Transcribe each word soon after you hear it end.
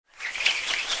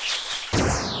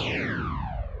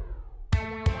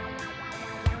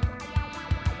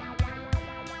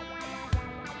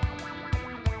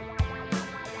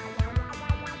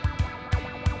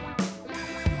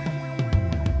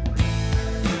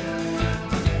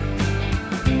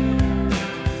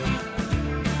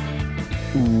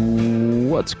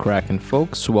What's cracking,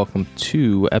 folks? Welcome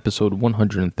to episode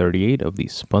 138 of the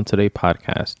Spun Today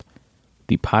podcast,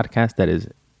 the podcast that is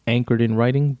anchored in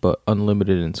writing but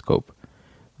unlimited in scope.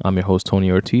 I'm your host, Tony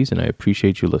Ortiz, and I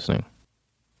appreciate you listening.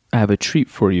 I have a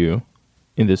treat for you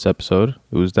in this episode.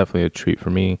 It was definitely a treat for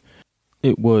me.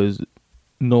 It was,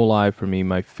 no lie for me,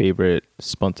 my favorite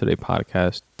Spun Today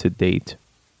podcast to date.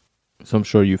 So I'm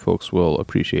sure you folks will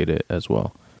appreciate it as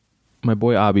well. My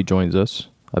boy Abi joins us,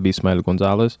 Abi Ismael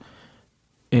Gonzalez,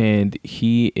 and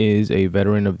he is a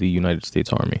veteran of the United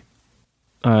States Army.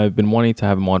 I've been wanting to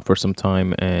have him on for some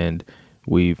time, and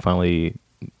we finally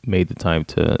made the time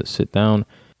to sit down.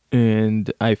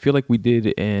 And I feel like we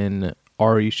did an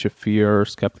Ari Shaffir,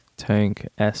 Skeptic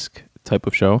Tank-esque type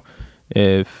of show.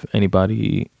 If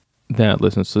anybody that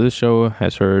listens to this show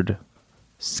has heard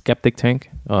Skeptic Tank,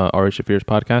 Ari Shaffir's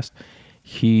podcast,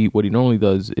 what he normally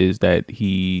does is that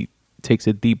he takes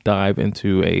a deep dive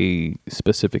into a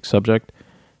specific subject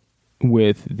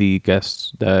with the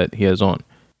guests that he has on.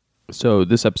 So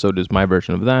this episode is my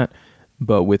version of that,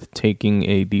 but with taking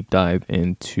a deep dive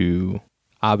into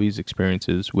Abi's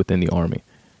experiences within the Army.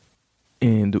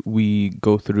 And we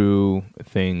go through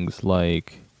things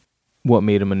like what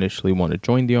made him initially want to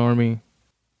join the Army,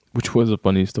 which was a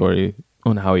funny story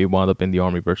on how he wound up in the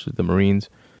Army versus the Marines.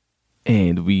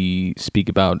 And we speak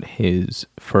about his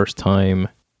first time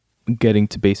getting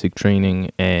to basic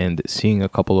training and seeing a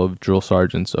couple of drill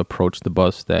sergeants approach the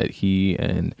bus that he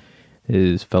and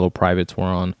his fellow privates were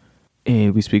on.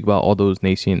 And we speak about all those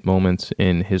nascent moments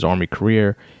in his Army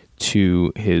career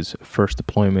to his first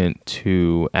deployment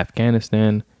to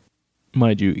Afghanistan.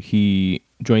 Mind you, he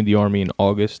joined the Army in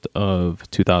August of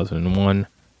 2001,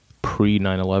 pre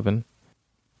 9/11,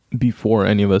 before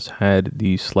any of us had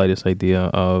the slightest idea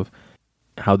of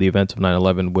how the events of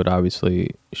 9/11 would obviously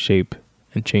shape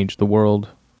and change the world.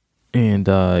 And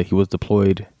he was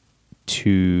deployed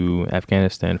to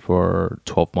Afghanistan for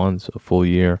 12 months, a full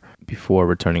year, before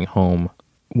returning home,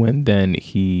 when then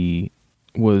he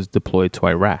was deployed to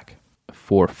Iraq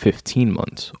for 15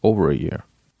 months, over a year.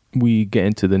 We get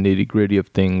into the nitty-gritty of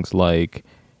things like,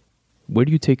 where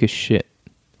do you take a shit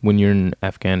when you're in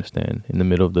Afghanistan in the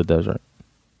middle of the desert?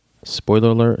 Spoiler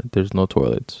alert, there's no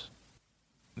toilets.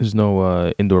 There's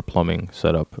no indoor plumbing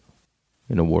set up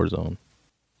in a war zone.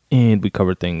 And we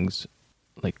cover things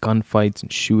like gunfights and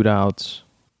shootouts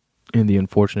and the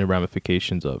unfortunate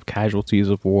ramifications of casualties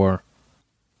of war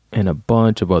and a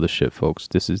bunch of other shit, folks.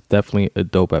 This is definitely a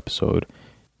dope episode.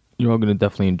 You're all going to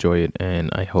definitely enjoy it, and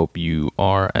I hope you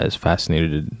are as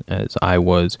fascinated as I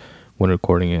was when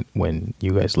recording it when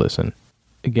you guys listen.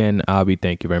 Again, Abi,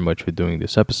 thank you very much for doing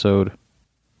this episode.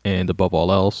 And above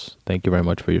all else, thank you very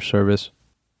much for your service.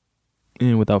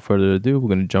 And without further ado, we're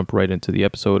going to jump right into the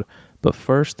episode. But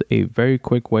first, a very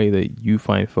quick way that you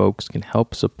fine folks can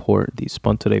help support the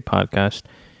Spun Today podcast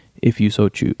if you so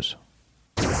choose.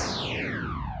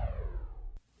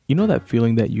 You know that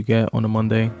feeling that you get on a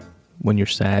Monday when you're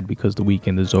sad because the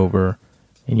weekend is over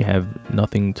and you have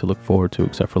nothing to look forward to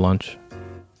except for lunch?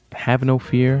 Have no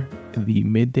fear, the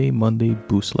Midday Monday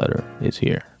Boost Letter is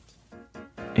here.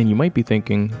 And you might be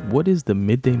thinking, what is the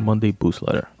Midday Monday Boost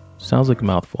Letter? Sounds like a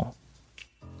mouthful.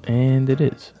 And it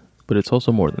is, but it's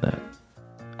also more than that.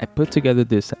 I put together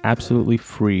this absolutely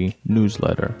free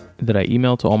newsletter that I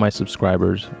email to all my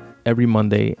subscribers every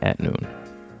Monday at noon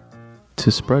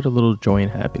to spread a little joy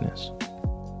and happiness.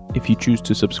 If you choose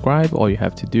to subscribe, all you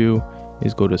have to do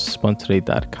is go to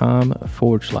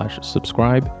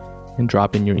spuntoday.com/subscribe and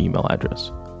drop in your email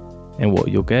address. And what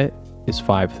you'll get is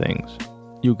 5 things.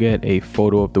 You'll get a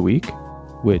photo of the week,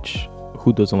 which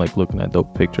who doesn't like looking at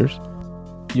dope pictures?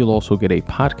 You'll also get a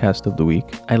podcast of the week.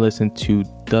 I listen to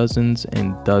dozens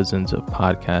and dozens of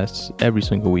podcasts every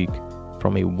single week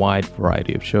from a wide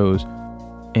variety of shows,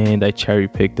 and I cherry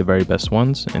pick the very best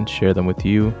ones and share them with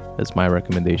you as my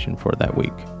recommendation for that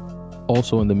week.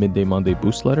 Also in the Midday Monday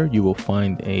Boost Letter, you will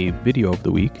find a video of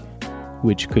the week,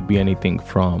 which could be anything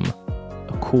from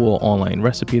a cool online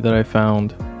recipe that I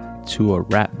found, to a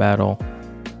rap battle,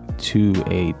 to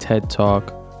a TED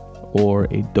Talk, or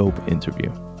a dope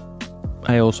interview.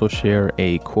 I also share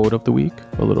a quote of the week,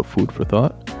 a little food for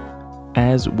thought,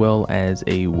 as well as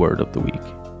a word of the week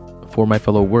for my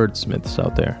fellow wordsmiths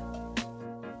out there.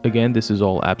 Again, this is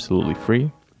all absolutely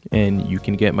free, and you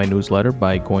can get my newsletter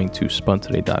by going to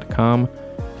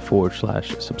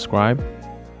spuntoday.com/subscribe,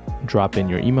 drop in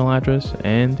your email address,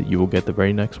 and you will get the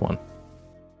very next one.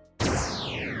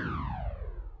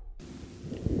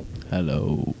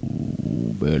 Hello,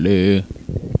 Billy.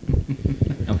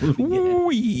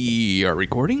 We are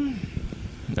recording.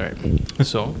 All right.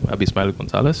 So, Abi Ismael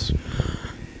Gonzalez.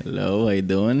 Hello, how you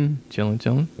doing? Chilling.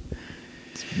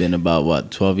 It's been about,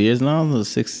 what, 12 years now?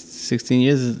 16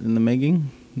 years in the making?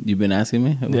 You've been asking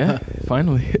me? Yeah,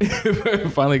 finally.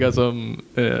 Finally got some,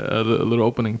 a little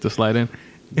opening to slide in.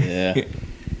 Yeah.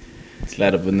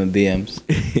 Slide up in the DMs.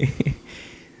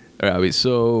 All right, Abby,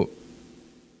 so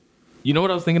you know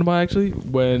what I was thinking about actually?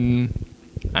 When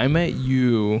I met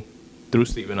you through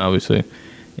Steven, obviously,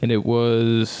 and it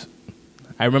was,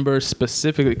 I remember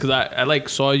specifically, because I like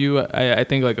saw you, I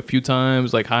think like a few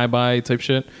times, like hi, bye type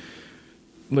shit,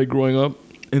 like growing up.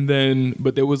 And then,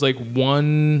 but there was like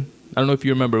one, I don't know if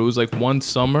you remember, it was like one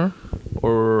summer,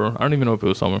 or I don't even know if it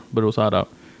was summer, but it was hot out,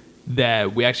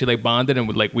 that we actually like bonded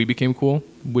and like we became cool,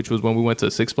 which was when we went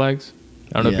to Six Flags.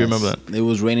 I don't know if you remember that. It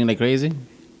was raining like crazy?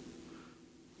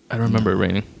 I don't remember it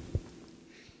raining.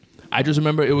 I just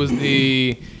remember it was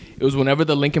whenever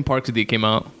the Linkin Park CD came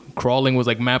out, Crawling was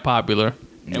like mad popular.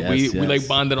 And we like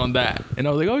bonded on that. And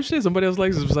I was like, oh shit, somebody else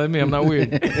likes this beside me. I'm not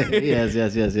weird. yes.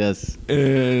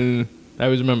 And I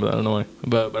always remember that. I don't know why.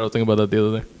 But I was thinking about that the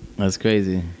other day. That's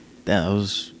crazy. That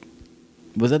was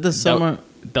that the summer?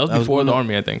 That was before the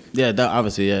army, I think. Yeah, that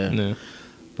obviously, yeah.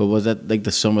 But was that like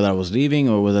the summer that I was leaving,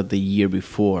 or was that the year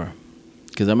before?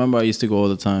 Because I remember I used to go all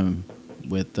the time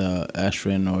with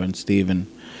Ashrin and Steven.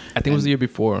 I think it was the year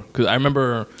before. Because I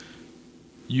remember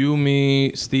you,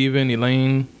 me, Steven,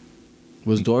 Elaine.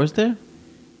 Was Doris there?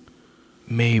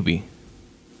 Maybe.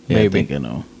 Yeah, I think I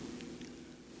know.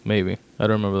 Maybe. I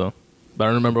don't remember though. But I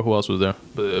don't remember who else was there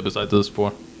besides those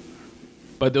four.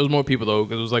 But there was more people though,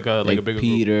 because it was like a bigger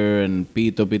Peter group. And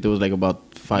Pito. Pito was like about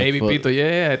 5 Maybe foot. Pito,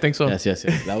 yeah, I think so. Yes.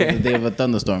 That was the day of a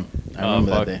thunderstorm. I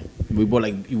remember that day. We won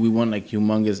like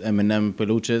humongous M&M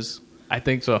peluches. I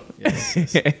think so. Yes.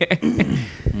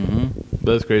 Mm-hmm.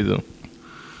 That's crazy though.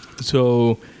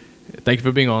 So, thank you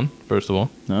for being on, first of all.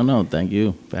 No, thank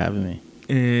you for having me.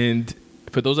 And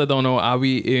for those that don't know,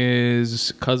 Avi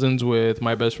is cousins with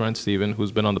my best friend, Steven,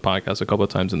 who's been on the podcast a couple of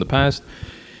times in the past.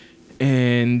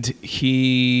 And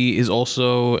he is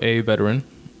also a veteran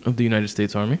of the United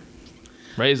States Army.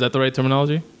 Right? Is that the right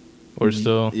terminology? Or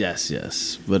still?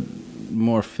 Yes. But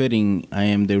more fitting, I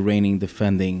am the reigning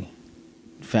defending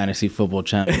fantasy football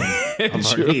champion of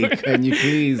our league. Can you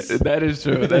please? That is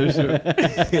true.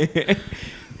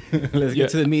 Let's get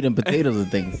to the meat and potatoes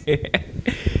of things.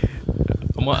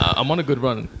 I'm on a good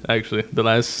run, actually. The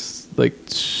last,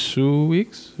 2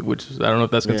 weeks, which I don't know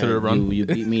if that's considered a run. You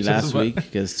beat me last week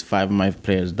because 5 of my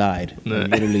players died. They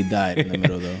literally died in the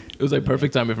middle, though. It was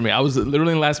perfect timing for me. I was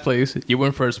literally in last place. You were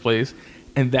in first place.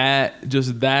 And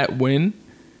that win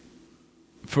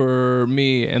for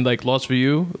me and loss for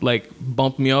you,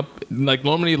 bumped me up.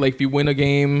 Normally, if you win a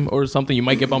game or something, you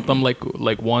might get bumped up from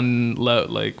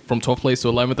 12th place to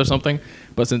 11th or something.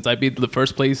 But since I beat the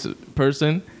first place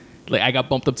person, I got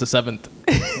bumped up to 7th.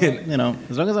 Well,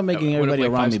 as long as I'm making everybody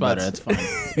around me better, that's fine.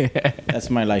 That's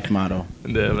my life motto.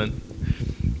 Yeah, man.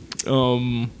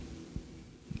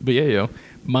 But yeah,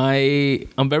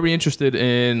 I'm very interested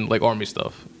in Army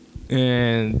stuff,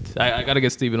 and I gotta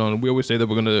get Steven on. We always say that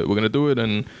we're gonna do it,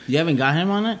 and you haven't got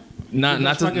him on it.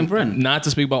 Not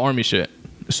to speak about Army shit.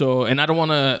 So, and I don't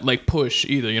want to push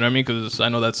either, you know what I mean? Because I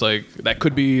know that's that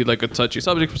could be a touchy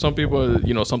subject for some people.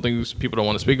 Some things people don't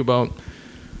want to speak about.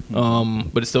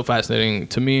 But it's still fascinating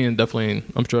to me, and definitely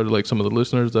I'm sure to some of the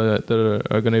listeners that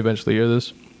are going to eventually hear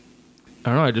this. I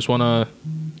don't know. I just want to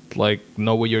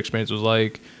know what your experience was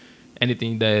like,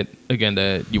 anything that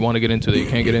you want to get into that you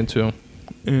can't get into,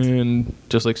 and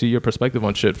just see your perspective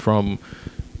on shit from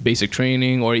basic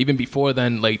training or even before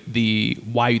then, the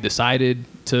why you decided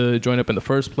to join up in the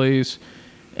first place.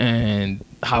 And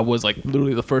how was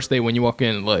literally the first day when you walk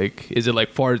in? Is it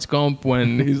Forrest Gump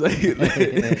when he's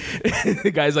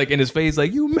the guy's in his face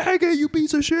you maggot, you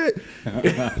piece of shit,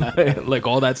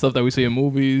 all that stuff that we see in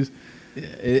movies.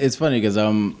 It's funny because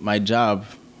my job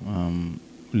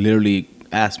literally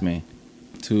asked me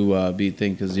to be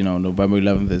thing because November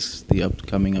 11th is the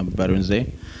upcoming Veterans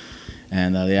Day,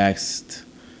 and they asked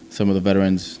some of the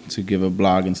veterans to give a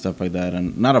blog and stuff like that,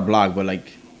 and not a blog but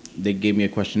they gave me a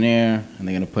questionnaire and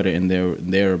they're gonna put it in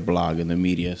their blog and the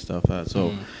media stuff.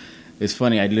 It's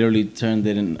funny. I literally turned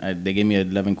it in. They gave me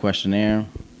an 11 questionnaire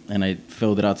and I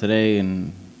filled it out today,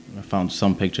 and I found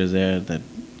some pictures there that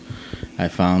I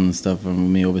found stuff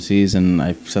from me overseas, and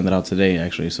I sent it out today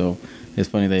actually. So it's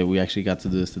funny that we actually got to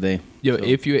do this today. Yo, so,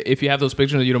 if you have those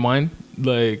pictures that you don't mind,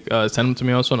 send them to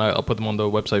me also, and I'll put them on the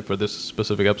website for this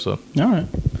specific episode. All right.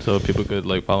 So people could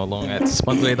follow along at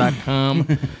spuntoday.com.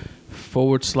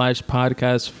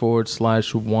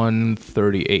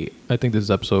 /podcast/138. I think this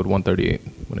is episode 138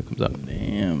 when it comes out.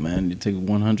 Damn, man. You took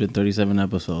 137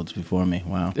 episodes before me.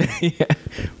 Wow. Yeah.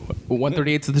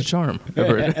 138 is the charm.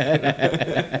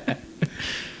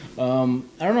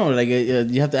 I don't know. Like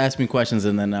you have to ask me questions,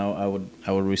 and then I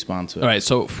would respond to it. All right.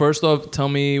 So first off, tell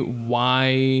me why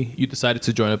you decided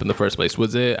to join up in the first place.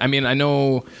 Was it? I mean, I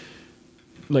know,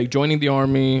 like joining the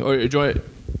army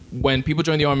when people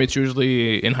join the army, it's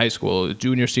usually in high school,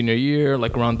 junior, senior year,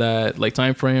 like around that like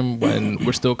time frame when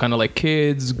we're still kind of like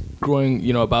kids growing,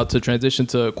 about to transition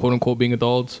to quote unquote being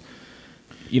adults.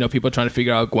 People are trying to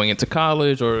figure out going into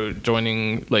college or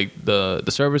joining like the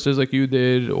services like you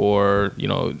did, or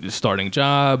starting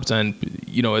jobs, and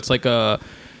it's like a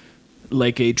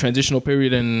transitional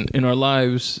period in our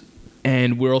lives,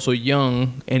 and we're also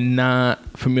young and not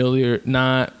familiar,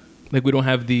 not like we don't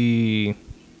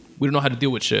know how to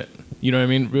deal with shit. You know what I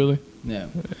mean? Really? Yeah.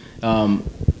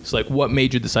 It's like, what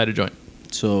made you decide to join?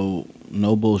 So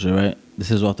no bullshit, right? This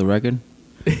is off the record.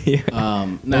 Yeah.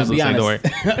 No, be honest.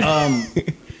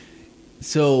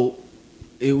 So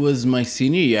it was my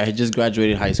senior year. I had just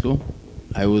graduated high school.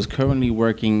 I was currently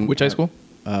working. Which high school?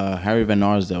 Harry Van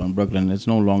Arsdale in Brooklyn. It's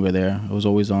no longer there. I was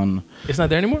always on. It's not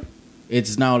there anymore?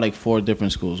 It's now like 4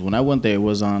 different schools. When I went there, it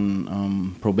was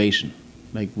on probation.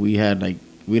 Like we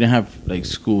didn't have like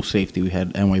school safety. We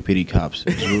had NYPD cops.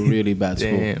 It was a really bad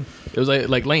school. Damn. It was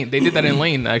like Lane. They did that in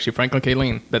Lane, actually, Franklin K.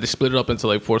 Lane, that they split it up into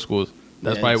like 4 schools.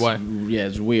 That's probably why. Yeah,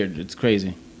 it's weird. It's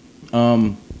crazy.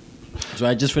 So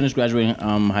I just finished graduating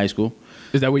high school.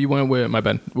 Is that where you went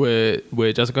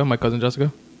with Jessica, my cousin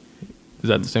Jessica? Is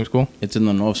that the same school? It's in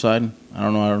the north side. I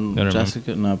don't know.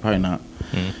 Jessica? No, probably not.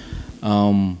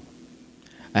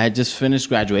 I had just finished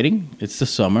graduating. It's the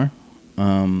summer.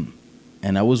 And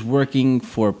I was working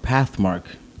for Pathmark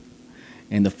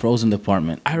in the frozen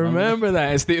department. I remember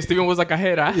that. And Steven was like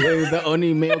cajera. Yeah, he was the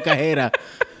only male cajera.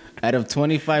 Out of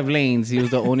 25 lanes, he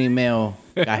was the only male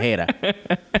cajera.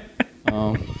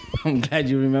 I'm glad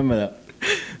you remember that.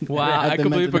 Wow, I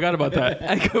completely forgot about that.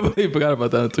 I completely forgot about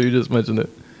that until you just mentioned it.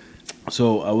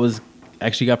 So I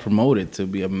actually got promoted to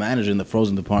be a manager in the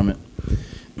frozen department.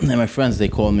 And my friends, they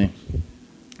called me.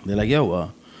 They're like,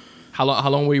 yo, how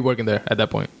long were you working there at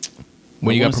that point?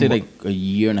 When you got promoted? Say like a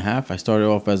year and a half. I started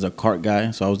off as a cart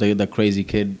guy. So I was like the crazy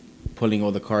kid pulling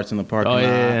all the carts in the parking lot.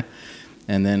 Yeah.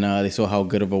 And then they saw how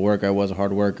good of a worker I was, a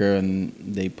hard worker, and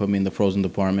they put me in the frozen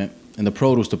department, in the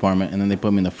produce department, and then they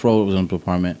put me in the frozen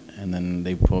department, and then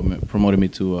they promoted me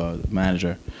to a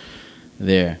manager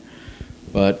there.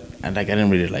 But I didn't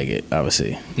really like it,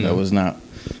 obviously. Mm-hmm. That was not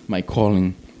my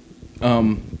calling.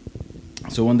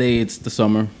 So one day, it's the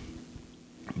summer.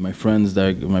 My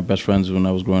best friends when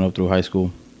I was growing up through high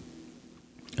school,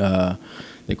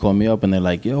 they called me up and they're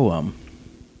like, yo,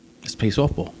 let's play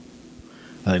softball.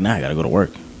 I'm like, nah, I gotta go to work.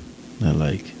 They're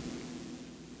like,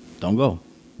 don't go. I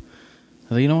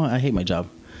was like, you know what? I hate my job.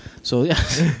 So,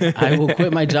 yes, I will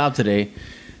quit my job today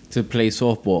to play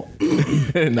softball.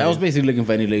 I was basically looking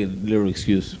for any little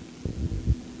excuse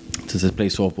to just play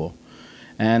softball.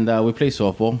 And we played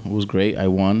softball. It was great. I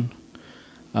won.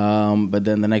 But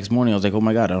then the next morning, I was like, oh,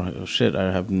 my God, shit,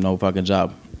 I have no fucking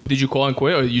job. Did you call and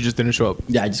quit, or you just didn't show up?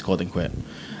 Yeah, I just called and quit.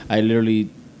 I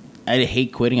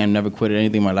hate quitting. I've never quitted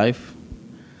anything in my life.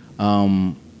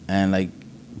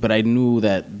 But I knew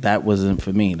that wasn't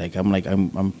for me. Like,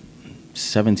 I'm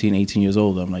 17, 18 years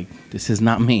old. I'm like, this is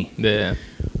not me. Yeah.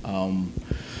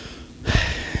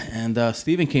 And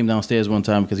Steven came downstairs one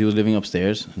time because he was living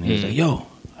upstairs. And he was like, yo,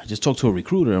 I just talked to a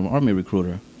recruiter, an army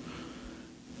recruiter.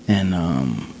 And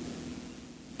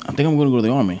I think I'm going to go to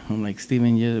the army. I'm like,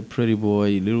 Steven, you're a pretty boy.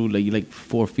 You're like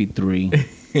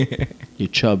 4'3". You're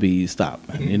chubby. Stop,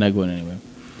 man. You're not going anywhere.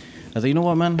 I was like, you know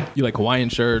what, man? You like Hawaiian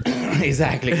shirts.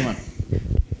 Exactly. Come on.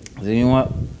 I said, you know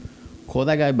what? Call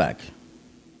that guy back.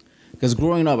 Because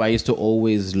growing up, I used to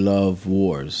always love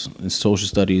wars and social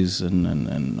studies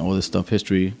and all this stuff,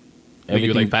 history. Like you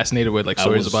were like fascinated with like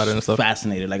stories about it and stuff?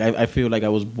 Fascinated. Like I feel like I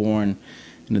was born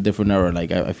in a different era.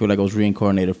 Like I feel like I was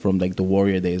reincarnated from like the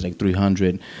warrior days, like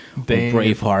 300, or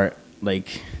Braveheart.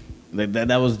 Like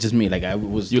that was just me. Like I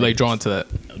was. You like drawn to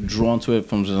that? Drawn to it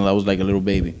from since I was like a little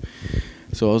baby.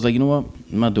 So I was like, you know what?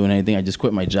 I'm not doing anything. I just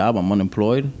quit my job. I'm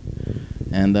unemployed,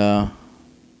 and I'm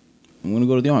gonna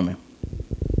go to the army.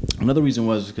 Another reason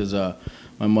was because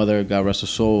my mother, God rest her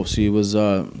soul, she was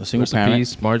a single parent. Rest in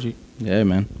peace, Margie. Yeah,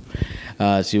 man.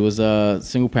 She was a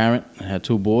single parent. Had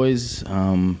 2 boys.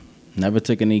 Never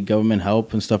took any government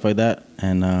help and stuff like that.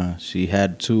 And she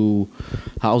had 2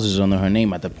 houses under her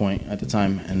name at the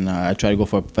time. And I tried to go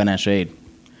for financial aid.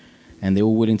 And they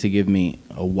were willing to give me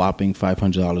a whopping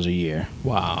 $500 a year.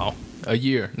 Wow. A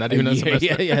year. Not even a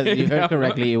semester. Yeah, you heard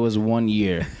correctly. It was 1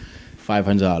 year.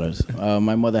 $500.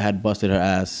 My mother had busted her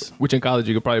ass. Which in college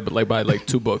you could probably buy like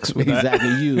 2 books with exactly,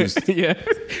 that. Used. Yeah.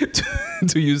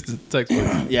 to use the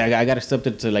textbook. Yeah, I got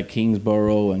accepted to like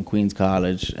Kingsborough and Queens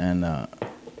College, and I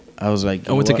was like,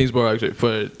 I went to Kingsborough actually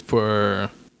for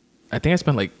I think I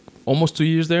spent like almost 2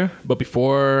 years there. But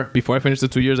before I finished the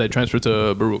 2 years, I transferred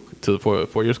to Baruch to the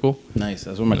four-year school. Nice.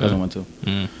 That's where my cousin went to.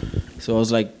 So I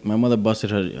was like, my mother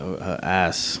busted her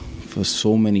ass for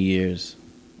so many years,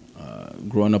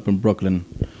 growing up in Brooklyn.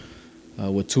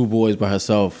 With 2 boys by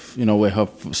herself, you know, with her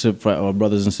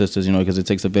brothers and sisters, you know, because it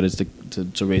takes a village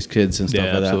to raise kids and stuff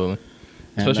like absolutely.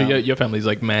 that. Especially your family's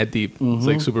like mad deep. It's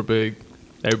like super big.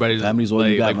 Everybody's Family's all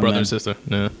you got, like my brother man. and sister.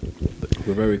 Yeah.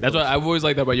 We're very That's close. why I've always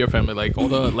liked that about your family. Like all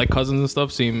the like cousins and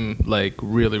stuff seem like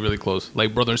really, really close.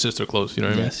 Like brother and sister close. You know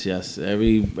what I mean? Yes.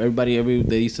 Everybody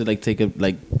they used to like take it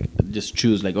like just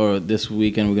choose like, oh, this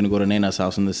weekend we're gonna go to Nena's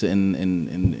house in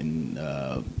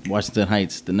Washington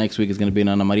Heights. The next week is gonna be in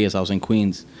Ana Maria's house in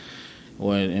Queens,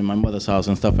 or in my mother's house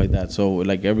and stuff like that. So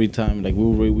like every time, like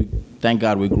we thank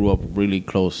God we grew up really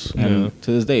close, and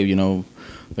to this day, you know,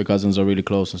 the cousins are really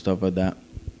close and stuff like that.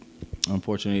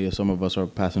 Unfortunately, some of us are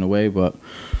passing away, but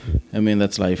I mean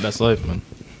that's life. That's life, man.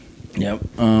 Yep.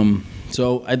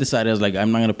 So I decided, I was like,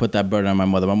 I'm not gonna put that burden on my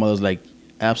mother. My mother's like,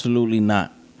 absolutely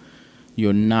not.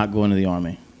 You're not going to the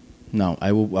army. No,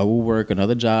 I will work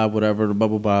another job, whatever, blah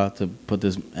blah blah, to put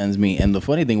this ends meet. And the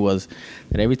funny thing was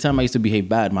that every time I used to behave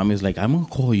bad, mommy was like, I'm gonna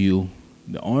call you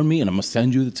the army and I'm gonna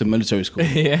send you to military school.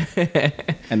 Yeah.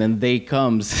 And then day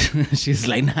comes, she's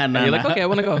like, nah. And you're like, okay, I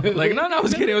want to go. Like, no, I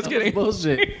was kidding.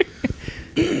 Bullshit.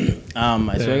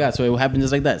 I swear to God. So it happened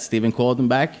just like that. Steven called him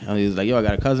back. And he was like, yo, I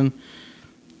got a cousin.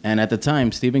 And at the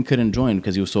time, Steven couldn't join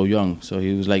because he was so young. So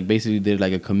he was like, basically did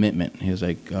like a commitment. He was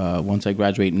like, once I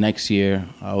graduate next year,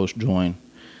 I'll join.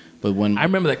 But when I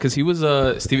remember that because he was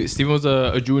Steven was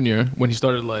a junior when he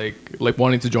started like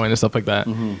wanting to join and stuff like that.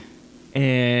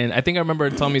 And I think I remember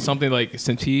telling me something like,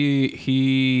 since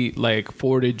he like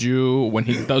forwarded you, when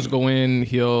he does go in,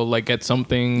 he'll like get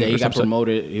something. yeah, he or got something.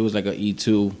 promoted. He was like an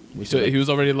E2. So he was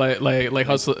already like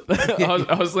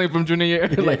hustling from junior year,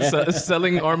 like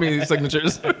selling army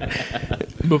signatures.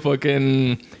 But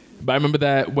I remember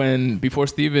that before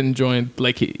Steven joined,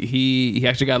 like he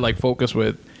actually got like focused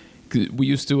with. We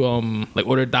used to like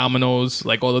order Domino's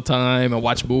like all the time and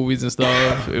watch movies and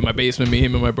stuff in my basement, me,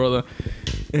 him, and my brother.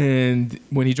 And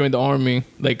when he joined the army,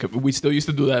 like we still used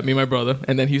to do that, me and my brother.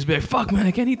 And then he used to be like, "Fuck, man,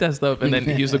 I can't eat that stuff." And then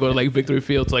he used to go to like Victory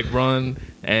Field to like run,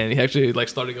 and he actually like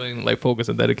started getting like focused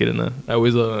and dedicated. And I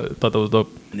always thought that was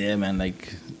dope. Yeah, man.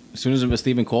 Like as soon as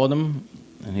Steven called him,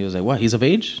 and he was like, "What? He's of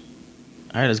age?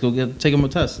 All right, let's go take him a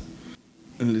test.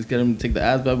 And let's get him to take the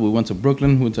ASVAB." We went to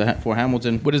Brooklyn. We went to Fort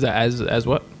Hamilton. What is that? As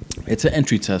what? It's an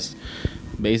entry test.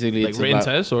 Basically, Like it's written about,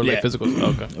 test or like physical?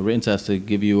 Okay. A written test to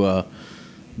give you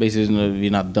basically you're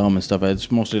not dumb and stuff.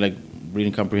 It's mostly like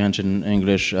reading comprehension,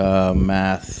 English,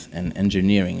 math, and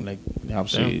engineering. Like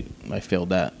obviously, I failed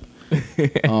that.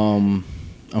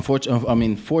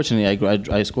 Fortunately,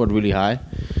 I scored really high,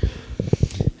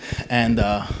 and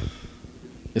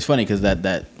it's funny because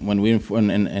that when we're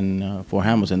in Fort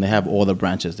Hamilton, they have all the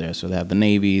branches there. So they have the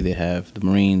Navy, they have the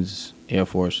Marines, Air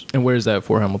Force. And where is that,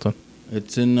 Fort Hamilton?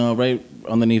 It's in right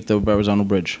underneath the Verrazano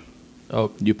Bridge.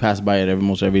 Oh, You pass by it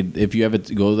almost every. If you ever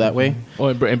go that way, oh,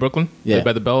 in Brooklyn? Yeah. Like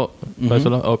by the belt?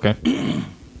 Okay.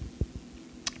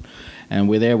 and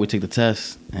we're there, we take the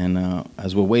test, and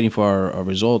as we're waiting for our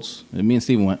results, me and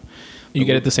Steven went. You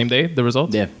get it the same day, the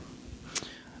results? Yeah.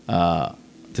 To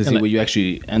see where you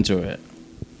actually enter it.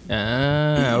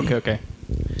 Ah, okay.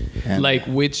 And Like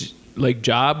which like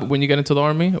job when you get into the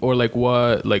army, or like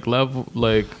what like level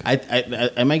like?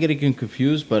 I might get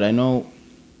confused, but I know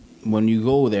when you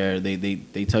go there,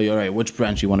 they tell you, all right, which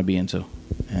branch you want to be into,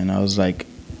 and I was like,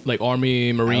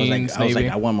 Army, Marines, I was Navy.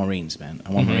 like, I want Marines, man.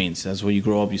 I want Marines. That's where you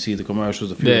grow up. You see the commercials,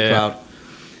 the feel the crowd,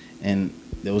 and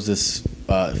there was this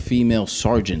female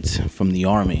sergeant from the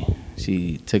army.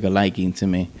 She took a liking to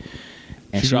me.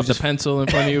 And she dropped a pencil in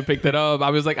front of you, picked it up. I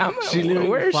was like, She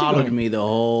literally followed me the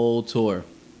whole tour.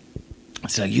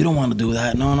 She's like, you don't want to do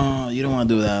that. No, you don't want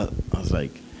to do that. I was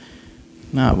like,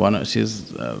 nah, why not?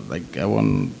 She's like, I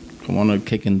want to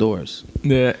kick indoors.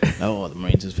 Yeah. Oh, the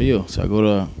Marines is for you. So I go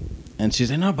to, and she's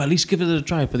like, no, but at least give it a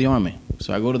try for the Army.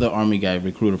 So I go to the Army guy,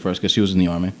 recruiter first, because she was in the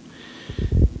Army.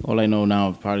 All I know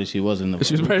now, probably she was in the.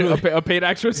 She was probably a paid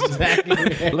actress.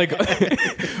 Exactly. Like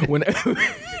when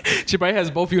she probably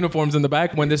has both uniforms in the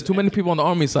back. When there's too many people on the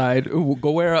army side,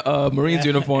 go wear a Marines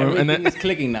uniform, and then it's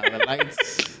clicking now.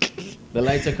 The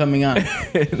lights are coming on.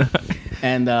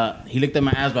 And he looked at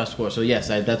my ASVAB score. So yes,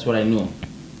 that's what I knew.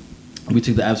 We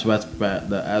took the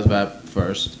ASVAB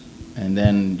first, and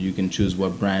then you can choose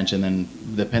what branch, and then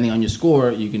depending on your score,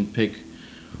 you can pick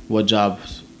what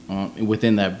jobs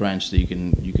within that branch that you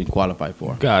can qualify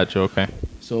for. Gotcha. Okay.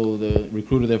 So the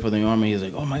recruiter there for the Army, he's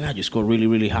like, "Oh my God, you scored really,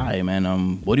 really high, man.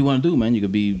 What do you want to do, man? You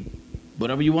could be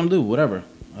whatever you want to do, whatever."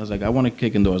 I was like, "I want to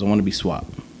kick indoors. I want to be SWAT."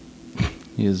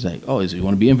 He was like, "Oh, you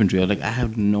want to be infantry?" I was like, "I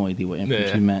have no idea what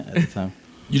infantry meant at the time."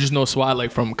 You just know SWAT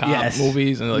like from cop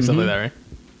movies and like stuff like that, right?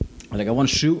 Like, I want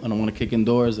to shoot and I want to kick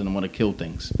indoors and I want to kill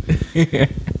things.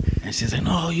 And she's like,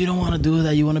 "No, you don't want to do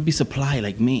that. You want to be supply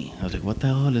like me." I was like, "What the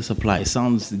hell is supply?" It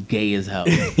sounds gay as hell.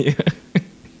 Yeah.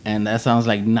 And that sounds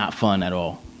like not fun at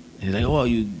all. He's like, "Oh,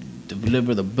 you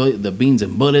deliver the beans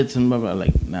and bullets and blah, blah."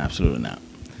 Like, nah, absolutely not.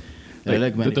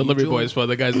 Like, man, the delivery boys for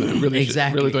the guys that really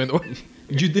really doing the work.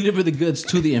 You deliver the goods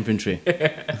to the infantry.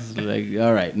 It's like,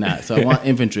 all right, nah. So I want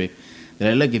infantry.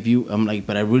 They're like, "Look, I'm like,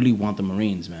 but I really want the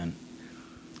Marines, man."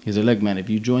 He's like, "Look, man, if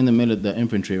you join the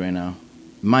infantry right now,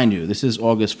 mind you, this is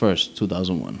August 1st,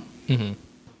 2001. Mm-hmm.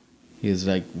 He's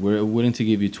like, we're willing to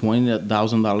give you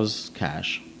 $20,000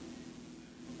 cash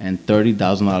and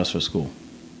 $30,000 for school."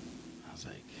 I was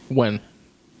like, when?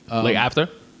 Like after?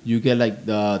 You get like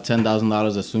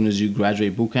 $10,000 as soon as you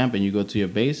graduate boot camp and you go to your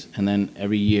base, and then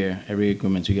every year, every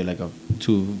agreement, you get like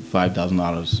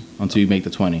 $5,000 until you make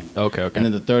the 20. Okay. And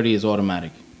then the 30 is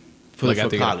automatic for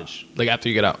college. Like after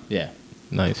you get out. Yeah.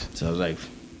 Nice. So I was like,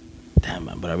 "Damn,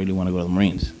 man, but I really want to go to the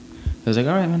Marines." I was like,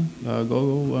 "All right, man,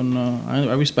 go." And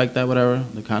I respect that, whatever.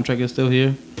 The contract is still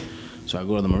here. So I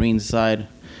go to the Marines side.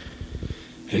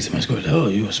 He looks at my score. "Oh,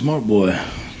 you a smart boy."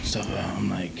 Stuff. I'm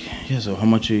like, "Yeah, so how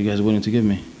much are you guys willing to give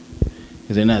me?"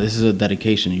 He's like, "Nah, this is a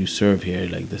dedication. You serve here.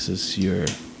 Like, this is your...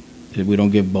 We don't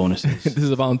give bonuses." This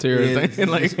is a volunteer thing.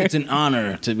 Like, it's an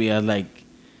honor to be like,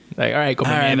 all right, come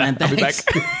on, man. I'll be back.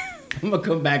 I'm going to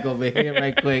come back over here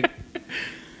right quick.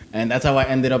 And that's how I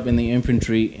ended up in the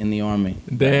infantry in the Army.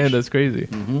 Damn, that's crazy.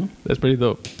 Mm-hmm. That's pretty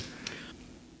dope.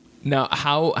 Now,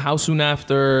 how soon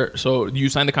after? So you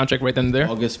signed the contract right then and there?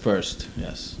 August 1st,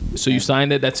 yes. So you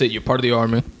signed it. That's it. You're part of the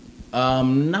Army.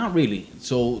 Not really.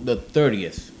 So the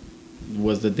 30th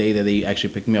was the day that they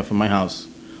actually picked me up from my house.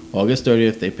 August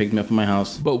 30th, they picked me up from my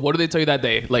house. But what did they tell you that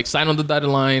day? Like, sign on the dotted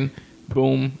line,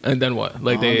 boom, and then what?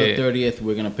 Like, on the 30th,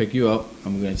 we're gonna pick you up.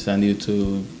 I'm gonna send you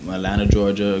to Atlanta,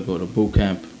 Georgia, go to boot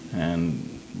camp,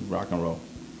 and rock and roll.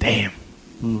 Damn.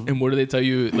 Mm-hmm. And what did they tell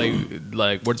you?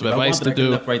 Like words of advice to do?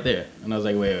 Left right there, and I was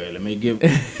like, wait, let me give.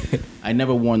 I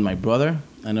never warned my brother.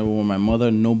 I never warned my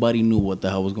mother. Nobody knew what the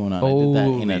hell was going on. I did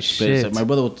that in a spit. Like, my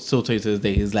brother will still tell you to this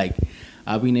day. He's like,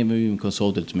 I've been never even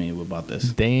consulted to me about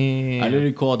this. Damn. I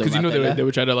literally called them because you know they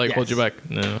would try to like hold you back.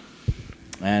 No.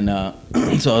 And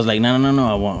so I was like, no.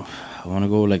 I want to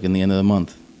go like in the end of the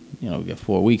month. You know, get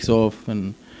 4 weeks off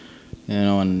and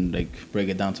and like break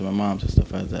it down to my moms and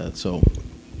stuff like that. So.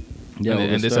 Yeah,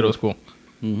 and they said it was cool.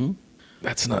 Mm-hmm.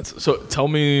 That's nuts. So tell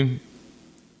me,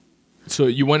 so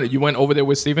you went over there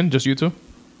with Steven, just you two?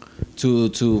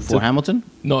 For Hamilton?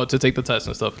 No, to take the test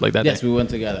and stuff like that. Yes, we went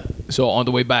together. So on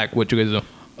the way back, what you guys do?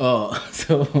 Oh,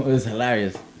 so it was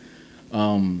hilarious.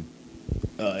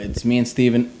 It's me and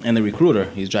Steven and the recruiter.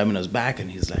 He's driving us back,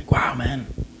 and he's like, "Wow, man,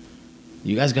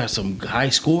 you guys got some high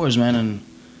scores, man." And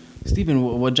Steven,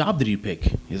 what job did you pick?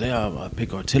 He's like, "I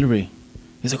pick artillery."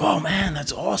 He's like, "Oh man,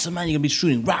 that's awesome, man! You're gonna be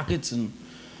shooting rockets and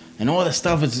all that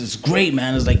stuff. It's great,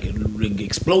 man. It's like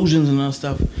explosions and all that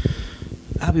stuff."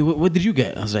 Abby, what did you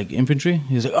get? I was like, "Infantry."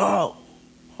 He's like, "Oh."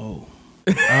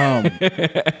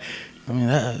 I mean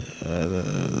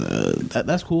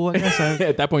that's cool. I guess.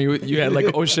 At that point, you had like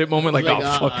an oh shit moment, like oh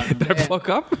fuck, did I fuck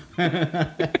up?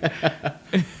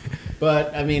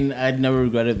 But I mean, I'd never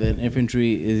regretted that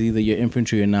infantry is either your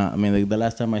infantry or not. I mean, like the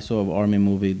last time I saw an army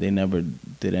movie, they never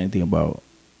did anything about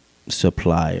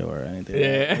supply or anything.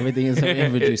 Yeah, everything is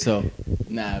infantry. So,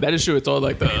 nah. That is true. It's all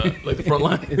like the front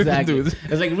line. Exactly. It's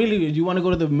like, really, do you want to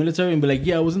go to the military and be like,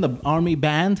 "Yeah, I was in the army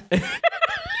band.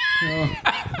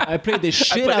 I played the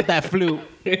shit out that flute."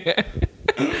 Yeah.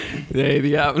 If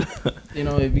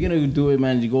you're gonna do it,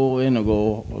 man, you go in or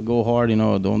go hard.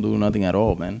 Don't do nothing at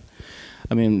all, man.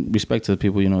 I mean, respect to the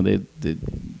people. They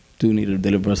do need to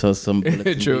deliver us some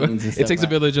bullets. True. It takes a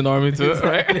village in the army too,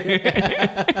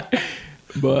 right?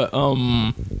 But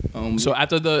so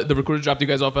after the recruiter dropped you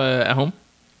guys off at home?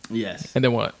 Yes. And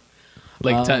then what?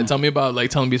 Like tell me about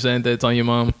like telling Vicente, telling your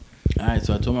mom. All right,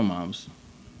 so I told my mom's,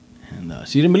 and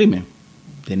she didn't believe me.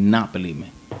 Did not believe me.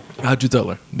 How'd you tell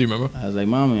her? Do you remember? I was like,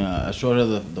 "Mommy," I showed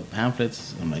her the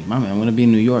pamphlets. I'm like, "Mommy, I'm gonna be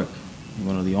in New York. I'm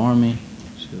going to the army."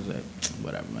 She was like,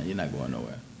 "Whatever, man. You're not going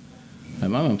nowhere." I'm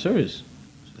like, "Mommy, I'm serious."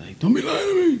 She's like, "Don't be lying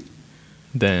to me."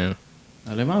 Damn.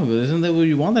 I'm like, "Mom, but isn't that what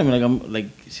you want?"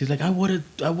 She's like, I would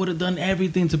have done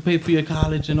everything to pay for your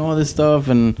college and all this stuff.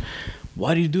 And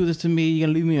why do you do this to me? You're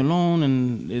gonna leave me alone,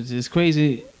 and it's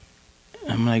crazy.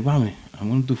 I'm like, mommy, I'm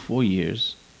gonna do 4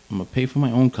 years. I'm gonna pay for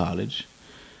my own college.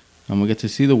 I'm gonna get to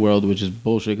see the world, which is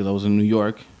bullshit because I was in New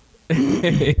York,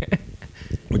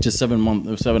 which is 7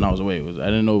 hours away. I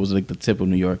didn't know it was like the tip of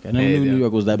New York. I never knew New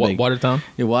York was that big. Watertown?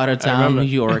 Yeah, Watertown, New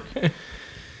York,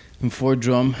 in Fort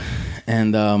Drum,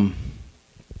 and I'm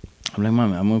like,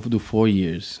 mommy, I'm gonna do 4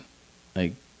 years.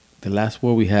 Like, the last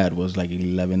war we had was like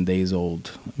 11 days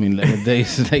old. I mean, 11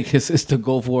 days, like, it's the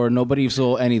Gulf War. Nobody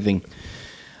saw anything.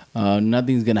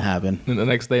 Nothing's gonna happen. And the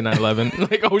next day, 9/11.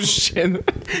 Like, oh shit.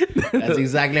 That's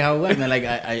exactly how it went, man. Like,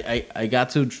 I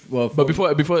got to. Well, But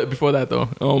before that though,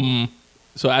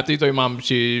 so after you told your mom,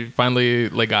 she finally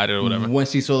like got it or whatever. when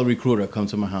she saw the recruiter come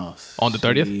to my house On the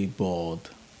 30th? she bawled.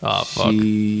 Oh fuck.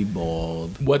 She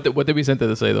bawled. What did we send her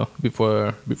to say though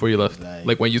before you left?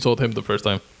 Like when you told him the first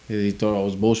time. He thought I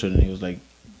was bullshitting. He was like,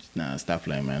 "Nah, stop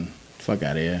playing, man. Fuck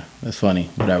out of here. That's funny.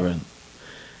 Whatever."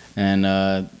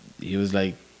 And he was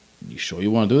like, "You sure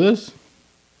you want to do this?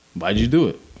 Why'd you do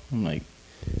it?" I'm like,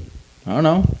 "I don't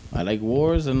know. I like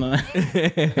wars and I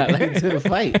like to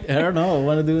fight. I don't know. I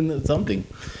want to do something."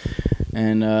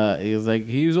 And he was like,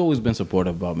 he's always been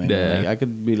supportive about me. Yeah. Like, I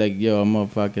could be like, "Yo, I'm gonna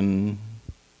fucking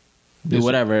do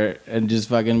whatever," and just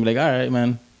fucking be like, "All right,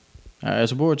 man. All right, I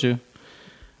support you."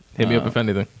 Hit me up if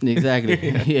anything. Exactly.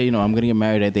 Yeah, you know, I'm gonna get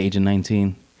married at the age of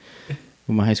 19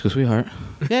 with my high school sweetheart.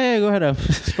 Yeah, go ahead.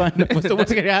 It's fine.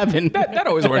 What's gonna happen? That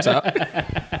always works out.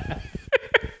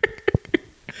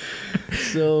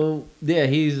 So yeah,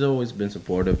 he's always been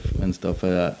supportive and stuff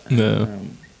like that. Yeah.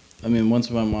 I mean, once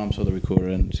my mom saw the recorder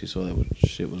and she saw that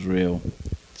shit was real,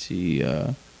 she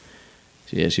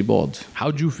bawled.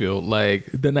 How'd you feel like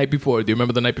the night before? Do you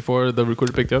remember the night before the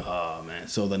recruiter picked you up? Oh man!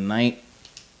 So the night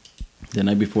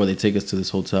before they take us to this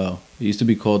hotel, it used to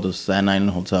be called the Staten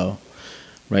Island Hotel,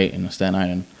 right in the Staten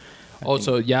Island. Oh,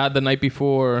 so yeah, the night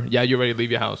before, yeah, you ready to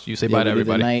leave your house. You say bye to we did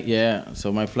everybody. The night, yeah.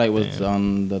 So my flight was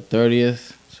on the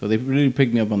 30th. So they really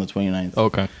picked me up on the 29th.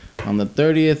 Okay. On the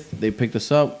 30th, they picked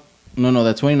us up. No,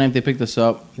 that 29th, they picked us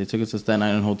up. They took us to Staten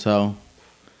Island Hotel.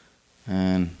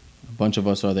 And a bunch of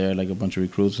us are there, like a bunch of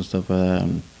recruits and stuff like that.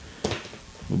 And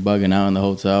we're bugging out in the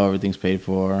hotel. Everything's paid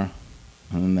for.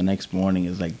 And then the next morning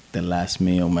is like the last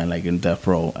meal, man, like in death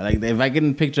row. Like if I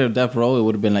can picture death row, it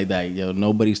would have been like that. Yo,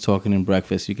 nobody's talking in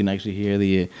breakfast. You can actually hear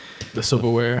the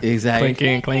silverware.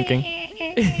 Exactly. Clinking.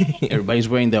 Everybody's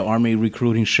wearing their army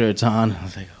recruiting shirts on. I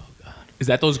was like, oh god. Is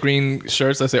that those green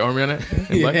shirts that say army on it?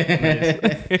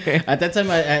 Nice. At that time,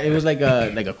 it was like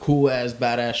a cool ass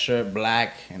badass shirt,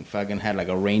 black, and fucking had like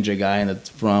a ranger guy in the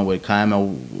front with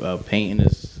camo paint in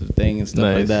his thing and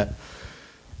stuff like that.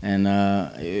 And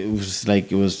it was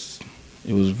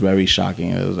very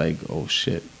shocking. It was like, oh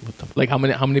shit, what the fuck? Like how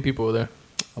many people were there?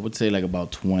 I would say like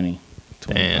about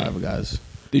 25 guys.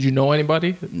 Did you know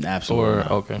anybody? Absolutely.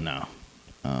 Or, okay. No.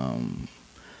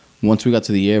 Once we got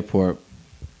to the airport,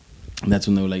 that's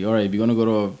when they were like, all right, if you're going to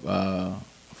go to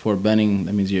Fort Benning,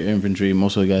 that means you're infantry.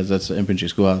 Most of the guys, that's the infantry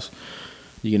schoolhouse.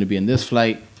 You're going to be in this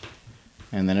flight,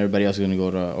 and then everybody else is going to go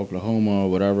to Oklahoma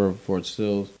or whatever, Fort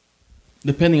Sill,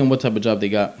 depending on what type of job they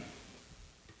got.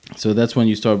 So that's when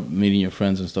you start meeting your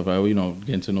friends and stuff, like, you know,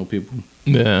 getting to know people.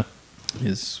 Yeah.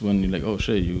 It's when you're like, oh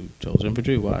shit, you chose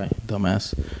infantry? Why?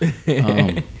 Dumbass.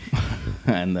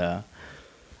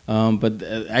 But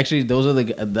actually, that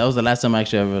was the last time I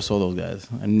actually ever saw those guys.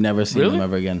 I never seen them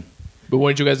ever again. But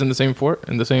weren't you guys in the same fort?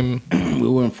 In the same? We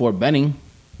were in Fort Benning,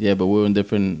 yeah, but we were in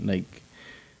different. Like,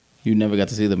 you never got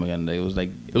to see them again. It was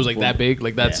like that big.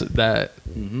 Like that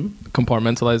Mm-hmm.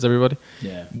 Compartmentalized everybody.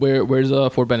 Yeah. Where's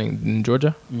Fort Benning in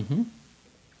Georgia? Mm-hmm.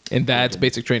 And that's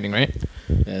basic training, right?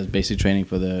 Yeah, it's basic training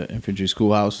for the infantry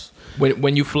schoolhouse.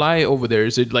 When you fly over there,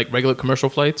 is it like regular commercial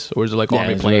flights, or is it like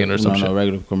army plane or something? No,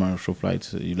 regular commercial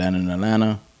flights. You land in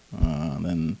Atlanta.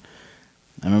 Then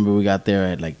I remember we got there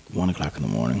at like 1:00 in the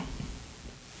morning,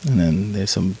 and then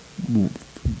there's some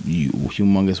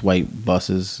humongous white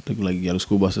buses, look like yellow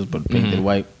school buses, but painted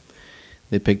white.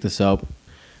 They picked us up,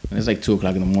 and it's like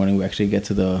 2:00 in the morning. We actually get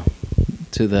to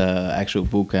the actual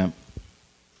boot camp.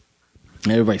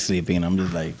 Everybody's sleeping, and I'm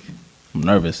just like, I'm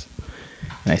nervous.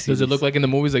 And Does it look like in the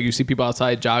movies, like you see people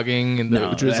outside jogging and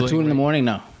drizzling? At 2 in the morning,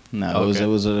 no. Okay. It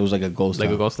was like a ghost town.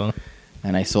 Like a ghost town.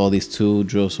 And I saw these 2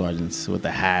 drill sergeants with the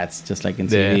hats, just like in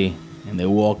TV, and they're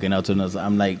walking out to us.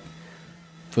 I'm like,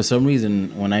 for some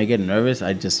reason, when I get nervous,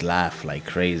 I just laugh like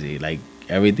crazy. Like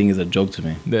everything is a joke to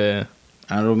me. Yeah.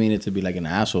 I don't mean it to be like an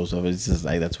asshole stuff. It's just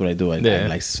like that's what I do. I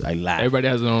laugh. Everybody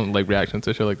has their own like reaction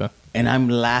to shit like that. And I'm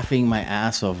laughing my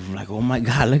ass off. I'm like, oh my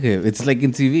god, look at it. It's like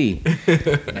in TV.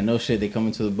 And no shit, they come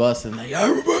into the bus and like,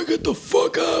 everybody get the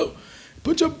fuck out.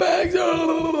 put your bags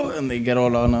on, and they get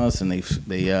all on us, and they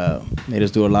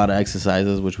just do a lot of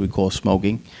exercises, which we call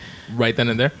smoking. Right then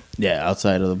and there? Yeah,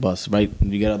 outside of the bus. Right,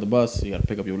 you get out the bus, you got to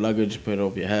pick up your luggage, put it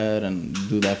over your head, and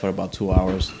do that for about 2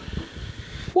 hours.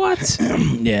 What?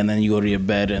 Yeah, and then you go to your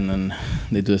bed, and then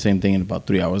they do the same thing about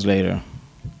 3 hours later.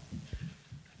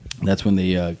 That's when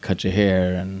they cut your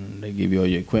hair, and they give you all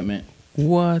your equipment.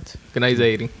 What? Good night,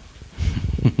 Zadie.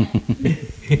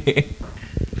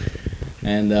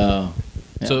 And yeah.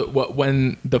 So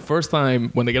when the first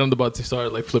time when they get on the bus, they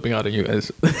start like flipping out on you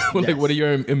guys. Like, Yes. what are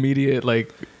your immediate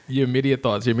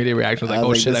thoughts, your immediate reactions? Like, I oh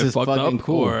was shit, like, I this is fucked fucking up.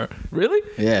 cool. Or really?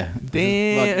 Yeah. Damn.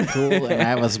 This is fucking cool. And I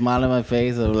have a smile on my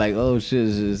face. I'm like, oh shit,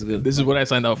 this is good. This is what I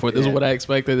signed up for. This is Yeah. what I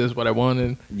expected. This is what I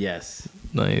wanted. Yes.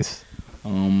 Nice.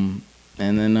 And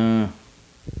then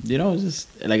it's just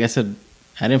like I said,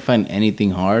 I didn't find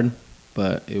anything hard,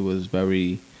 but it was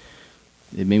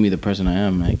it made me the person I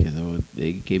am. Like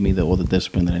it gave me all the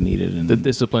discipline that I needed, and The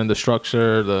discipline, the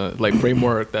structure, the like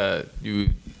framework that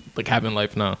you like have in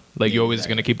life now. Like you're always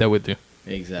gonna keep that with you.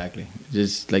 exactly,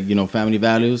 just like family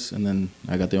values, and then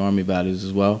I got the army values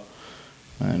as well,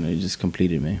 and it just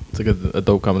completed me. It's like a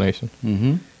dope combination.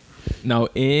 Mm-hmm. Now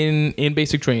in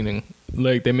basic training,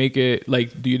 like they make it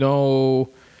like, do you know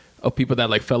of people that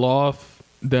like fell off,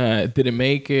 that didn't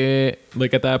make it,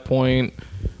 like at that point?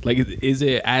 Like is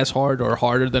it as hard or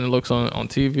harder than it looks on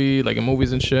TV, like in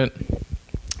movies and shit?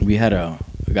 We had a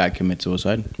guy commit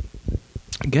suicide.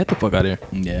 Get the fuck out of here.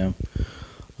 Yeah.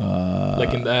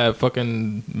 Like in that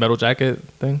fucking metal jacket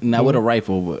thing? Not with a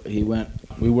rifle, but we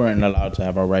weren't allowed to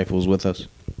have our rifles with us.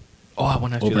 Oh, I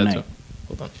want to ask you Overnight. that too.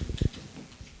 Hold on.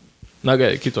 No, go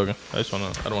ahead. Keep talking. I don't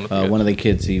want to forget. One of the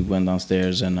kids, he went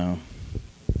downstairs and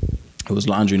it was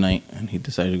laundry night, and he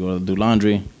decided to go do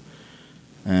laundry,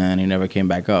 and he never came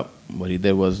back up. What he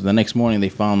did was the next morning they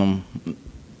found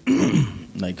him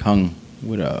like hung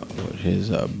with his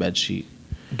bed sheet.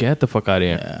 Get the fuck out of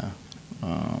here. Yeah.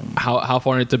 How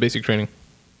far into basic training?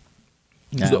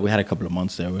 Yeah, we had a couple of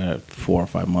months there. We had 4 or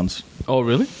 5 months. Oh,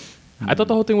 really? I thought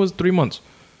the whole thing was 3 months.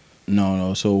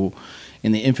 No. So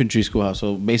in the infantry schoolhouse,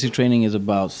 so basic training is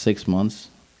about 6 months,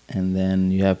 and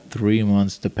then you have 3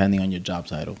 months depending on your job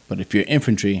title. But if you're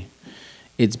infantry,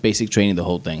 it's basic training the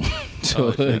whole thing.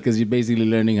 So because you're basically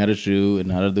learning how to shoot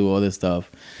and how to do all this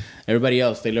stuff. Everybody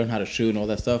else, they learn how to shoot and all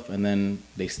that stuff, and then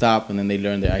they stop, and then they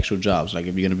learn their actual jobs. Like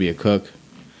if you're gonna be a cook,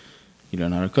 you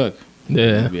learn how to cook. Yeah.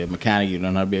 You're gonna be a mechanic, you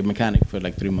learn how to be a mechanic for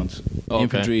like 3 months. Okay.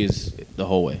 Infantry is the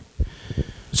whole way.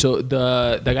 So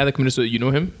the guy that committed suicide, you know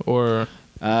him or?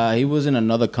 He was in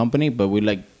another company, but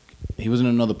he was in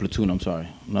another platoon. I'm sorry,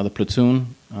 another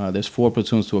platoon. There's 4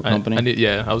 platoons to a company,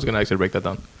 I was gonna actually break that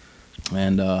down.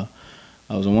 and I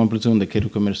was in one platoon. The kid who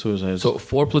committed suicide. So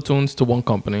 4 platoons to one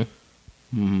company.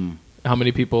 Mhm. How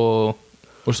many people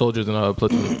were soldiers in a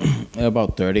platoon?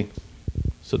 About 30.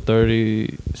 So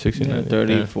 30, 60, Yeah,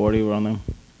 30, 40 around there.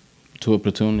 To a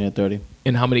platoon, 30.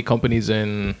 And how many companies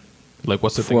in, like,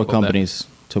 what's the thing 4 about companies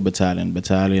to a battalion.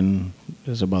 Battalion,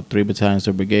 there's about 3 battalions to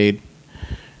a brigade.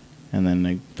 And then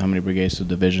like how many brigades to a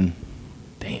division.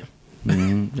 that? Damn.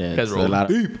 Mm-hmm. Yeah, Guys it's a rolling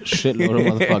lot of shitload of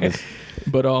motherfuckers.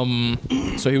 But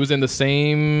so he was in the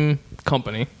same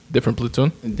company, different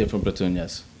platoon. Different platoon,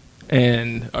 yes.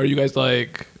 And are you guys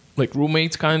like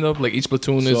roommates, kind of? Like each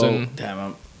platoon is in.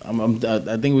 Damn,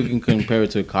 I think we can compare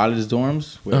it to college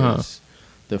dorms, where it's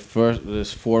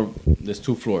there's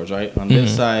 2 floors, right? On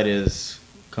this side is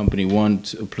company 1,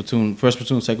 platoon, first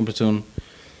platoon, second platoon,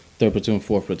 third platoon,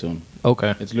 fourth platoon.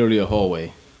 Okay. It's literally a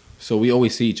hallway, so we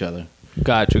always see each other.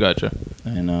 Gotcha.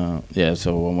 And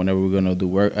so whenever we're gonna do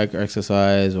work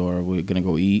exercise or we're gonna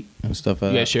go eat and stuff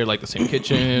like You that. guys share like the same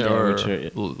kitchen Yeah, or we share, yeah.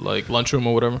 like lunchroom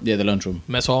or whatever. Yeah, the lunchroom.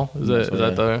 Mess hall is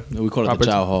that the? We call it proper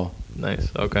the chow hall.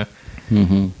 Nice. Okay.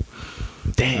 Mm-hmm.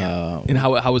 Damn. And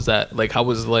how was that? Like, how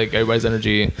was like everybody's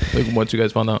energy like once you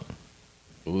guys found out?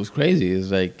 It was crazy.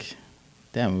 It's like,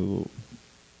 damn,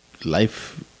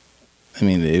 life. I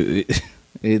mean,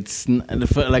 it's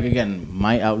like, again,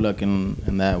 my outlook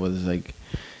and that was like,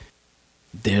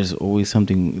 there's always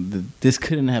something. This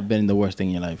couldn't have been the worst thing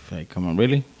in your life. Like, come on,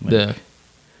 really? Like, Yeah.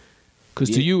 Because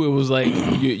to you, it was like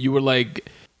you were like.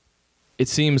 It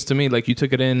seems to me like you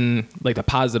took it in like the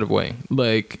positive way.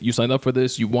 Like you signed up for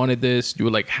this, you wanted this, you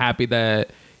were like happy that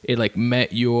it like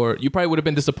met your. You probably would have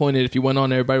been disappointed if you went on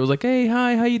and everybody was like, "Hey,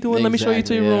 hi, how you doing? Let me show you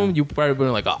to your Exactly, yeah. room." You probably would have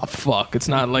been like, "Oh fuck, it's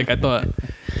not like I thought."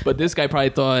 But this guy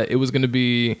probably thought it was gonna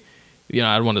be, I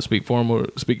don't want to speak for him or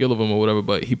speak ill of him or whatever,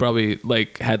 but he probably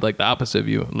like had like the opposite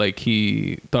view. Like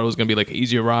he thought it was gonna be like an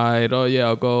easier ride. Oh yeah,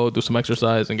 I'll go do some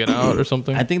exercise and get out or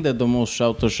something. I think that the most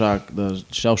the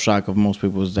shell shock of most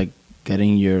people is like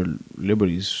getting your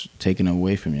liberties taken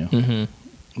away from you.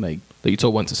 Mm-hmm. Like you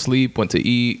told when to sleep, when to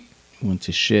eat, when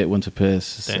to shit, when to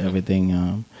piss, Damn.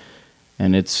 everything.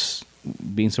 And it's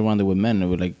being surrounded with men. It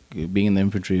was like being in the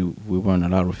infantry, we weren't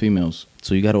allowed with females.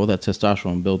 So you got all that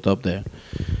testosterone built up there.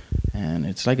 And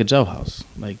it's like a jailhouse.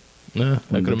 Like, yeah,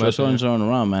 when the dress sergeants aren't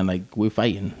around, man, like, we're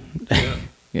fighting. Yeah.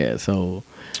 Yeah, so...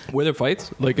 Were there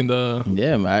fights? Like in the...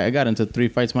 Yeah, I got into 3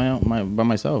 fights by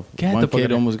myself. Get One the fuck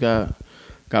kid out. almost got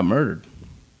murdered.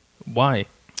 Why?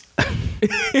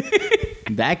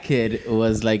 That kid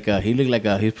was like he looked like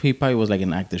he probably was like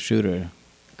an active shooter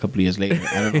a couple of years later.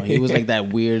 I don't know. He was like that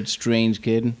weird, strange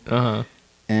kid. Uh-huh.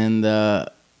 And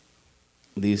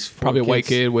these 4 Probably a white kids,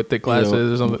 kid with thick glasses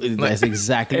or something. That's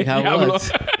exactly how it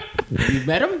was. You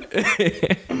met him?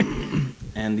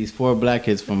 And these 4 black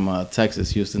kids from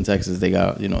Texas, Houston, Texas, they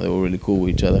were really cool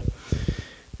with each other.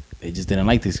 They just didn't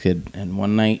like this kid. And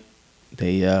one night,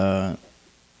 they held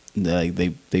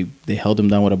him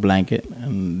down with a blanket,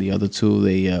 and the other 2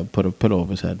 they put a pillow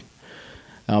over his head.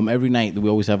 Every night we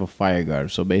always have a fire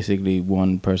guard, so basically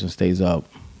one person stays up,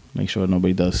 make sure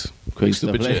nobody does crazy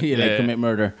stuff, like commit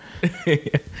murder.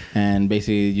 And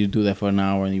basically you do that for an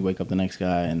hour, and you wake up the next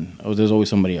guy, and there's always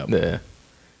somebody up. Yeah.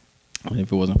 And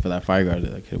if it wasn't for that fire guard,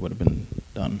 that kid would have been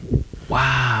done.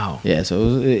 Wow. Yeah,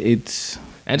 so it's...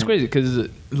 And it's crazy because,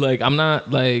 like, I'm not,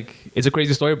 like... It's a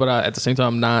crazy story, but at the same time,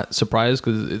 I'm not surprised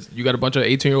because you got a bunch of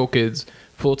 18-year-old kids,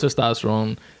 full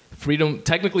testosterone,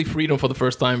 technically freedom for the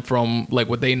first time from, like,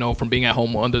 what they know from being at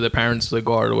home under their parents' like,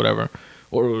 guard or whatever.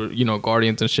 Or,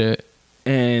 guardians and shit.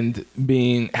 And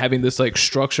having this, like,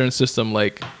 structure and system,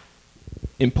 like,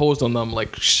 imposed on them,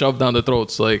 like, shoved down their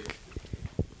throats, like...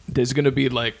 There's gonna be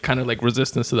like kind of like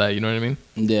resistance to that, you know what I mean?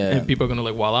 Yeah. And people are gonna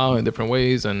like wild out in different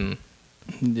ways and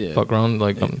fuck around.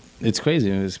 Like it's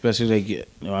crazy, especially like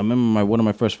I remember one of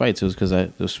my first fights. It was because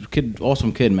this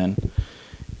awesome kid, man.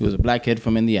 He was a black kid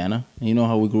from Indiana. And you know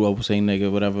how we grew up saying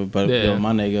nigga, whatever, but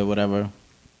my nigga, whatever.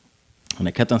 And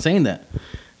I kept on saying that, and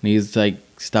he's like,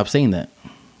 "Stop saying that."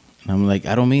 And I'm like,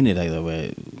 "I don't mean it like that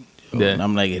way." Yeah. And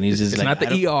I'm like, and he's just it's like, not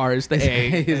the ER, it's the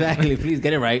A. Exactly. Please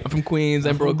get it right. I'm from Queens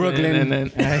and Brooklyn.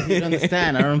 And you don't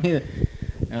understand. I don't mean it.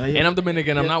 And I'm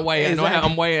Dominican. I'm not white. Exactly. I know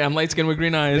I'm white. I'm light skinned with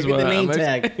green eyes. Look at the name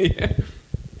tag. Yeah.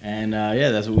 And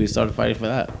that's what we started fighting for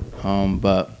that.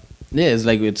 But yeah,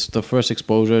 it's the first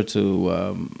exposure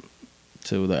to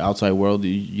the outside world.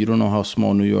 You don't know how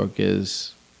small New York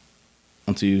is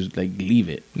until you like leave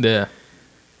it. Yeah.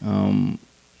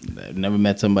 I've never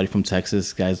met somebody from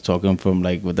Texas, guys talking from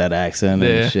like with that accent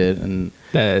and shit, and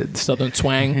that southern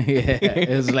twang. Yeah, it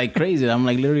was like crazy. I'm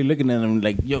like literally looking at them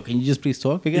like, "Yo, can you just please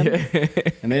talk again?" Yeah.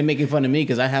 And they're making fun of me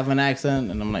because I have an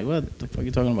accent, and I'm like, "What the fuck are you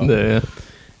talking about?" Yeah.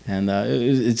 And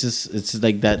it's just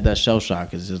like that shell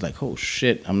shock. It's just like, "Oh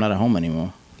shit, I'm not at home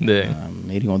anymore." Yeah, I'm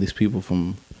meeting all these people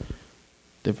from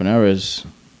different eras,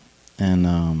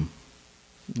 and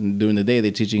during the day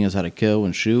they're teaching us how to kill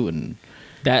and shoot and.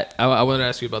 That I wanted to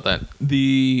ask you about that.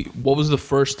 What was the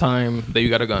first time that you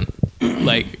got a gun?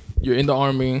 Like you're in the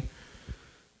army,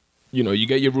 you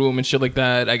get your room and shit like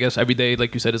that. I guess every day,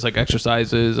 like you said, it's like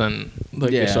exercises and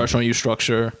like they start showing you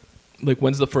structure. Like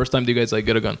when's the first time do you guys like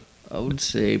get a gun? I would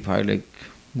say probably like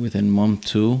within month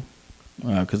 2,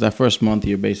 because that first month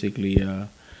you're basically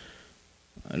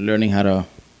learning how to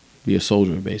be a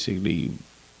soldier, basically.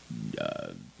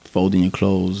 Folding your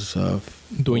clothes,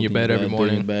 doing your bed every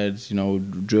morning, doing your beds,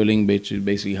 drilling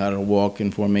basically how to walk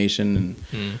in formation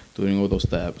and doing all those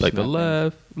steps, like the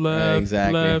left,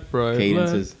 exactly, left, right,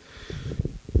 cadences.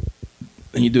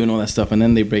 And you're doing all that stuff, and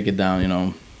then they break it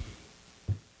down.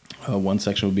 One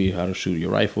section would be how to shoot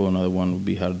your rifle, another one would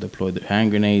be how to deploy the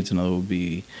hand grenades, another would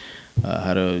be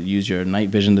how to use your night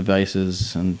vision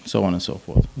devices, and so on and so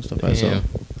forth, and stuff like that. So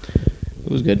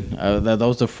it was good. That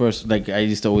was the first. Like I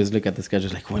used to always look at the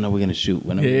schedule, like when are we gonna shoot?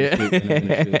 When are we gonna shoot? When are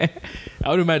we gonna shoot? I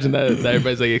would imagine that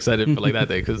everybody's like excited for like that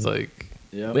day because like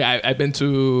I've been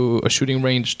to a shooting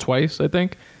range twice, I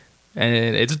think,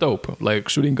 and it's dope. Like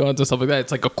shooting guns and stuff like that.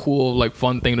 It's like a cool, like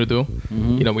fun thing to do.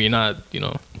 When you're not,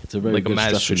 it's a very like a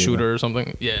mass shooter or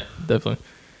something. Yeah, definitely.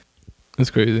 It's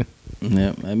crazy.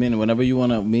 Yeah, I mean, whenever you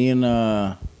wanna, me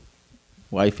and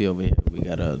wifey over here, we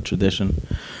got a tradition.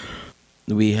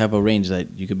 We have a range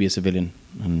that you could be a civilian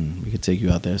and we could take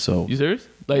you out there. So you serious?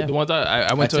 Like the ones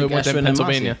I went to one in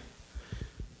Pennsylvania.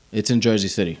 It's in Jersey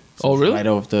City. So really? Right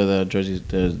after the Jersey.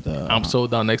 I'm so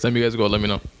down. Next time you guys go, let me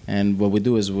know. And what we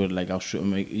do is I'll shoot.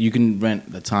 You can rent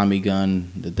the Tommy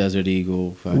gun, the Desert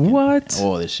Eagle. What?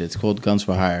 All this shit. It's called Guns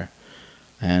for Hire.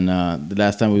 And the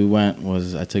last time we went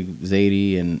was I took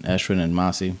Zadie and Eshrin and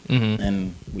Masi,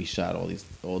 and we shot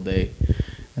all day.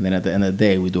 And then at the end of the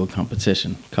day, we do a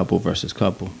competition, couple versus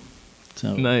couple.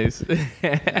 So Nice.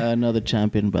 another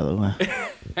champion, by the way.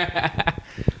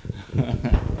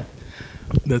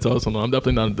 That's awesome. I'm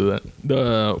definitely not to do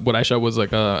that. What I shot was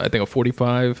like I think a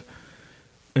 45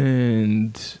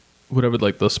 and whatever,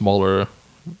 like the smaller.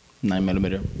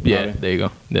 9mm. Yeah, Probably. there you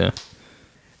go. Yeah.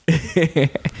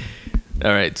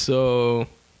 All right. So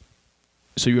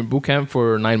you're in boot camp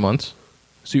for 9 months.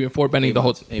 So you're in Fort Benning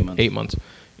 8 months. 8 months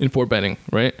in Fort Benning,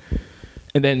 right?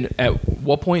 And then at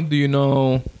what point do you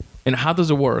know? And how does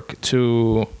it work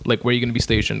to like where you're gonna be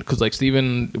stationed? Because like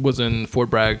Steven was in Fort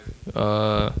Bragg,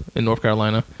 in North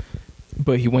Carolina,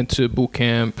 but he went to boot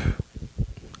camp.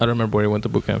 I don't remember where he went to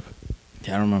boot camp.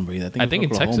 Yeah, I don't remember either. I think in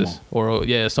Texas or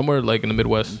somewhere like in the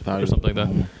Midwest Probably or something like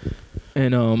Oklahoma.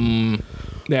 that. And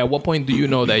yeah, at what point do you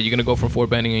know that you're gonna go from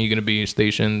Fort Benning and you're gonna be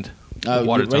stationed in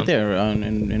Watertown? Right there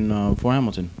in Fort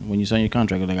Hamilton. When you sign your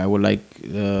contract, like I would like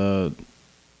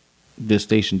this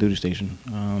duty station.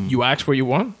 You ask where you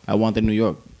want, I want in New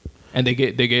York. and they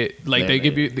get like they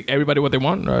give you everybody what they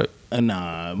want, right?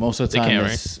 Nah, most of the They time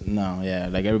can't, it's no, yeah.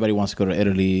 Like everybody wants to go to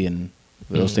Italy, and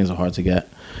those things are hard to get.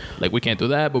 Like we can't do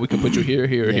that, but we can put you here,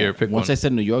 here, Yeah. here. Pick Once one. I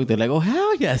said New York, they're like, "Oh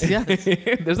hell yes, yes."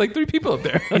 There's like 3 people up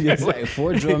there. It's like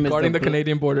Fort Drum is guarding the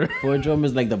Canadian border. Fort Drum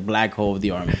is like the black hole of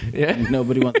the army. Yeah.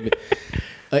 Nobody wants to be.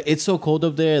 It's so cold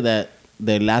up there that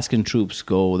the Alaskan troops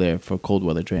go there for cold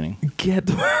weather training. Get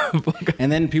the fuck out.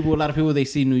 And then a lot of people, they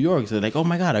see New York, so they're like, "Oh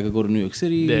my god, I could go to New York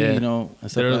City," Yeah. you know. And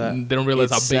stuff They like don't- that. they don't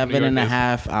realize It's how big New York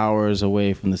 7.5 hours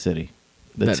away from the city,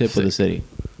 the That's tip of the sick. city.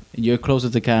 You're closer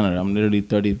to Canada. I'm literally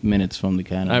 30 minutes from the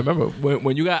Canada. I remember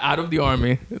when you got out of the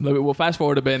army. We'll fast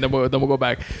forward a bit, and then we'll go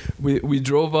back. We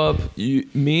drove up.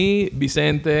 Me,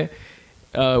 Vicente,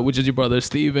 which is your brother,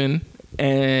 Steven,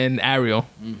 and Ariel,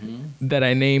 that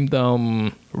I named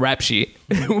Rap Sheet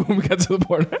when we got to the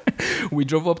border. We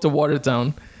drove up to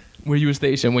Watertown, where you were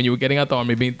stationed when you were getting out the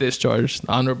army, being discharged,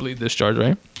 honorably discharged,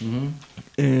 right?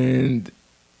 And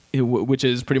which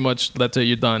is pretty much, let's say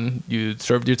you're done, you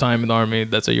served your time in the army,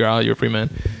 that's it, you're out, you're a free man.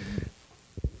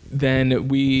 Then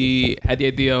we had the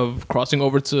idea of crossing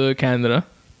over to Canada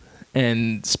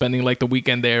and spending like the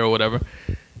weekend there or whatever.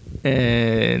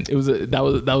 And it was that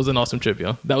was an awesome trip,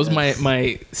 yo. That was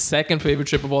my second favorite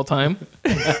trip of all time.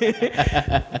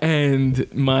 And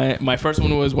my first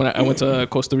one was when I went to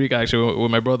Costa Rica, actually,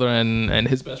 with my brother and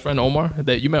his best friend Omar.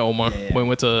 That you met Omar when we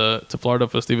went to Florida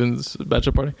for Steven's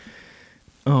bachelor party.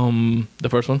 The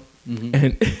first one.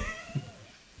 And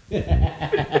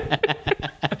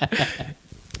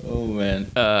Oh man.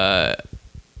 but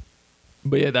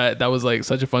yeah, that was like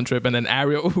such a fun trip. And then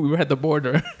Ariel, we were at the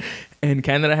border, and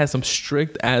Canada has some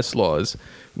strict ass laws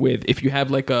with if you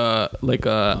have like a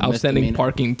outstanding misdemeanor.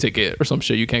 parking ticket or some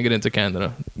shit, you can't get into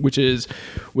Canada. Which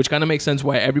kind of makes sense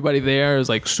why everybody there is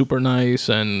like super nice,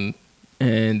 and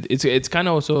it's kind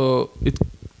of also it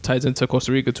ties into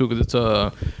Costa Rica too, because it's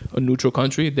a neutral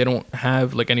country. They don't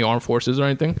have like any armed forces or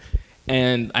anything,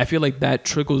 and I feel like that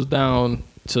trickles down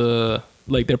to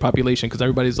like their population, because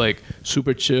everybody's like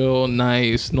super chill,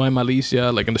 nice, no hay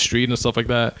malicia, like in the street and stuff like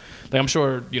that. Like I'm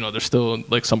sure there's still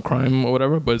like some crime or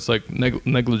whatever, but it's like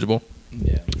negligible.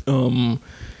 Yeah. And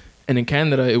in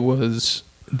Canada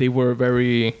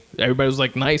everybody was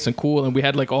like nice and cool, and we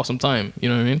had like awesome time, you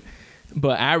know what I mean?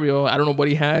 But Ariel, I don't know what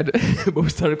he had, but we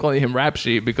started calling him Rap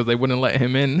Sheet because they wouldn't let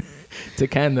him in to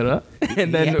Canada.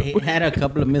 And then he had a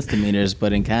couple of misdemeanors,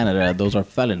 but in Canada, those are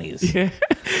felonies. yeah.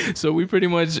 So we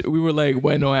were like,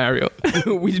 bueno, Ariel.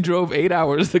 We drove 8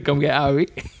 hours to come get Ari.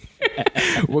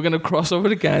 We're going to cross over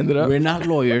to Canada. We're not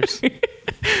lawyers.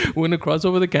 We're going to cross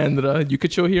over to Canada. You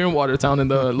could chill here in Watertown in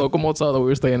the local motel that we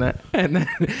were staying at. And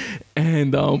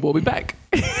we'll be back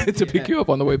to pick you up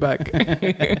on the way back.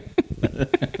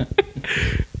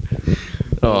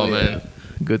 Oh, man.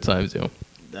 Good times, yo.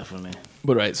 Definitely.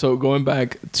 But right, so going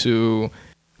back to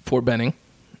Fort Benning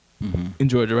in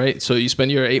Georgia, right? So you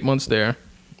spent your 8 months there.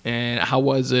 And how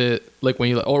was it like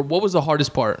when or what was the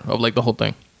hardest part of like the whole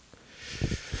thing?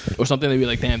 Or something that you're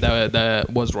like, damn,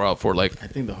 that was rough for like. I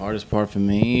think the hardest part for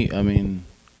me, I mean,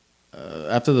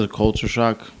 after the culture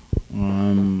shock,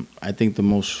 I think the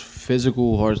most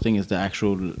physical hardest thing is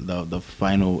the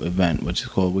final event, which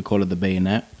is we call it the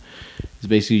bayonet. It's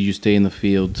basically you stay in the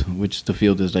field, which the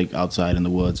field is like outside in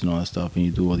the woods and all that stuff, and you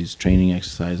do all these training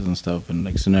exercises and stuff and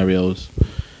like scenarios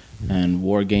and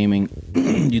war gaming.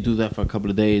 You do that for a couple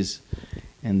of days,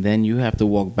 and then you have to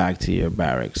walk back to your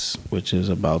barracks, which is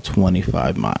about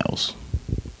 25 miles.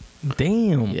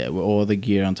 Damn. Yeah, with all the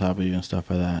gear on top of you and stuff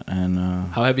like that. And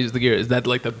How heavy is the gear? Is that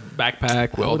like the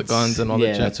backpack with all the guns and all that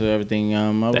yeah, shit? that's what everything. I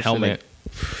would say helmet. like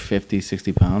 50,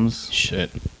 60 pounds.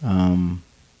 Shit.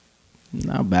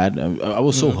 Not bad. I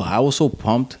was so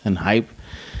pumped and hyped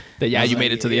That I was you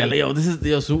made it to the end.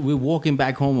 Yo, so we're walking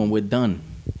back home and we're done.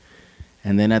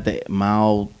 And then at the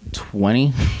mile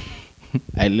 20,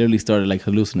 I literally started like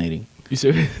hallucinating. You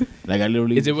serious? Like I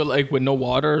literally. Is it with no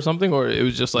water or something, or it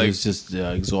was just like? It was just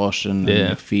exhaustion. And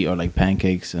my feet are like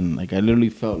pancakes, and like I literally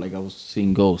felt like I was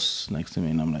seeing ghosts next to me,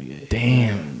 and I'm like, hey,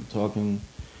 damn, talking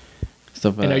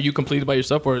stuff. Like and that. are you completed by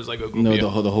yourself, or is it like a group? No,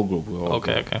 the whole group.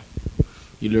 Okay.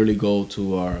 You literally go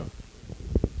to our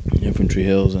infantry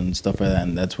hills and stuff like that,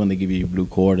 and that's when they give you your blue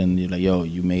cord, and you're like, yo,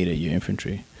 you made it, you're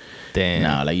infantry. Damn.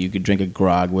 Now, like you could drink a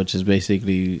grog, which is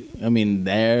basically, I mean,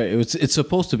 it's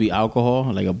supposed to be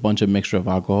alcohol, like a bunch of mixture of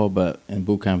alcohol, but in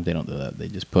boot camp they don't do that. They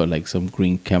just put like some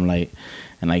green Chemlite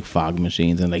and like fog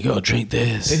machines and like, yo, drink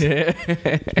this.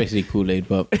 It's basically Kool-Aid,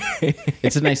 but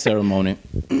it's a nice ceremony.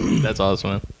 That's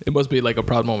awesome, man. It must be like a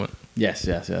proud moment. Yes.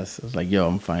 It's like, yo,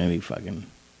 I'm finally fucking.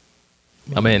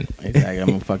 I'm in. Exactly,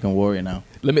 I'm a fucking warrior now.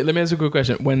 Let me ask you a quick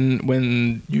question.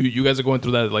 When you guys are going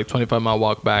through that like 25-mile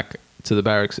walk back to the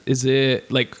barracks, is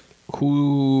it like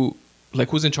who's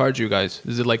in charge of you guys?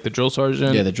 Is it like the drill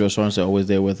sergeant? Yeah, the drill sergeants are always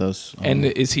there with us. And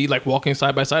is he like walking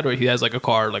side by side, or he has like a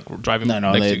car like driving next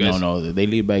to you guys? No, they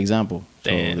lead by example.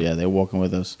 So Damn. yeah, they're walking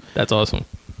with us. That's awesome.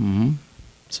 Mm-hmm.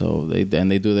 So they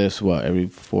do this every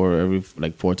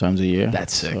 4 times a year.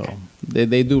 That's sick. So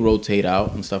they do rotate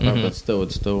out and stuff, but still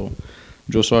it's still.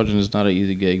 Drill sergeant is not an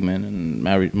easy gig, man,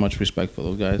 and much respect for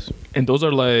those guys. And those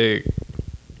are like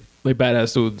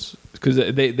badass dudes, because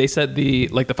they set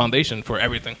the foundation for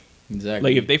everything. Exactly.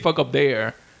 Like if they fuck up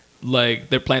there, like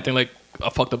they're planting like a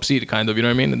fucked up seed, kind of, you know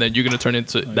what I mean? And then you're gonna turn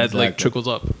into that like trickles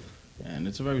up. And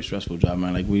it's a very stressful job,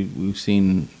 man. Like we've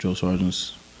seen drill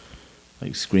sergeants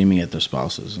like screaming at their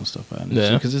spouses and stuff like that.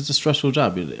 Yeah. Because it's a stressful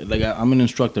job. Like I'm an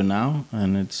instructor now,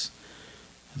 and it's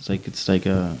like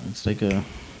a.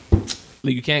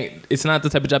 Like you can't. It's not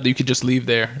the type of job that you could just leave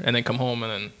there and then come home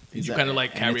and then you kind of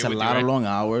like carry it with you. It's a lot of long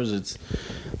hours. It's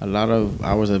a lot of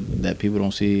hours that people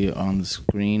don't see on the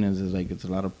screen. It's a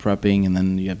lot of prepping, and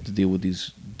then you have to deal with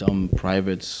these dumb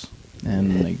privates,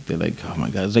 and like they're like, oh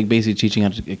my god, it's like basically teaching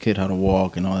a kid how to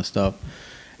walk and all that stuff,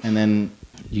 and then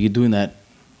you're doing that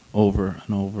over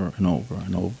and over and over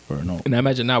and over and over. And I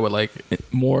imagine now with like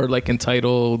more like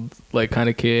entitled like kind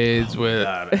of kids with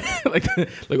like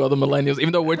all the millennials.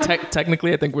 Even though we're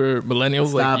technically, I think we're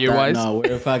millennials. Stop like year wise. No,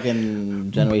 we're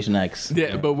fucking Generation X.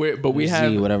 Yeah, but we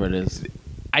have whatever it is.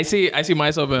 I see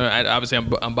myself, and obviously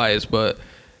I'm biased, but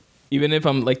even if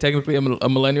I'm like technically a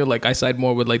millennial, like I side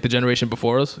more with like the generation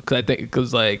before us,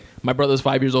 because like my brother's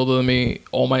 5 years older than me.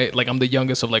 I'm the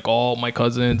youngest of like all my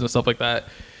cousins and stuff like that.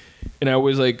 And I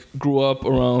always like grew up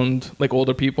around like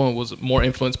older people and was more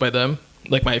influenced by them.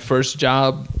 Like my first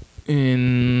job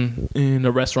in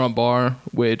a restaurant bar,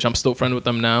 which I'm still friends with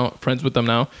them now,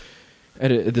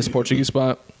 at this Portuguese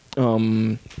spot.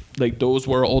 Like those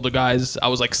were older guys. I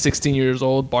was like 16 years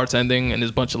old bartending, and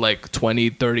there's a bunch of like 20,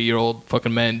 30-year-old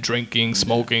fucking men drinking,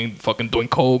 smoking, fucking doing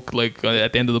coke like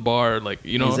at the end of the bar, like,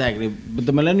 you know. Exactly. But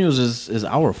the millennials is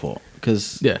our fault,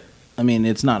 because yeah. I mean,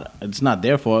 it's not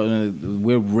their fault.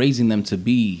 We're raising them to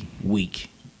be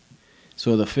weak.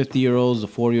 So the 50-year-olds, the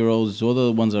 40-year-olds, those are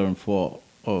the ones that are in fault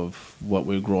of what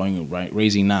we're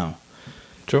raising now.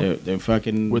 True. They're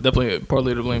fucking. We're definitely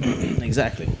partly to blame.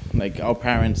 Exactly. Like our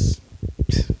parents.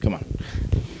 Come on.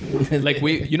 Like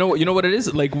you know what it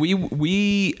is. Like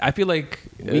we I feel like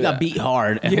we got beat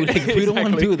hard, and we don't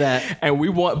want to do that. And we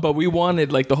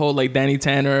wanted like the whole like Danny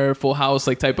Tanner, Full House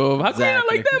like type of how can I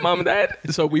like that, mom and dad.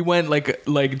 So we went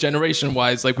like generation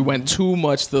wise, like we went too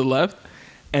much to the left,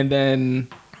 and then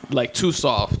like too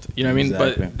soft, you know what I mean?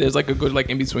 Exactly. But there's like a good like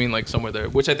in between, like somewhere there,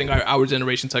 which I think our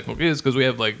generation technically is, because we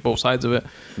have like both sides of it.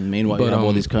 Meanwhile, you have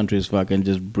all these countries fucking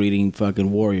just breeding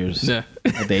fucking warriors. Yeah.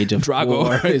 At the age of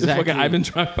Drago, 4. Exactly. Fucking Ivan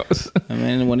Dragos. I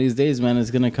mean, one of these days, man,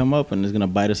 it's gonna come up and it's gonna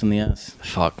bite us in the ass.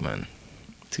 Fuck, man.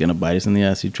 It's gonna bite us in the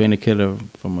ass. You train a killer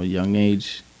from a young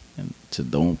age, and so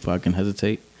don't fucking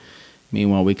hesitate.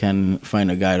 Meanwhile, we can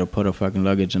find a guy to put a fucking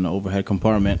luggage in the overhead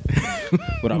compartment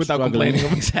without complaining.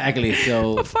 Exactly.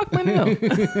 So what the fuck, man?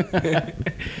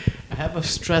 I have a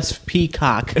stressed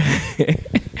peacock.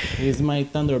 He's my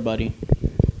thunder buddy.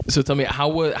 So tell me,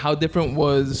 how different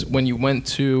was when you went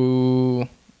to,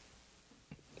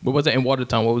 what was it in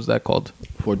Watertown? What was that called?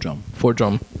 Fort Drum. Fort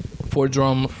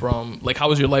Drum from, like, how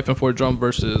was your life in Fort Drum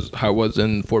versus how it was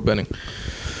in Fort Benning?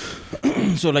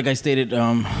 So like I stated,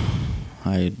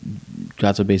 I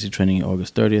got to basic training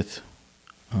August 30th.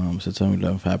 September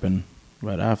 11th happened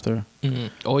right after. Mm-hmm.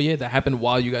 Oh yeah, that happened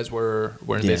while you guys were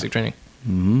in basic training.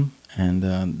 Mm-hmm.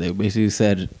 And they basically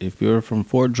said, if you're from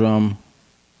Fort Drum,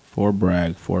 Fort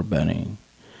Bragg, Fort Benning,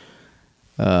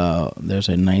 there's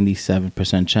a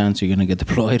 97% chance you're gonna get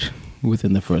deployed.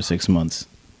 within the first 6 months.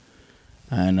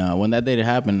 And when that day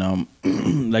happened,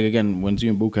 like again, once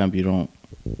you're in boot camp,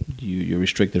 you're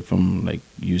restricted from like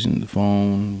using the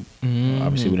phone.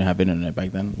 Obviously, we didn't have internet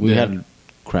back then. We had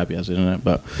crappy ass internet,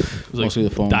 but mostly the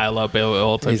phone. Dial up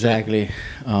all time. Exactly.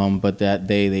 But that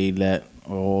day they let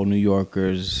all New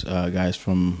Yorkers, guys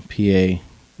from PA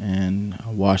and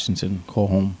Washington, call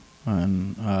home,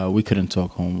 and we couldn't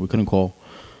talk home. We couldn't call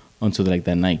until like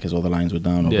that night because all the lines were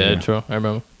down. Over there. True. I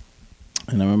remember.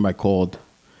 And I remember I called,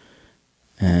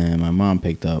 and my mom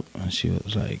picked up, and she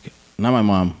was like, not my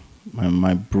mom,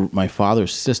 my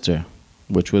father's sister,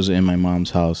 which was in my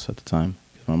mom's house at the time.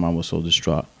 My mom was so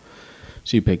distraught.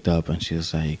 She picked up, and she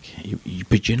was like,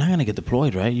 but you're not going to get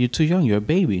deployed, right? You're too young. You're a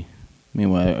baby.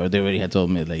 Meanwhile, or they already had told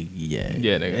me, like, yeah.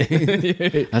 Yeah,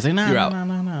 nigga. I was like,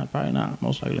 nah, probably not.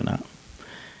 Most likely not.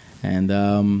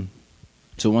 And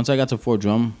so once I got to Fort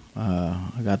Drum,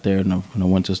 I got there in a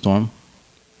winter storm.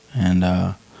 And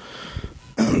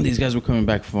these guys were coming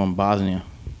back from Bosnia.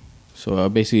 So I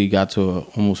basically got to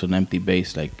almost an empty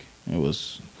base. Like, it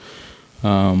was...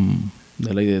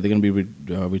 they're going to be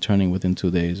returning within 2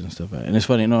 days and stuff. And it's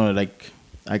funny, like,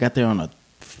 I got there on a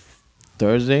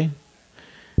Thursday.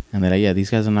 And they're like, yeah, these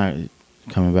guys are not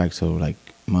coming back till, like,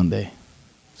 Monday.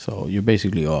 So you're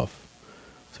basically off.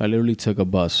 So I literally took a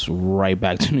bus right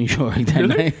back to New York that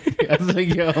night. I was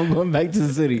like, yo, I'm going back to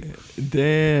the city.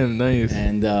 Damn, nice.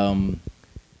 And I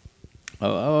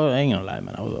ain't gonna lie,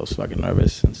 man. I was fucking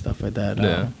nervous and stuff like that.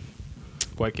 Yeah.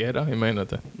 Cualquiera,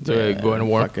 imagínate. Going to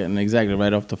war. Fucking, exactly,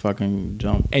 right off the fucking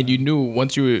jump. And you knew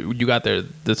once you got there,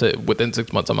 within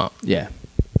 6 months, I'm out. Yeah.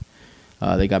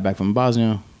 They got back from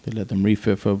Bosnia. They let them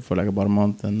refit for like about a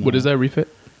month. And what is that refit?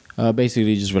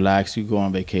 Basically, just relax. You go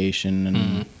on vacation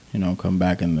and come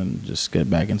back and then just get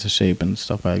back into shape and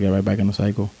stuff. I get right back in the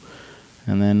cycle.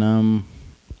 And then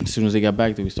as soon as they got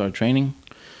back, we started training,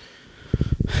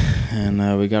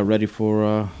 and we got ready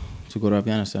for to go to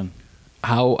Afghanistan.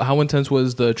 How intense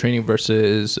was the training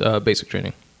versus basic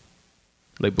training,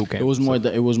 like boot camp?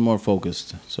 It was more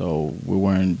focused. So we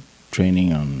weren't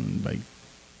training on like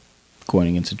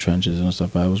going into trenches and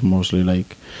stuff. I was mostly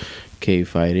like cave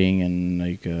fighting and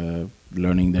like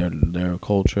learning their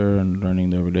culture and learning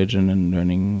their religion and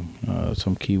learning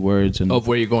some key words and of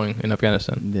where you're going in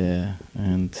Afghanistan. Yeah,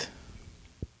 and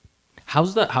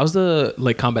how's the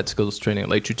like combat skills training,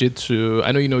 like jiu-jitsu?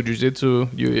 I know you know jiu-jitsu.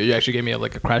 You actually gave me a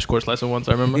crash course lesson once,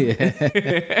 I remember.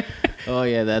 Yeah. Oh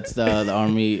yeah, that's the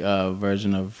army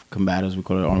version of combatives. We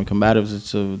call it army combatives.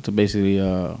 It's basically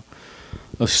a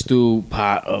stew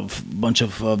pot of bunch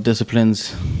of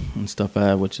disciplines and stuff,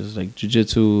 which is like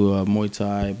jiu-jitsu, Muay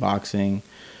Thai, boxing,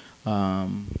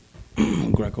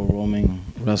 Greco-Roman,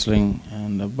 wrestling,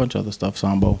 and a bunch of other stuff,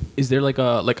 Sambo. Is there like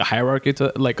a hierarchy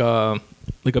to like a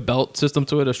belt system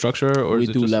to it, a structure, or we is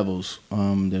it do just levels?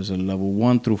 There's a level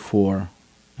 1 through 4,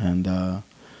 and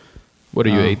what are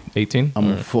you, 18?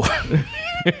 I'm a 4.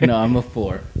 No, I'm a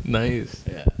 4. Nice.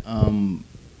 Yeah.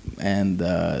 And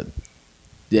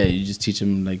yeah, you just teach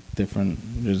them like different.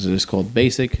 It's called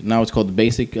basic. Now it's called the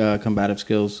basic combative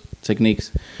skills techniques.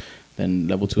 Then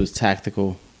level 2 is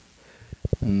tactical,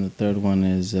 and the third one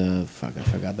is I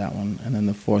forgot that one. And then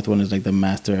the fourth one is like the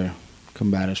master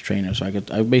combative trainer. So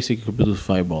I basically could produce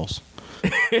fireballs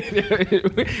and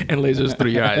lasers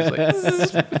through your eyes.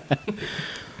 Like.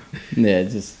 Yeah,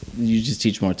 you just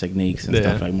teach more techniques and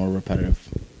stuff, like more repetitive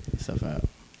stuff out.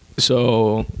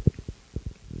 So,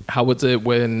 how was it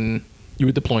when you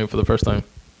were deploying for the first time?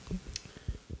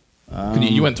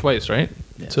 You went twice, right?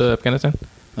 Yes. To Afghanistan?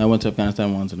 I went to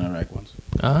Afghanistan once and Iraq once.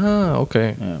 Ah,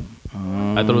 okay. Yeah.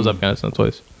 I thought it was Afghanistan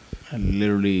twice. I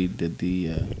literally did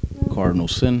the cardinal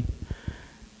sin,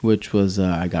 which was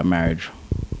I got married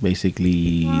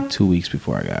basically 2 weeks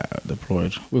before I got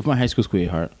deployed with my high school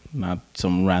sweetheart, not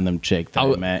some random chick that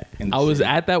I met. I was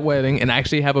at that wedding and I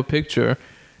actually have a picture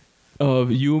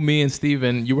of you, me, and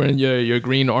Steven. You were in your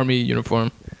green army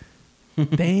uniform.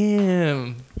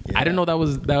 Damn. Yeah. I didn't know that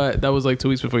was like 2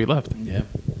 weeks before you left. Yeah.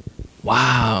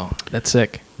 Wow. That's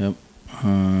sick. Yep.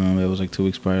 It was like 2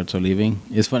 weeks prior to leaving.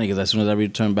 It's funny because as soon as I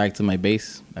returned back to my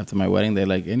base after my wedding, they're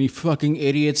like, any fucking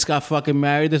idiots got fucking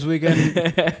married this weekend?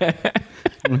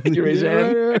 You raise your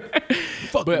hand.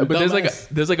 But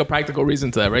there's like a practical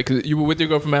reason to that, right? Because you were with your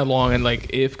girlfriend that long, and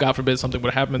like if God forbid something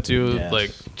would happen to you, yes,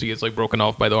 like she gets like broken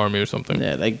off by the army or something.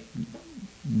 Yeah, like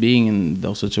being in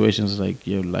those situations, like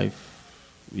your life,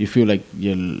 you feel like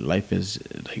your life is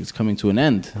like it's coming to an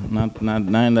end. Not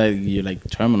that you're like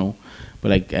terminal,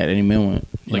 but like at any moment,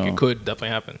 it could definitely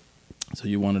happen. So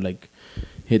you want to like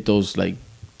hit those like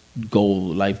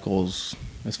life goals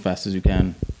as fast as you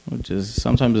can, which is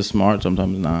sometimes it's smart,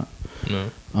 sometimes not. No.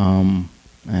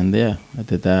 And yeah, I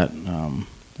did that.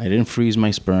 I didn't freeze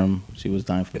my sperm. She was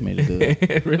dying for me to do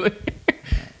that. Really?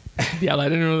 Yeah, I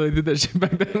didn't know they did that shit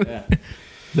back then. Yeah.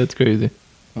 That's crazy.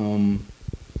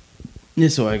 Yeah,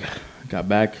 so I got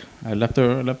back. I left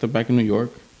her back in New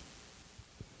York.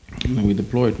 And then we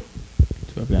deployed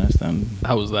to Afghanistan.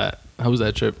 How was that? How was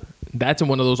that trip? That's in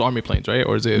one of those army planes, right?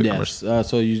 Or is it? Yes.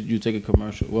 So you take a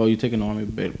commercial. Well, you take an army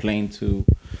plane to.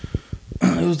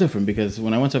 It was different because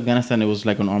when I went to Afghanistan, it was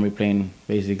like an army plane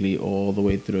basically all the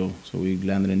way through. So we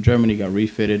landed in Germany, got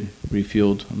refitted,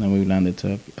 refueled, and then we landed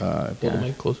to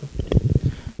Afghanistan. Closer.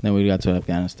 Then we got to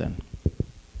Afghanistan.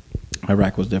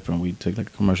 Iraq was different. We took like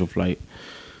a commercial flight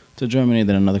to Germany,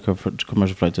 then another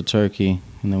commercial flight to Turkey,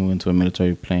 and then we went to a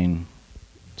military plane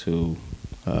to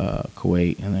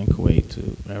Kuwait, and then Kuwait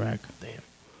to Iraq. Damn.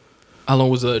 How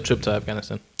long was the trip to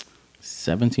Afghanistan?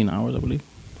 17 hours, I believe.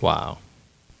 Wow.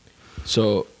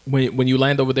 So when you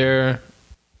land over there,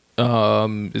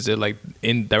 is it like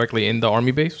directly in the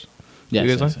army base? Yes,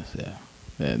 You guys yes, yeah.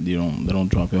 Yeah, they don't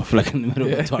drop you off like in the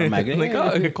middle of the tarmac. Like,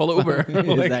 oh, call Uber.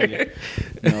 Exactly.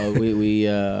 No, we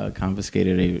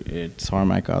confiscated a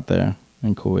tarmac out there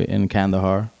in Kuwait, in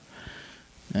Kandahar,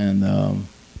 and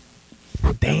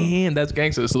damn, that's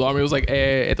gangster. So the army was like,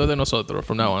 esto de nosotros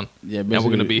from now on. yeah, and we're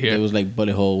gonna be here. There was like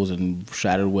bullet holes and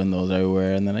shattered windows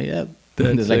everywhere, and then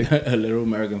there's like a little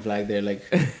American flag there, like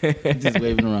just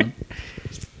waving around.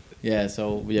 Yeah,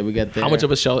 so yeah, we got there. How much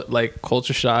of a like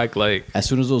culture shock? Like as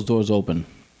soon as those doors open,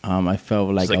 I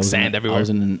felt like, sand everywhere. I was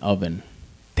in an oven.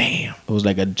 Damn. It was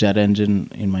like a jet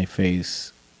engine in my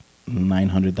face,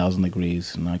 900,000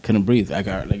 degrees, and I couldn't breathe. I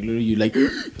got like literally you like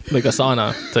like a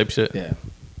sauna type shit. yeah,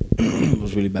 it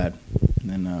was really bad. And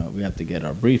then we had to get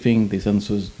our briefing. They sent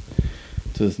us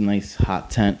to this nice hot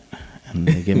tent, and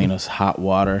they giving us hot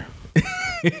water.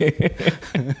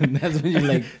 And that's when you're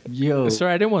like, yo.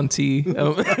 Sorry, I didn't want tea.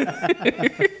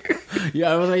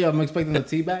 Yeah, I was like, yo, I'm expecting a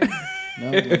tea bag.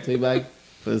 No tea bag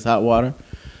for this hot water.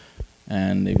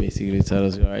 And they basically tell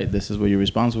us, all right, this is what you're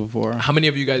responsible for. How many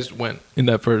of you guys went in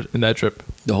that trip?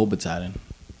 The whole battalion.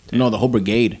 No, the whole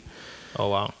brigade. Oh,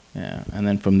 wow. Yeah, and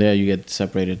then from there you get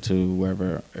separated to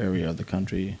wherever area of the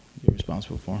country you're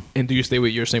responsible for. And do you stay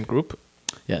with your same group?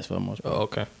 Yes, for the most part. Oh,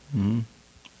 okay. Mm-hmm.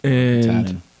 And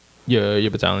Battalion,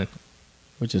 your battalion.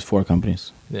 which is 4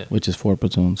 companies. Yeah. Which is 4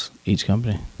 platoons each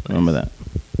company. Nice. Remember that.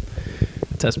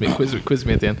 Test me, quiz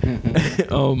me at the end.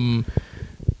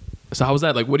 So how was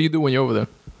that? Like, what do you do when you're over there?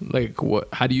 Like, what?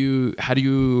 How do you?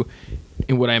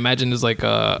 In what I imagine is like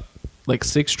a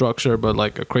sick structure, but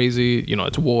like a crazy,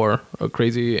 it's war, a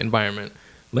crazy environment.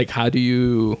 Like, how do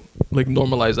you like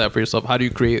normalize that for yourself? How do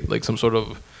you create like some sort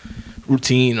of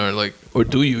routine, or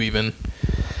do you even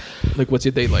like what's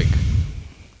your day like?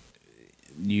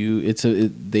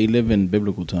 They live in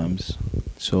biblical times,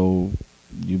 so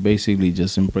you basically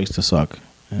just embrace the suck.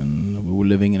 And we were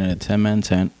living in a 10-man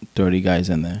tent, 30 guys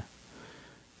in there,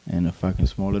 in a fucking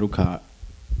small little cot.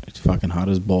 It's fucking hot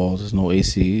as balls. There's no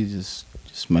AC. Just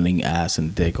smelling ass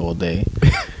and dick all day.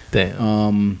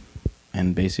 Damn.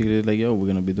 And basically like, yo, we're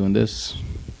gonna be doing this.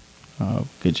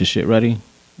 Get your shit ready.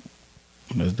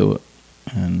 Let's do it.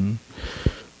 And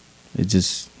it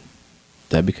just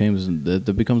that becomes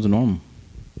the norm.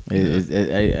 I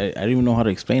don't even know how to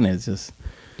explain it. It's just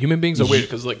Human beings are weird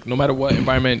because like no matter what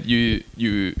environment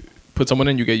you put someone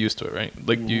in, you get used to it, right?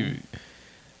 Like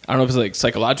I don't know if it's like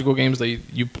psychological games that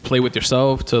you play with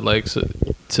yourself to like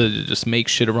to just make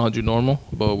shit around you normal,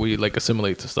 but we like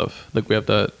assimilate to stuff. Like we have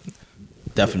that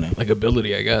definitely like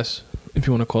ability, I guess, if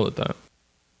you want to call it that.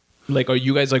 Like, are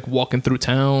you guys like walking through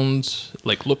towns,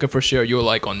 like looking for shit? Are you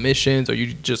like on missions? Are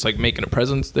you just like making a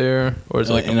presence there, or is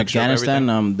it like in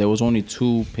Afghanistan? There was only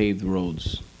 2 paved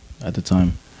roads at the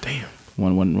time. Damn.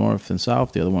 One went north and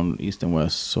south, the other one east and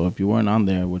west. So if you weren't on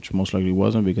there, which most likely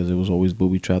wasn't because it was always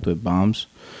booby trapped with bombs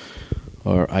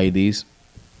or IEDs,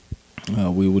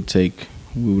 we would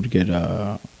get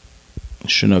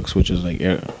Chinooks, which is like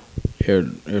air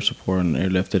support and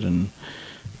airlifted, and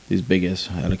these biggest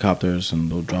helicopters, and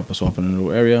they'll drop us off in a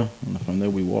little area, and from there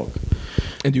we walk.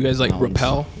 And do you guys like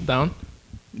rappel down,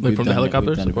 like from the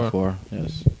helicopters? We've done it before,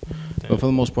 yes. Damn. But for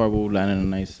the most part, we'll land in a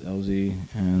nice LZ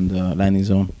and landing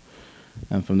zone.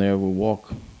 And from there, we'll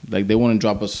walk. Like, they wouldn't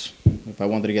drop us. If I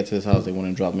wanted to get to this house, they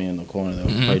wouldn't drop me in the corner. They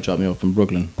would probably drop me off in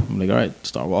Brooklyn. I'm like, all right,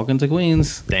 start walking to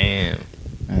Queens. Damn.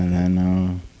 And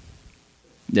then,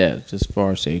 yeah, just for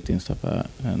our safety and stuff like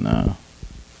that.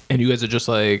 And you guys are just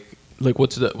like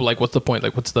what's the point?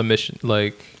 Like, what's the mission?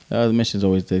 Like, the mission's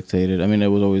always dictated. I mean, it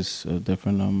was always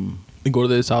different. Go to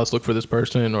this house, look for this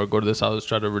person, or go to this house,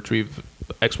 try to retrieve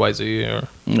XYZ, or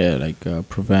yeah, like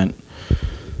prevent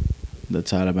the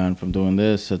Taliban from doing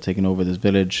this, taking over this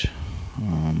village.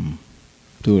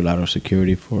 Do a lot of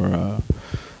security for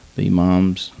the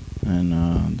imams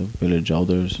and the village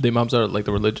elders. The imams are like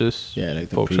the religious. Yeah, like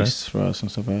the folks, priests for us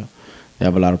and stuff like that. They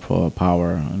have a lot of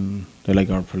power, and they're like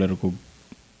our political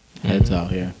heads out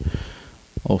here.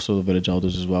 Also, the village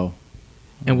elders as well.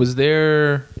 And was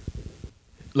there,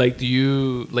 like, do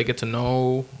you like get to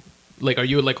know, like, are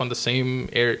you like on the same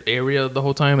area the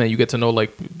whole time, and you get to know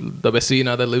like the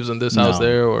vecina that lives in this house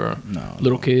there, or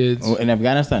little kids? In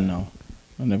Afghanistan, no.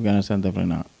 In Afghanistan,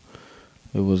 definitely not.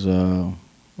 It was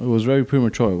very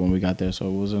premature when we got there, so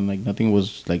it wasn't like nothing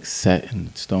was like set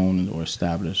in stone or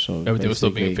established. So everything was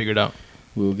still being figured out.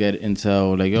 We would get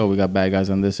intel like, oh, we got bad guys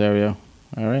in this area.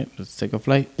 All right, let's take a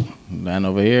flight, land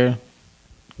over here,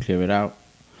 clear it out.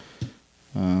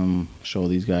 Show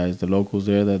these guys, the locals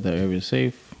there, that the area is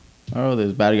safe. Oh,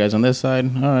 there's bad guys on this side.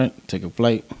 All right, take a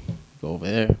flight, go over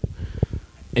there.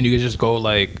 And you could just go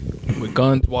like with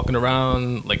guns, walking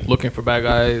around, like looking for bad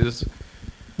guys,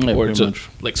 or just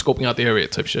like scoping out the area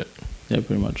type shit. Yeah,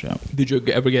 pretty much. Yeah. Did you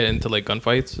ever get into like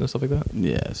gunfights and stuff like that?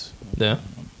 Yes. Yeah.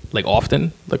 Like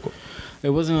often, like. It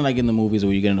wasn't like in the movies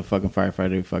where you get in a fucking firefight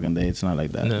every fucking day. It's not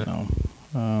like that. No.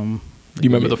 No. Do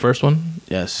you remember the first one?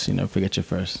 Yes. You never forget your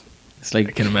first. It's like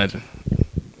I can imagine.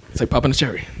 It's like popping a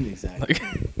cherry. Exactly.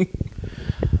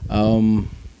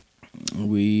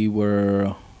 We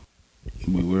were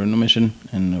in a mission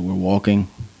and we're walking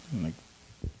like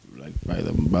by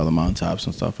the mountaintops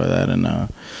and stuff like that,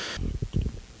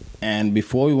 and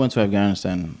before we went to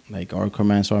Afghanistan, like our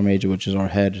command sergeant major, which is our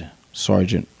head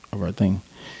sergeant of our thing,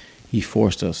 he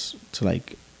forced us to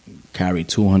like carry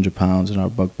 200 pounds in our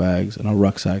buck bags and our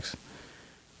rucksacks,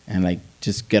 and like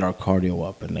just get our cardio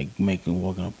up and like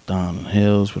walking up down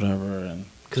hills, whatever. And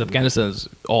because Afghanistan is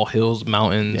all hills,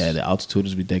 mountains. Yeah, the altitude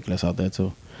is ridiculous out there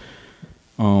too.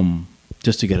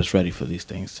 Just to get us ready for these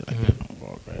things to like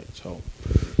walk, right? So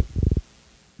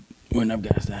we're in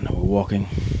Afghanistan and we're walking.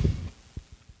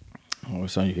 All of a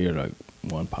sudden you hear like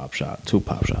one pop shot, two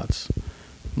pop shots.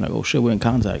 I'm like, oh shit, we're in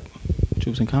contact.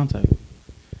 Troops in contact.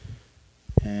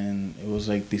 And it was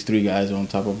like these three guys on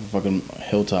top of a fucking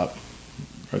hilltop,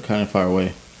 or kind of far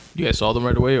away. You guys saw them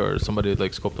right away, or somebody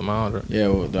like scoped them out? Or? Yeah,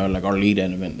 well, they're like our lead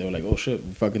element. They were like, oh shit,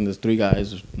 fucking there's three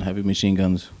guys with heavy machine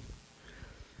guns.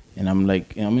 And I'm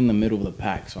like, I'm in the middle of the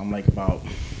pack, so I'm like about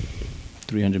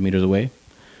 300 meters away.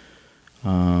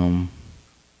 And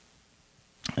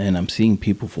I'm seeing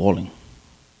people falling.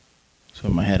 So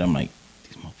in my head, I'm like,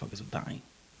 these motherfuckers are dying.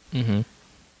 Mm-hmm.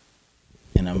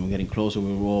 And I'm getting closer.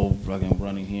 We're all fucking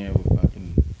running here. We're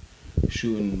fucking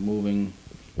shooting, moving,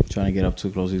 trying to get up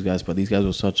too close to these guys. But these guys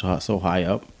were so high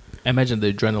up. I imagine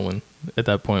the adrenaline at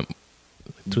that point.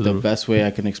 The best way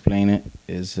I can explain it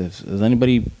is if does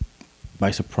anybody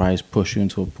by surprise push you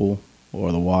into a pool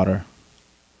or the water?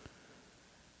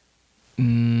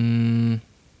 It's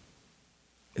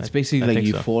basically like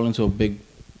you fall into a big,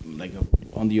 like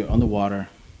underwater.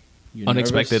 You're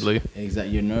unexpectedly. Nervous,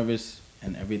 exactly. You're nervous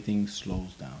and everything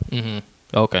slows down.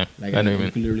 Mm-hmm. Okay. Like I know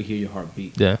you can literally hear your heart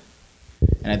beat. Yeah.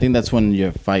 And I think that's when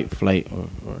your fight, flight, or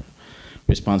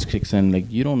response kicks in. Like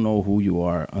you don't know who you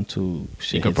are until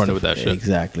shit you're confronted with that shit.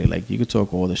 Exactly. Like you could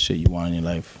talk all the shit you want in your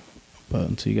life, but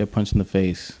until you get punched in the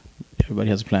face, everybody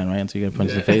has a plan, right? Until you get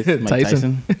punched in the face. Mike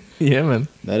Tyson. Yeah, man.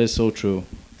 That is so true.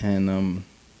 And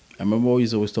I remember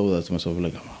always told that to myself,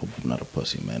 like, I hope I'm not a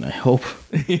pussy, man. I hope.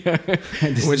 Yeah.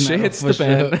 When shit hits the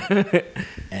fan.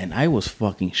 And I was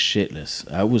fucking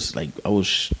shitless. I was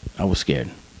scared.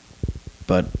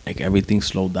 But like everything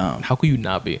slowed down. How could you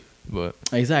not be? But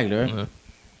exactly, right?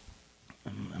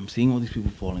 I'm seeing all these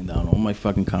people falling down. All my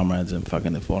fucking comrades and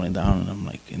fucking they're falling down, and I'm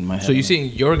like in my head. So you're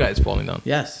seeing your guys falling down?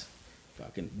 Yes.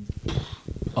 Fucking.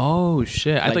 Oh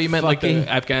shit! I thought you meant like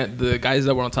the guys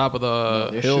that were on top of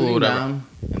the hill or whatever. Down,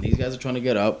 and these guys are trying to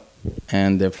get up,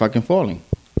 and they're fucking falling.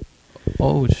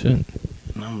 Oh shit!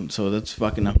 So that's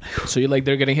fucking. So you're like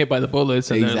they're getting hit by the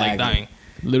bullets and they're like dying,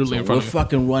 literally in front of you. We're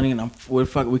fucking running, and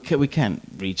we can't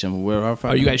reach them.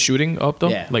 Are you guys shooting up though?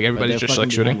 Yeah, like everybody's just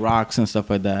like shooting rocks and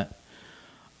stuff like that.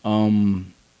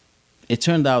 It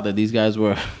turned out that these guys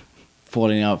were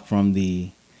falling out from the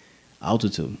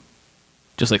altitude.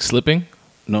 Just like slipping?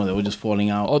 No, they were just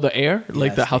falling out. Oh, the air?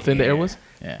 Like how thin the air was?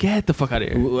 Yeah. Get the fuck out of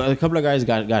here. A couple of guys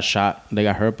got shot. They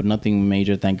got hurt, but nothing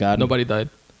major, thank God. Nobody died.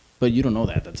 But you don't know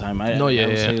that at the time. I was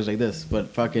saying it was like this.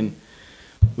 But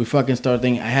we started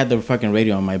thinking, I had the fucking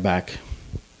radio on my back.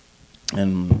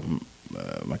 And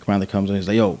my commander comes and he's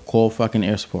like, yo, call fucking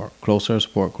air support. Close air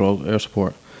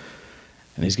support.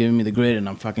 And he's giving me the grid, and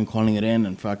I'm fucking calling it in,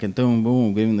 and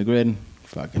boom, giving the grid.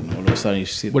 Fucking all of a sudden you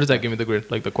see. What does that give me the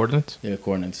grid? Like the coordinates? Yeah,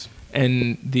 coordinates.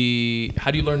 And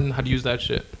how do you learn how to use that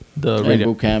shit? The In radio.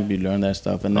 boot camp, you learn that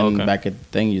stuff, and then Okay. back at the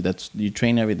thing, you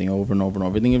train everything over and over and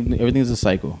over. Everything is a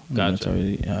cycle. Gotcha. So,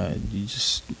 you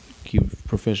just keep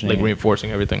proficient. Like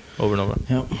reinforcing everything over and over.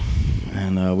 Yep.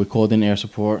 And we called in air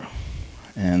support,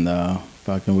 and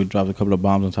fucking we dropped a couple of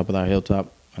bombs on top of that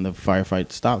hilltop, and the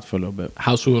firefight stopped for a little bit.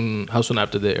 How soon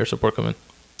after the air support come in?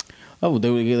 Oh,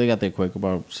 they got there quick,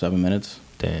 about 7 minutes.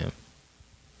 Damn.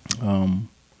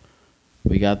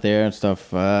 We got there and stuff.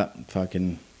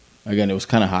 Fucking, again, it was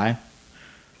kind of high,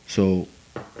 so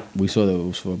we saw that it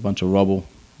was for a bunch of rubble.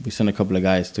 We sent a couple of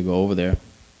guys to go over there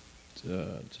to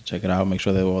check it out, make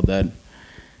sure they were all dead.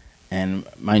 And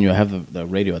mind you, I have the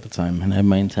radio at the time, and I have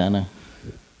my antenna.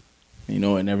 You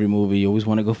know, in every movie, you always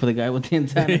want to go for the guy with the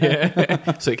antenna.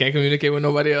 Yeah. So you can't communicate with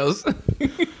nobody else.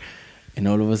 And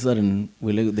all of a sudden,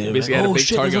 we look there. Basically Like, had a oh big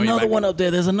shit! target There's on your another back. one up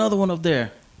there. There's another one up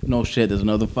there. No shit. There's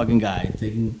another fucking guy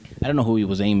taking. I don't know who he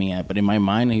was aiming at, but in my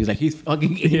mind, he's like, he's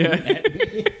fucking aiming Yeah. at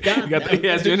me. God He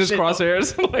has you in his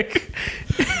crosshairs. Like,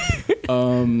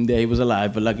 Yeah, he was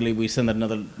alive, but luckily we sent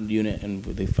another unit and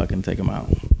they fucking take him out.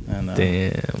 And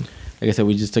damn. like I said,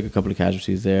 we just took a couple of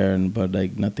casualties there, but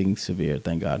like nothing severe,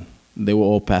 thank God. They were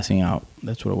all passing out.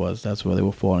 That's what it was. That's where they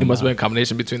were falling. It must have been out. a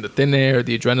combination between the thin air,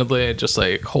 the adrenaline, just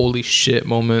like holy shit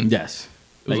moment. Yes.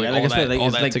 It was like I said, all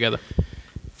it's that like together.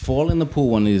 fall in the pool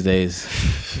one of these days.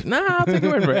 Nah, I'll take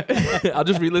your word for it. I'll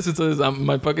just re-listen to this.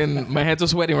 My hands are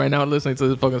sweating right now listening to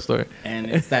this fucking story. And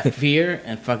it's that fear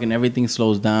and fucking everything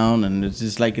slows down, and it's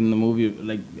just like in the movie,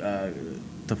 like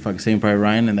the fuck Saving Private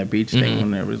Ryan and that beach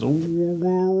thing when everybody's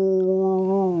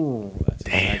that's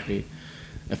exactly.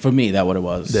 And for me, that's what it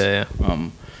was. Yeah.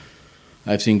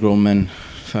 I've seen grown men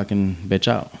fucking bitch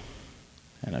out,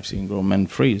 and I've seen grown men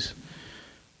freeze.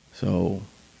 So,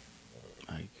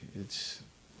 like, it's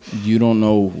you don't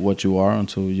know what you are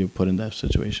until you're put in that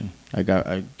situation. I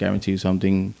guarantee you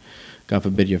something. God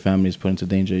forbid your family is put into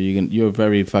danger. You're a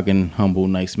very fucking humble,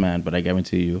 nice man, but I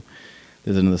guarantee you,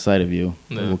 there's another side of you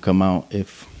that will come out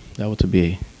if that were to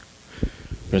be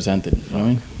presented. You know what I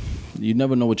mean? You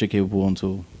never know what you're capable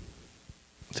until.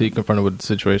 So you confronted with the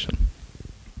situation.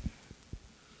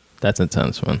 That's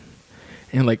intense, man.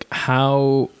 And like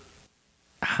how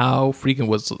freaking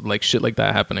was like shit like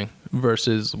that happening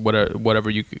versus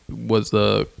whatever was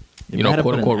the If I had to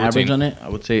quote put unquote an average routine. on it, I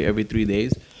would say every 3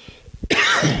 days.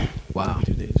 Wow.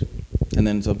 Every 2 days. And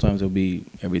then sometimes it'll be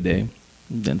every day.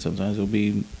 Then sometimes it'll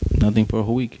be nothing for a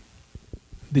whole week.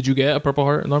 Did you get a Purple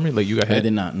Heart in the Army? Like you got hit? I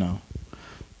did not, no.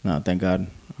 No, thank God.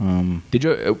 Did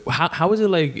you? How is it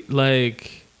like?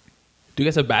 Like, do you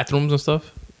guys have bathrooms and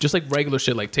stuff? Just like regular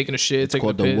shit, like taking a shit, It's taking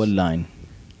called a piss. the wood line.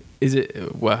 Is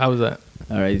it? Well, how is that?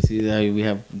 All right, you see how we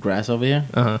have grass over here?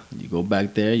 Uh huh. You go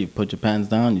back there, you put your pants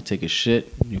down, you take a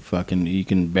shit, you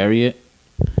can bury it,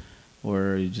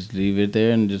 or you just leave it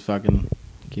there and just fucking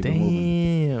keep it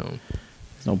moving. Damn.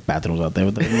 There's no bathrooms out there.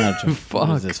 What the matter? Fuck.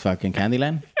 What is this fucking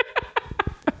Candyland?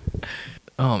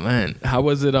 Oh man, how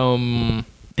was it?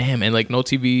 Damn, and like no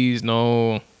TVs,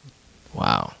 no.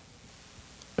 Wow.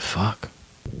 Fuck.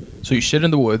 So you shit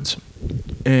in the woods,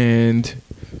 and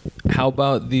how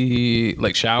about the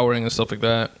like showering and stuff like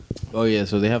that? Oh yeah,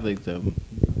 so they have like the.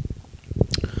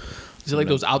 Is it like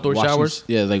those outdoor washing- showers?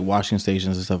 Yeah, like washing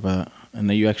stations and stuff like that. And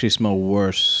then you actually smell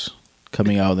worse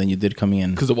coming out than you did coming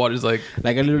in. Because the water's like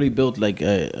Like I literally built like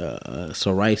a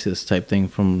psoriasis type thing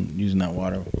from using that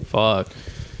water. fuck.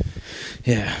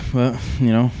 Yeah, well,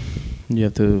 you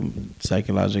have to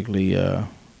psychologically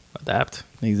Adapt.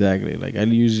 exactly. Like I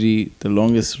usually the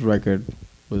longest record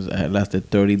was I had lasted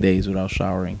 30 days without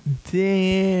showering,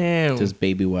 Damn. just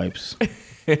baby wipes.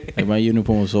 Like my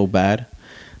uniform was so bad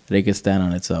that it could stand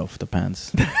on itself. The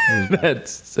pants. It was bad.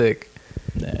 That's sick.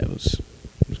 Yeah, it was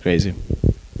crazy.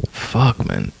 Fuck,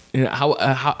 man. How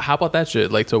about that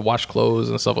shit? Like to wash clothes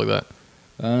and stuff like that.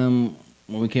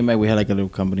 When we came back, we had like a little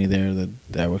company there that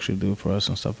would actually do it for us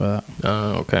and stuff like that.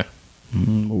 Oh, okay.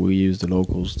 But we used the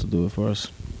locals to do it for us.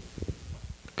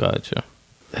 Gotcha.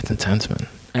 That's intense, man.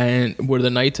 And were the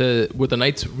nights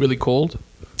really cold?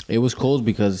 It was cold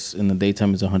because in the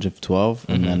daytime it's 112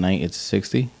 and at night it's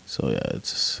 60. So yeah,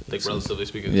 it's Like relatively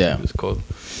speaking, yeah. it's cold.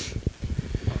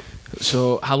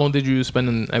 So how long did you spend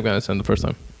in Afghanistan the first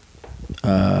time?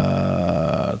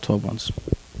 12 months.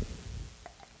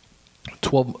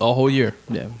 12, a whole year.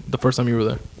 Yeah. The first time you were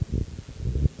there.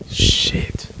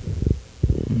 Shit.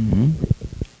 Mm-hmm.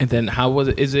 And then how was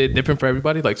it? Is it different for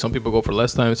everybody? Like some people go for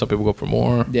less time, some people go for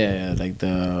more. Yeah, like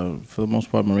for the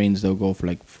most part, Marines they'll go for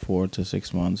like 4 to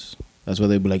 6 months. That's why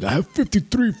they'll be like, I have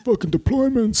 53 fucking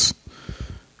deployments.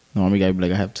 No, Army guy be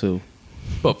like, I have 2.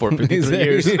 But for 53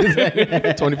 years,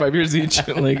 25 years each,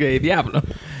 like a Diablo.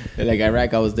 Like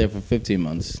Iraq, I was there for 15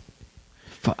 months.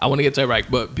 I want to get to Iraq,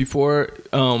 but before,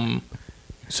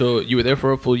 so you were there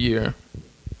for a full year.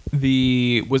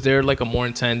 Was there like a more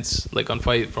intense like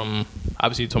gunfight from?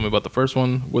 Obviously, you told me about the first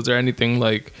one. Was there anything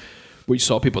like where you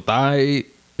saw people die?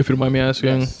 If you don't mind me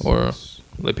asking, Yes. or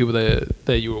like people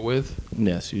that you were with?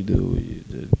 Yes, you do.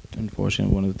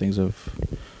 Unfortunately, one of the things of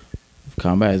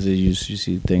combat is that you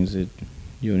see things that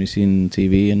you only see on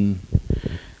TV, and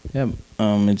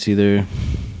it's either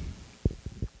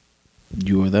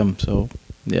you or them. So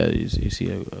yeah, you see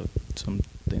some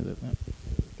things like that.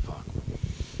 Fuck.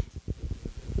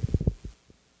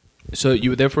 So you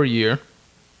were there for a year,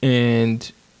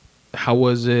 and how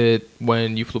was it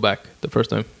when you flew back the first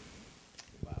time?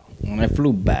 When I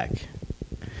flew back,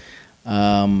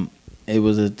 it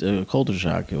was a culture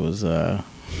shock. It was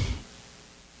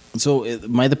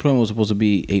my deployment was supposed to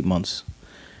be 8 months,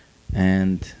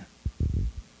 and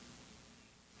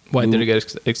Why did it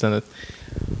get extended?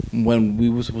 when we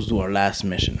were supposed to do our last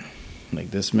mission,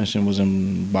 like this mission was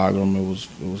in Bagram. It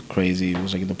was crazy. It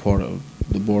was like the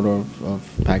border of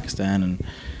Pakistan, and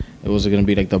it was gonna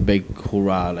be like the big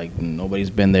hoorah. Like nobody's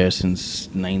been there since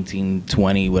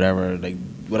 1920, whatever. Like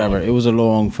whatever. It was a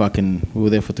long fucking. We were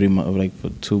there for 3 months, like for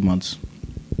 2 months.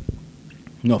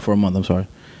 No, for a month. I'm sorry.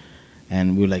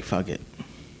 And we were like, fuck it.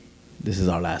 This is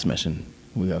our last mission.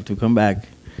 We have to come back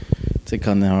to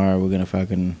Kandahar.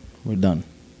 We're done.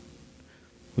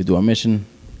 We do our mission.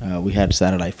 We had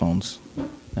satellite phones,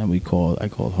 and I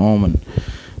called home, and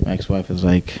my ex-wife was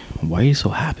like, "Why are you so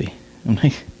happy?" I'm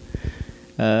like,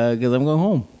 "Because I'm going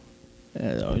home."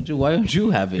 Why aren't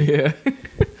you happy? Yeah.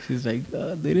 She's like,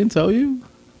 "They didn't tell you."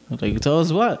 I was like, "Tell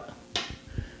us what?"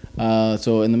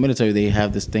 So in the military, they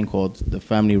have this thing called the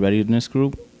Family Readiness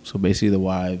Group. So basically, the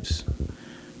wives,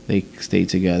 they stay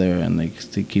together and they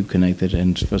keep connected.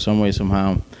 And for some way,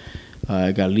 somehow,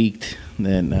 it got leaked.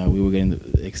 Then we were getting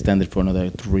extended for another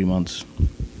 3 months.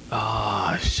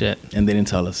 Oh shit! And they didn't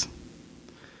tell us.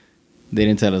 They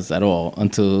didn't tell us at all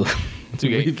until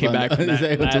You came back from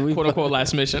that quote unquote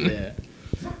last mission. Yeah.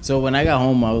 So when I got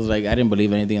home, I was like, I didn't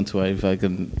believe anything until I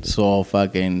fucking saw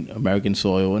fucking American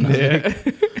soil, and I was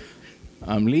like,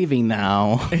 I'm leaving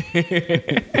now.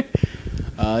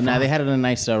 Now they had a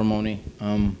nice ceremony.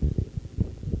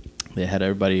 They had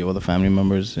everybody, all the family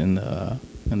members in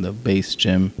the base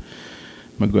gym,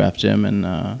 McGrath gym,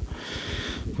 and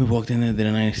we walked in there, did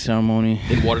a nice ceremony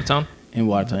In Watertown? in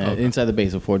Watertown, Okay. inside the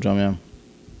base of Fort Drum. Yeah,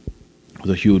 it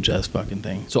was a huge ass fucking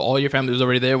thing. So all your family was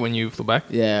already there when you flew back?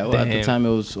 Yeah, well, at the Damn. time it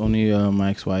was only my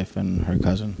ex-wife and her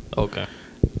cousin. Okay.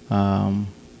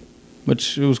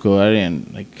 Which it was cool. I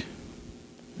didn't. Like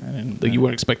you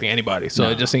weren't expecting anybody, so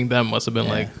No. just seeing them must have been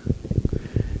Yeah. like...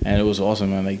 And it was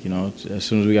awesome, man. Like, you know, as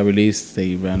soon as we got released,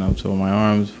 they ran up to my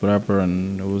arms, whatever,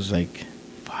 and it was like,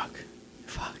 fuck,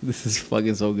 this is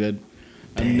fucking so good.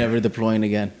 I'm never deploying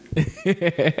again.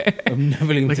 I'm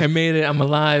never leaving. Like, I made it, I'm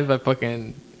alive, I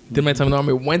fucking did my time in the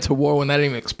army, went to war when I didn't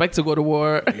even expect to go to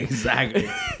war. Exactly.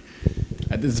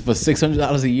 This is for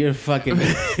 $600 a year, fucking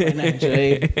financial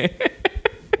aid.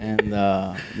 And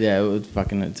yeah, it was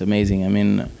fucking. It's amazing. I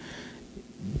mean,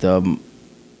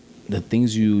 the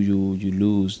things you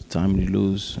lose, the time you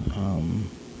lose.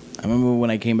 I remember when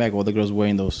I came back, all the girls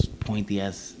wearing those pointy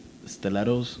ass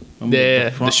stilettos. Remember Yeah,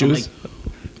 the front? I'm shoes. like,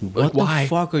 what why? the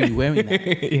fuck are you wearing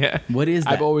that? Yeah. What is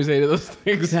that? I've always hated those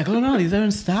things. He's like, oh no, these are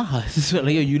in style. It's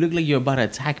like, you look like you're about to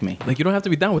attack me. Like, you don't have to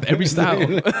be down with every style,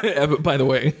 by the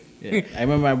way. Yeah. I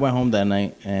remember I went home that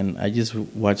night and I just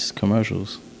watched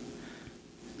commercials.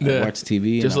 I watched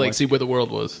TV. Just and I like see where the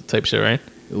world was type shit, right?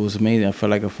 It was amazing. I felt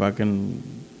like a fucking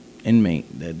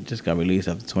inmate that just got released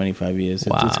after 25 years.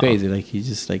 Wow. It's crazy. Like you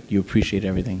just like you appreciate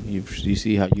everything. You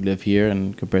see how you live here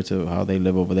and compared to how they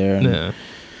live over there. And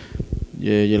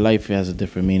your life has a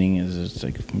different meaning. It's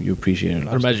like you appreciate it.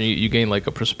 I imagine you gain like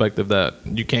a perspective that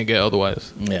you can't get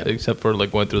otherwise. Yeah. Except for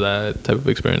like going through that type of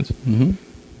experience. Mm-hmm.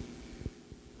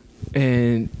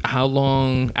 And how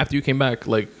long after you came back,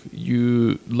 like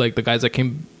the guys that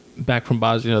came back from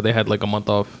Bosnia, they had like a month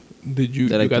off. Did you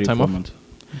Like got 3 or time 4 off? months.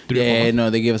 3 or 4 Yeah, months? no,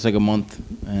 they gave us like a month,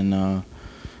 and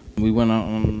we went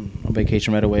on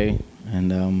vacation right away.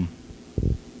 And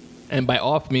And by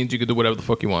off means you could do whatever the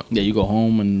fuck you want. yeah, you go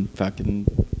home and fucking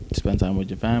spend time with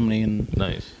your family and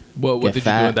Nice. What Get did you do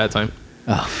fat. at that time?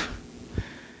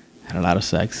 had a lot of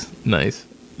sex. Nice.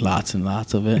 Lots and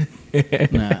lots of it.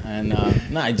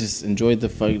 I just enjoyed the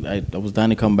fight. I was dying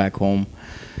to come back home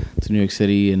to New York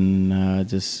City and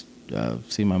just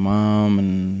see my mom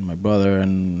and my brother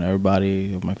and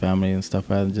everybody of my family and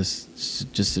stuff. I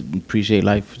just appreciate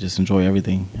life, just enjoy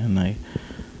everything. And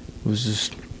It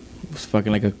was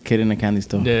fucking like a kid in a candy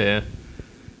store. Yeah.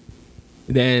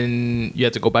 Then you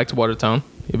had to go back to Watertown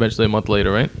eventually a month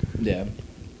later, right? Yeah.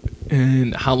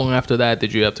 And how long after that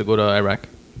did you have to go to Iraq?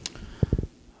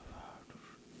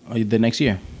 The next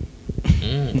year.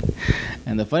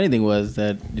 And the funny thing was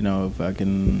that, you know, if I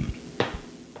can,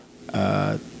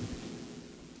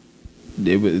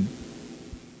 they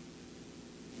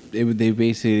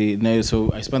basically, no,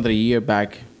 so I spent a year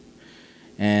back,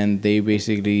 and they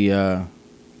basically, they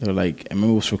were like, I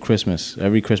remember it was for Christmas.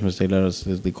 Every Christmas they let us,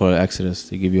 they call it Exodus.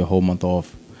 They give you a whole month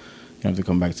off. You have to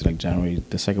come back to like January,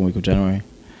 the second week of January.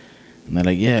 And they're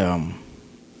like, yeah,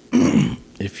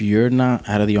 if you're not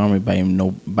out of the army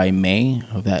by May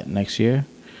of that next year,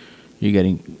 you're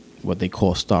getting what they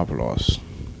call stop loss.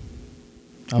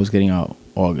 I was getting out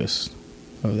August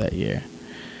of that year.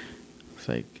 It's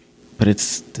like, but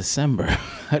it's December.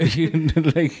 How do you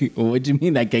like? What do you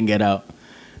mean I can get out?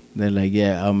 They're like,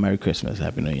 yeah, Merry Christmas,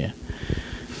 Happy New Year.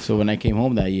 So when I came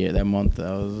home that month,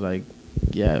 I was like,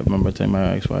 yeah, I remember telling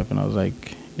my ex-wife, and I was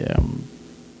like, yeah,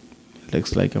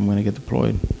 looks like I'm gonna get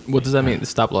deployed. What does that mean? The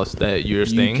stop loss that you're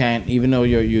staying? You can't, even though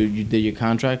you did your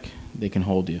contract, they can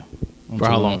hold you. For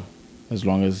how long? As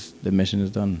long as the mission is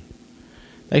done.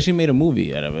 They actually made a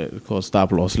movie out of it. It's called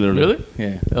Stop Loss, literally. Really?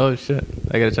 Yeah. Oh shit!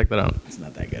 I gotta check that out. It's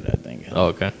not that good, I think. Oh,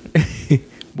 okay.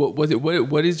 What was it?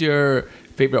 What is your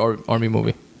favorite army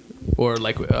movie, or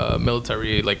like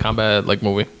military, like combat, like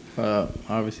movie?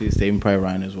 Obviously, Saving Private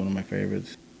Ryan is one of my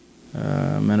favorites.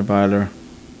 Men of Valor.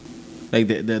 Like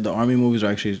the army movies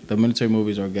are actually, the military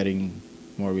movies are getting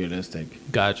more realistic.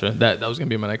 Gotcha. That was gonna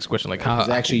be my next question. Like how? It's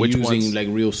actually which using ones? like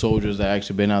real soldiers that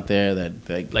actually been out there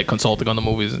Like consulting on the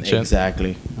movies and shit.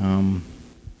 Exactly.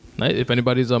 If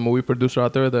anybody's a movie producer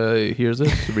out there that hears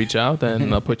this, reach out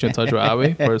and I'll put you in touch with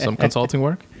Avi for some consulting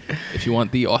work. If you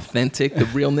want the authentic, the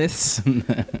realness.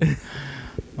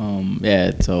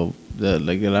 Yeah. So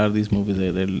like a lot of these movies,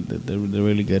 they're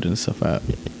really good and stuff out.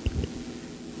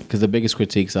 Because the biggest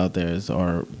critiques out there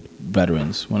are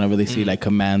veterans. Whenever they see like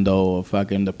Commando or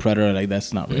fucking The Predator, like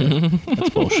that's not real. That's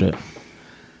bullshit.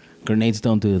 Grenades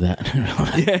don't do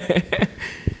that.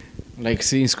 Like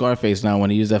seeing Scarface now when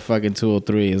he used that fucking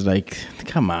 203 is like,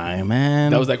 come on,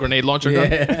 man. That was that grenade launcher gun?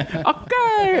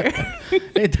 Okay.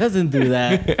 It doesn't do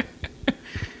that.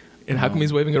 And how come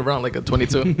he's waving it around like a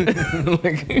 22?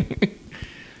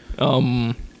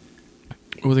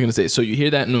 What was I gonna say? So you hear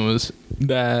that news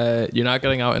that you're not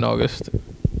getting out in August,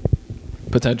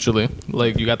 potentially.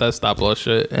 Like you got that stop loss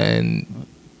shit, and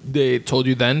they told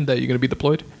you then that you're gonna be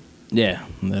deployed. Yeah,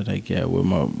 they're like, yeah, we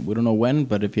don't know when,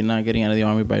 but if you're not getting out of the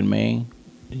army by May,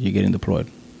 you're getting deployed.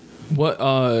 What?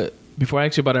 Before I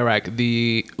ask you about Iraq,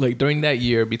 during that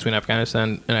year between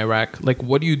Afghanistan and Iraq, like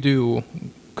what do you do?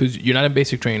 Because you're not in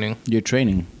basic training. You're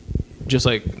training. Just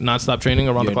like nonstop training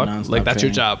around the clock. Like that's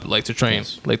training. your job, like to train,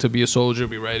 Yes. like to be a soldier,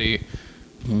 be ready.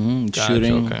 Gotcha,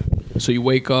 Shooting. Okay. So you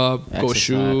wake up, go Exercise.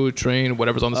 shoot, train,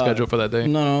 whatever's on the schedule for that day.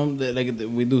 No,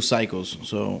 we do cycles.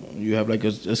 So you have like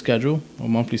a schedule, a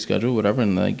monthly schedule, whatever,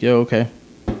 and like, yeah, okay.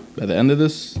 At the end of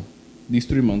these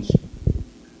 3 months,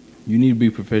 you need to be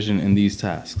proficient in these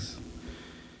tasks.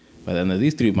 By the end of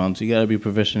these 3 months, you gotta be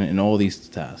proficient in all these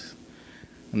tasks.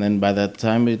 And then by that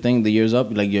time you think the year's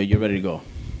up, like you're ready to go.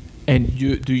 And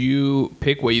do you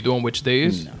pick what you do on which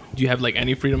days? No. Do you have like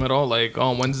any freedom at all? Like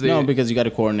on Wednesday? No, because you got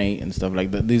to coordinate and stuff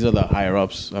like that. These are the higher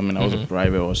ups. I mean, I was a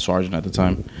private or a sergeant at the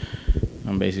time.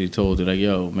 I'm basically told to like,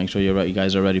 yo, make sure you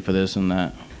guys are ready for this and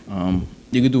that.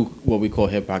 You could do what we call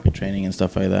hip pocket training and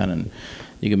stuff like that, and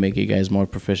you can make you guys more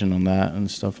proficient on that and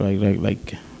stuff like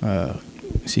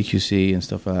CQC and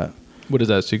stuff like that. What is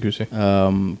that, secrecy?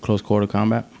 Close quarter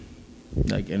combat,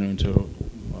 like enter into.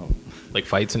 Like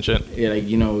fights and shit? Yeah, like,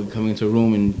 coming into a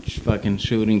room and fucking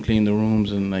shooting, clean the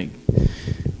rooms, and like,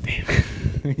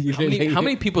 damn. How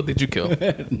many people did you kill?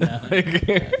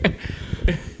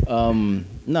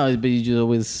 No, but you just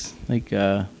always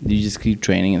you just keep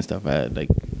training and stuff. Like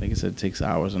I said, it takes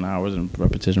hours and hours and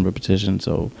repetition.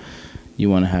 So you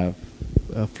want to have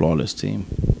a flawless team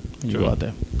when you go out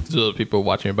there. So people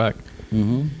watching your back.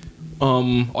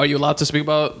 Mm-hmm. Are you allowed to speak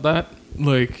about that?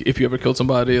 Like, if you ever killed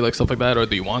somebody, like stuff like that, or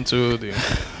do you want to?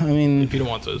 I mean, if you don't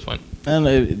want to, it's fine.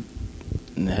 And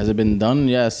has it been done?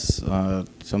 Yes.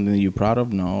 Something that you're proud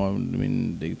of? No. I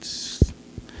mean, it's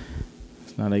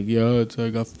not like, I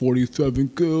got 47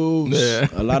 kills. Yeah.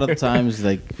 A lot of times,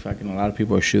 like, fucking a lot of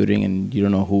people are shooting and you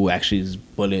don't know who actually is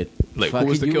bullet. Like, who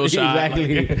was the kill shot?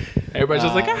 Exactly. Like, everybody's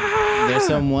just like, ah! There's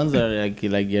some ones that are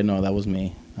like, yeah, no, that was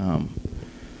me.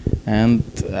 And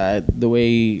the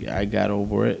way I got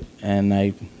over it and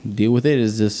I deal with it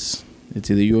is just, it's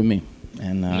either you or me.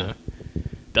 And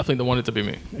Definitely don't want it to be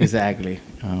me. Exactly.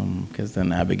 because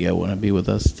then Abigail wouldn't be with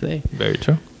us today. Very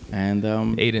true. And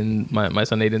Aiden, my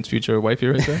son Aiden's future wife,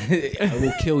 right there. I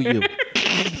will kill you.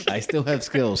 I still have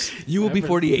skills. You will be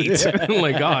 48. Oh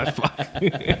my god. Fuck.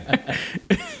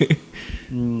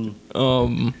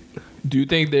 Do you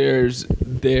think there's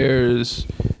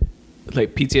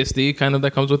like PTSD kind of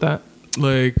that comes with that?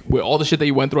 Like with all the shit that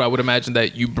you went through, I would imagine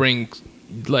that you bring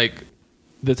like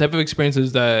the type of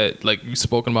experiences that like you've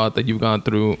spoken about that you've gone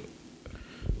through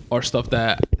are stuff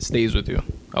that stays with you.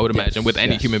 I would imagine with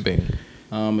any human being.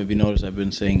 If you notice, I've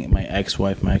been saying my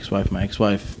ex-wife,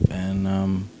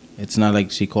 and it's not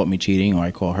like she caught me cheating or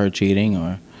I caught her cheating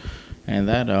or and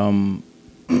that.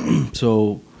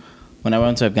 So when I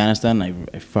went to Afghanistan,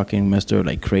 I fucking missed her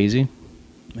like crazy,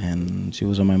 and she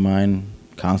was on my mind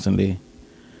constantly.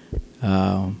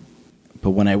 But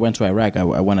when I went to Iraq, I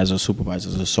went as a supervisor,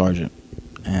 as a sergeant,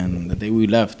 and the day we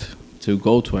left to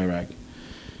go to Iraq,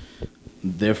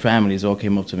 their families all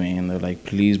came up to me and they're like,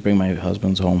 "Please bring my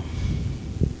husband home."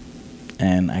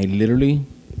 And I literally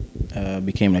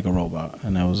became like a robot,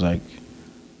 and I was like,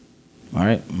 "All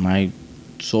right, my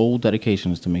sole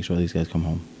dedication is to make sure these guys come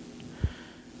home."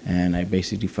 And I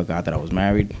basically forgot that I was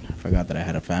married. I forgot that I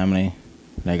had a family.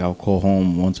 Like I'll call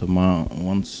home once a month,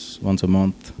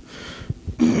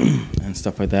 and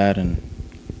stuff like that. And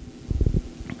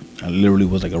I literally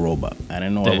was like a robot. I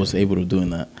didn't know I was able to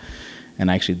doing that, and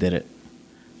I actually did it.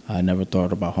 I never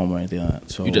thought about home or anything like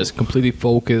that. So you just completely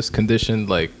focused, conditioned,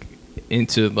 like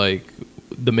into like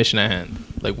the mission at hand,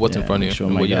 like what's in front of you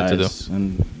and what you had to do.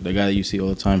 And the guy that you see all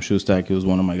the time, Shoestack, he was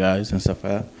one of my guys and stuff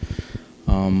like that.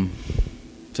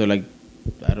 So like,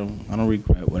 I don't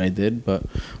regret what I did, but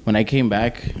when I came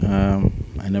back,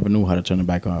 I never knew how to turn it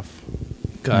back off.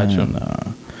 Gotcha. And,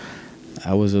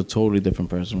 I was a totally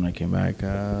different person when I came back.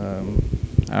 I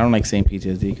don't like saying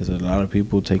PTSD because a lot of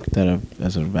people take that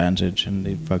as an advantage and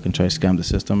they fucking try to scam the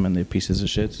system and they're pieces of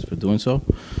shit for doing so.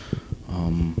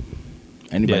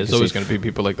 There's always going to be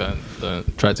people like that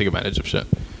try to take advantage of shit.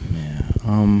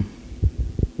 Yeah.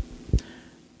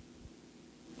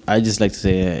 I just like to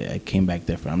say I came back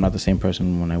different. I'm not the same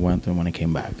person when I went and when I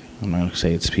came back. I'm not going to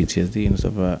say it's PTSD and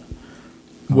stuff like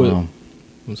that.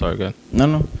 I'm sorry, go ahead.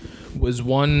 No. Was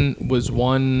one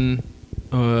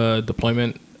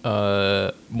deployment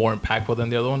more impactful than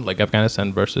the other one, like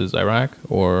Afghanistan versus Iraq,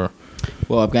 or?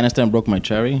 Well, Afghanistan broke my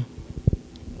cherry.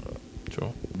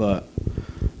 True. But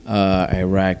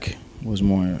Iraq was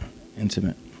more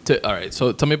intimate. All right,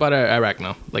 so tell me about Iraq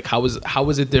now. Like, how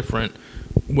was it different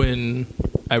when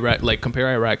Iraq, like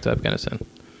compare Iraq to Afghanistan?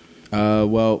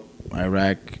 Well,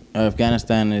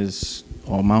 Afghanistan is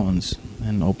all mountains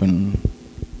and open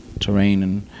terrain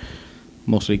and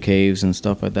mostly caves and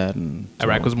stuff like that. And so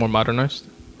Iraq was more modernized?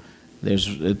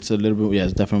 It's a little bit,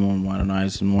 it's definitely more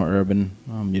modernized and more urban.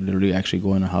 You literally actually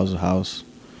go in house to house.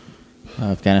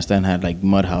 Afghanistan had like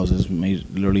mud houses,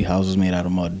 literally houses made out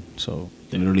of mud. So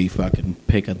they literally fucking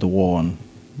pick at the wall and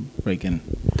break in.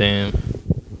 Damn.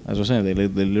 As I was saying, they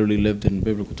literally lived in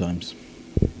biblical times.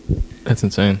 That's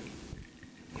insane.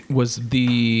 Was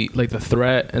the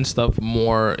threat and stuff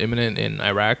more imminent in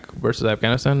Iraq versus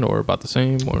Afghanistan, or about the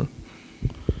same, or?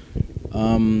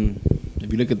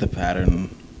 If you look at the pattern,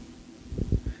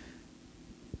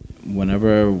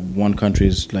 whenever one country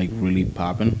is like really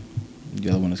popping, the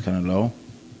other one is kind of low,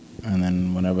 and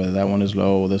then whenever that one is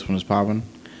low, this one is popping.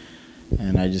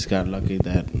 And I just got lucky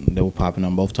that they were popping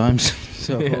on both times.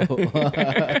 So,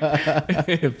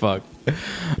 fuck.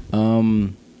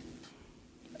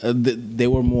 They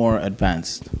were more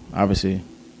advanced, obviously,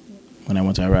 when I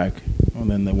went to Iraq. And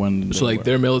then the one. So like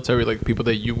their military, like people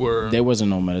that you were. There wasn't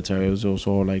no military. It was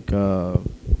also like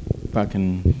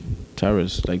fucking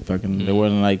terrorists. Like fucking. There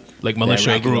wasn't like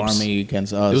militia groups. Army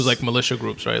against us. It was like militia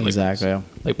groups, right? Exactly. Yeah.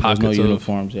 Like pockets there was no of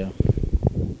uniforms. Yeah.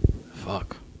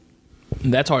 Fuck.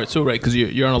 And that's hard too, right? Because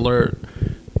you're on alert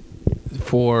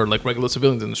for like regular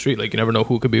civilians in the street. Like you never know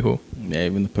who could be who. Yeah,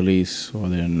 even the police or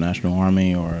the National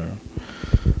Army or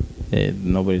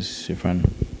nobody's your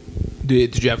friend.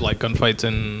 Did you have like gunfights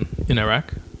in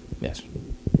Iraq? Yes.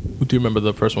 Do you remember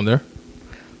the first one there?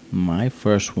 My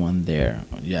first one there,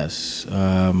 yes.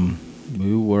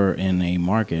 We were in a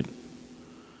market,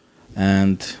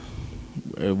 and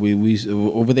we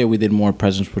over there we did more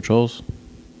presence patrols.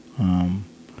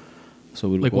 So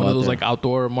we like one of those like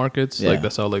outdoor markets, yeah. Like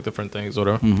that sell like different things, or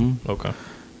mm-hmm. Okay.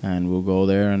 And we'll go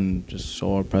there and just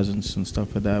show our presence and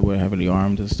stuff like that. We're heavily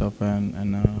armed and stuff, and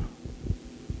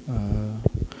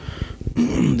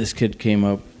this kid came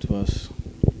up to us.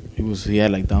 He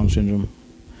had like Down syndrome,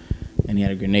 and he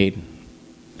had a grenade,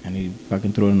 and he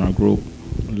fucking threw it in our group.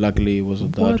 Luckily, it was a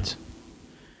dud.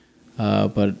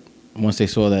 What? But once they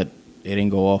saw that it didn't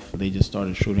go off. They just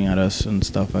started shooting at us and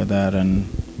stuff like that. And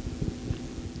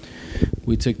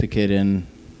we took the kid in,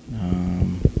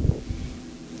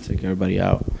 took everybody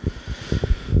out.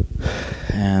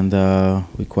 And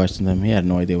we questioned him. He had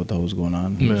no idea what the hell was going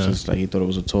on. It was just like he thought it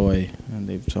was a toy.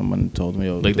 And someone told me,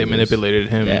 like they manipulated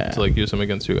him to like use him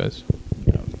against you guys.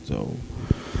 Yeah, so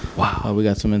wow. We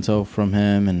got some intel from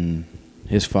him and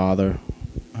his father.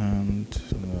 And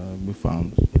we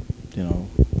found,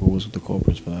 who was the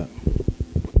culprits for that.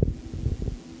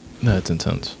 That's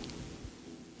intense.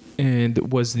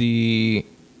 And was the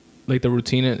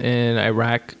routine in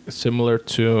Iraq similar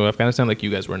to Afghanistan? Like you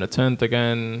guys were in a tent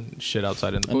again, shit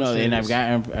outside in the bushes? No, in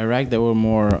Iraq they were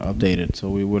more updated. So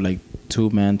we were like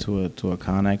 2 men to a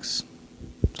Connex.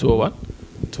 To a what?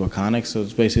 To a Connex. So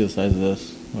it's basically the size of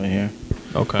this right here.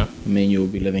 Okay. Me and you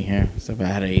would be living here. So I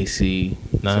had an AC.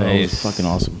 Nice. So it was fucking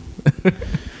awesome.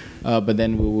 But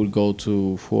then we would go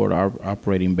to forward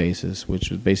operating bases, which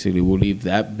was basically we'll leave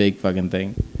that big fucking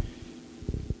thing,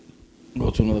 go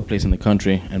to another place in the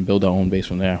country, and build our own base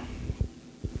from there.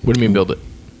 What do you mean build it?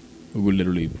 We would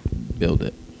literally build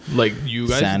it. Like you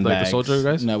guys? Sandbags. Like the soldier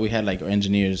guys? No, we had like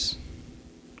engineers.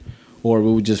 Or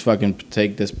we would just fucking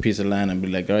take this piece of land and be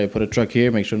like, all right, put a truck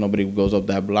here, make sure nobody goes up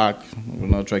that block,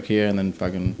 another truck here, and then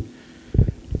fucking...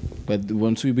 But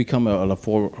once we become a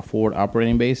forward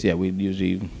operating base, yeah, we'd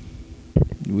usually...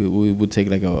 We would take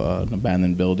like an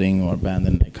abandoned building or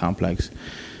abandoned complex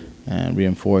and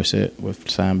reinforce it with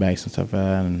sandbags and stuff like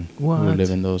that, and we would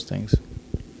live in those things.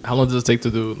 How long does it take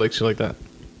to do like shit like that?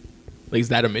 Like, is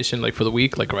that a mission like for the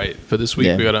week? Like, right, for this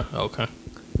week we gotta... Okay.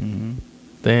 Mm-hmm.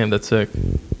 Damn, that's sick.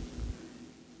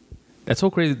 That's so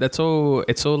crazy. It's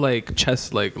so like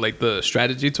chess, like the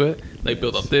strategy to it. Like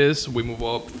build up this, we move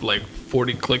up like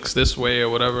 40 clicks this way or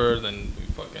whatever, then we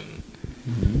fucking...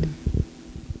 Mm-hmm.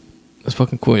 That's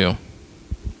fucking cool, yo.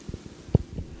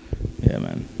 Yeah,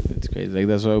 man. It's crazy. Like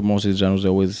that's why most of these generals are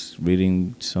always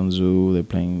reading Sun Tzu, they're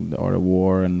playing The Art of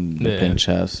War, and they're playing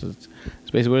chess. It's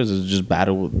basically what it is. It's just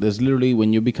battle. There's literally,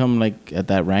 when you become like at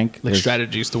that rank, like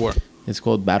strategies to war. It's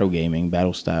called battle gaming,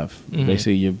 battle staff. Mm-hmm.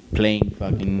 Basically, you're playing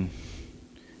fucking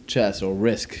chess or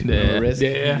Risk. Yeah. Risk?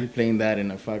 Yeah. You're playing that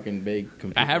in a fucking big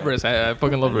computer. I have Risk. I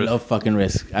fucking love Risk. I love fucking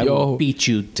Risk. I will beat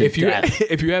you to death.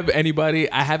 If you have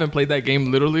anybody, I haven't played that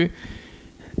game literally,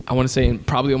 I want to say in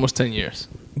probably almost 10 years.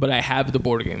 But I have the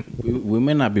board game. We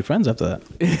may not be friends after that.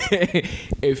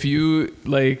 If you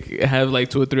like have like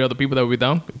 2 or 3 other people that would be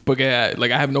down, but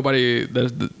like I have nobody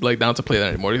that's like down to play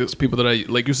that anymore. It's people that I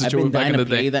like used to chill with back in the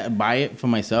day. Buy it for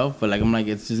myself, but like I'm like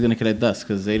it's just gonna collect dust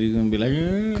because they're gonna be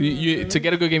like. To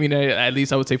get a good game, you know, at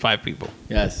least I would say 5 people.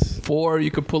 Yes. 4,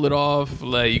 you could pull it off.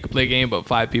 Like you could play a game, but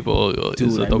 5 people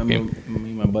is a dope game. Me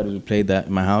and my buddies, we played that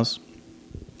in my house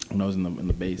when I was in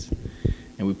the base.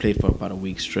 And we played for about a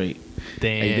week straight.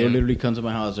 Damn. Like, they literally come to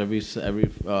my house every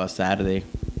Saturday,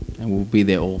 and we'll be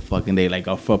there all fucking day, like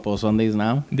our football Sundays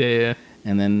now. Yeah.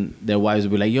 And then their wives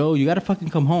will be like, "Yo, you gotta fucking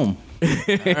come home." All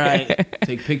right,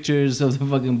 take pictures of the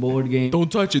fucking board game.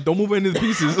 Don't touch it. Don't move any of the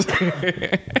pieces.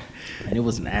 And it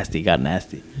was nasty. It got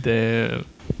nasty. Damn.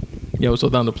 Yeah, I was so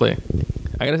down to play.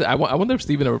 I wonder if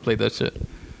Steven ever played that shit.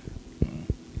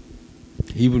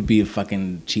 He would be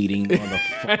fucking cheating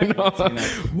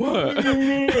motherfucker. What?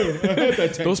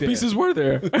 Those pieces were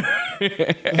there.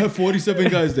 I have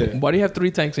 47 guys there. Why do you have 3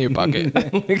 tanks in your pocket?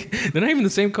 Like, they're not even the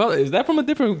same color. Is that from a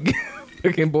different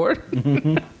fucking board?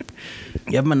 You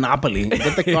have Monopoly.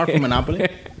 Get the car from Monopoly.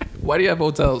 Why do you have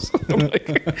hotels? Like,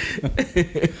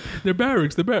 they're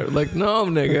barracks. Like, no,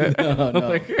 nigga. No.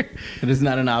 Like, it is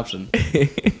not an option.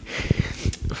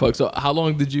 Fuck. So, how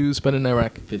long did you spend in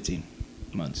Iraq? 15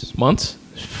 months. Months?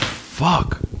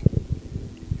 Fuck.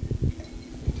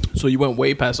 So you went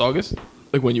way past August,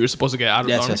 like when you were supposed to get out of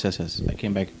the army? Yes. I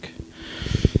came back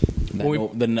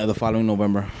the following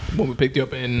November. When we picked you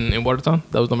up in Watertown,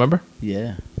 that was November.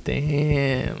 Yeah.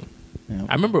 Damn. Yeah.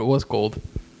 I remember it was cold.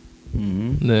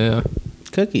 Mm-hmm. Yeah.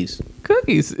 Cookies.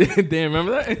 Damn,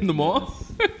 remember that in the mall?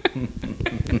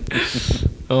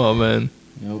 Oh man.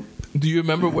 Nope. Do you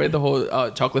remember where the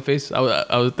whole chocolate face? I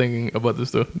was thinking about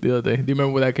this too the other day. Do you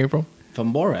remember where that came from?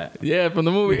 From Borat. Yeah, from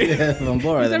the movie. Yeah, from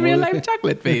Borat. It's a real life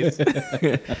chocolate face.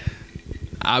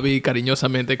 Abby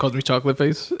cariñosamente calls me chocolate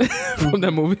face from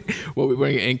that movie. Well, we were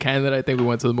in Canada. I think we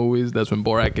went to the movies. That's when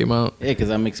Borat came out. Yeah, because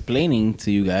I'm explaining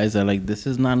to you guys that like this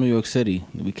is not New York City.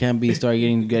 We can't start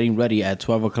getting ready at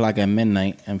 12 o'clock at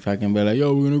midnight and fucking be like,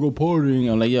 yo, we're gonna go partying.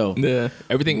 I'm like, yo, yeah,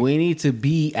 everything. We need to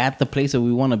be at the place that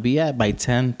we want to be at by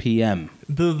 10 p.m.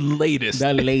 The latest.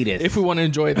 If we want to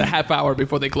enjoy the half hour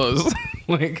before they close,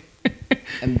 like.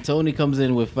 And Tony comes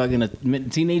in with fucking a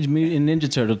Teenage Mutant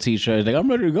Ninja Turtle t-shirt. Like, I'm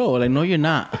ready to go. Like, no, you're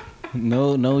not.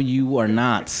 No, you are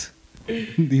not.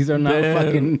 These are not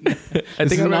fucking. I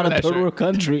think I not remember a that third shirt. world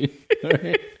country.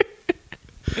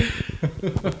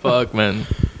 Fuck, man.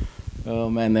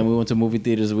 Oh man, then we went to movie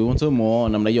theaters. We went to a mall,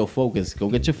 and I'm like, "Yo, focus. Go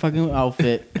get your fucking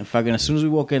outfit." And fucking, as soon as we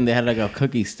walk in, they had like a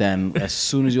cookie stand. As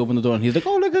soon as you open the door, and he's like,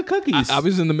 "Oh, look at cookies." I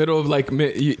was in the middle of like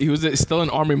he was still in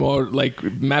army mode, like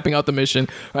mapping out the mission.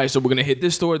 All right, so we're gonna hit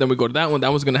this store, then we go to that one. That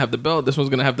one's gonna have the belt. This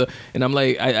one's gonna have the. And I'm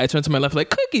like, I turned to my left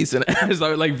like cookies, and I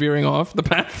started like veering off the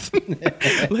path.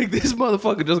 Like this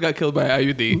motherfucker just got killed by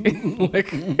IUD.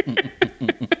 Like.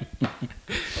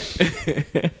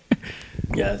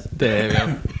 Yes.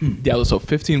 Damn. Yeah. So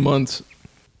 15 months.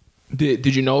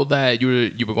 Did you know that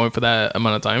you were going for that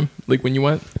amount of time? Like when you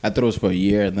went? I thought it was for a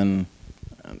year, and then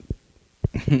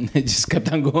it just kept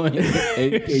on going.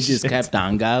 It just kept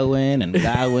on going and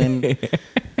going.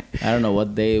 I don't know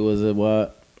what day was it.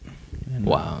 What?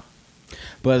 Wow.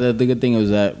 But the good thing was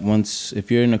that if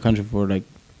you're in the country for like,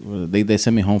 they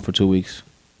sent me home for 2 weeks,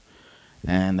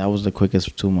 and that was the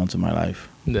quickest 2 months of my life.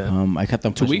 Yeah. I kept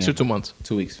on 2 pushing weeks or it. 2 months?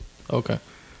 2 weeks. Okay.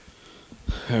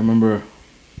 I remember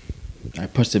I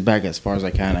pushed it back as far as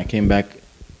I can. I came back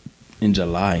in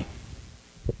July.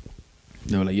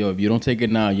 They were like, "Yo, if you don't take it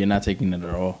now, you're not taking it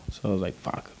at all." So I was like,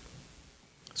 "Fuck."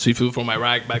 So you flew from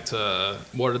Iraq back to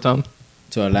Watertown?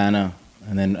 To Atlanta,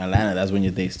 and then Atlanta, that's when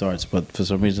your day starts. But for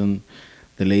some reason,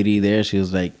 the lady there, she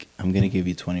was like, "I'm gonna give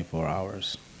you 24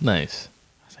 hours." Nice.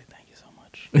 I was like, "Thank you so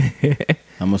much."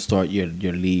 I'm gonna start your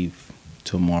leave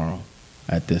tomorrow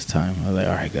at this time. I was like,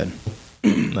 "All right, good."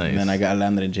 Nice. And then I got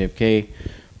landed in JFK.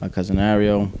 My cousin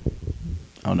Ariel,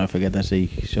 I'll never forget that she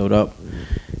showed up.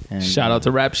 And, Shout out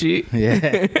to Rap Sheet.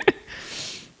 Yeah.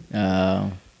 It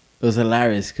was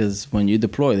hilarious because when you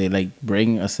deploy, they like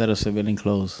bring a set of civilian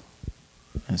clothes.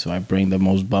 And so I bring the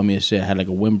most bummiest shit. I had like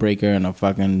a windbreaker and a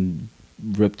fucking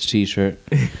ripped t-shirt.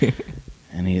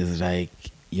 And he was like,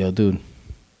 "Yo, dude,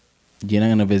 you're not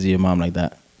going to visit your mom like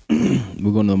that.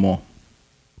 We're going to the mall."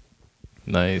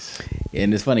 Nice.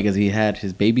 And it's funny because he had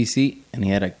his baby seat and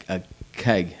he had a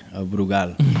keg of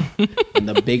Brugal. And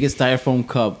the biggest styrofoam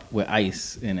cup with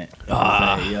ice in it. I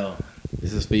was like, "Yo,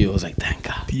 this is for you." I was like, "Thank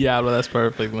God." Yeah, well, that's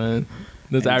perfect, man.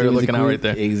 That's And he Ariel took me to looking out right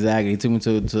there. Exactly. He took me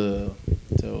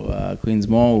to Queens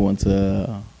Mall. We went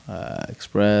to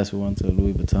Express. We went to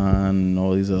Louis Vuitton and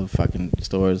all these other fucking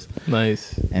stores.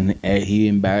 Nice. And he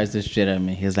embarrassed the shit out of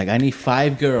me. He was like, "I need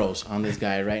 5 girls on this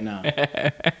guy right now.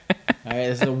 All right,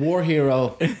 this is a war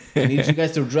hero. I need you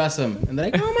guys to dress him." And they're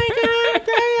like, "Oh my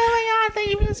God, thank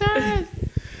you for the service."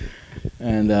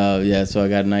 And yeah, so I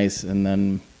got nice. And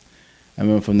then I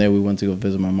remember from there we went to go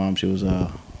visit my mom. She was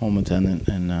a home attendant,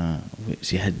 and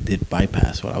she did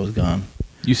bypass while I was gone.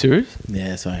 You serious?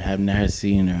 Yeah, so I have never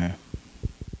seen her.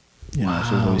 You know,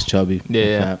 she was Wow. always chubby.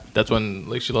 Yeah. fat. That's when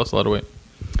like she lost a lot of weight.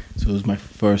 So it was my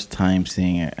first time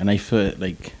seeing her, and I felt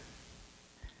like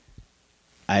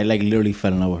I like literally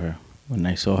fell in love with her when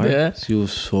I saw her. Yeah. She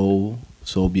was so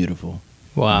beautiful.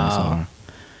 when I saw Wow. her.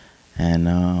 And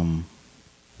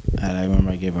I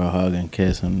remember I gave her a hug and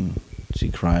kiss, and she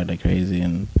cried like crazy.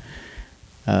 And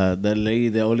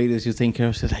the old lady that she was taking care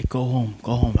of, she was like, go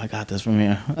home, I got this from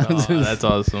here." Oh, that's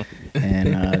awesome.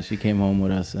 And she came home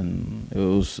with us, and it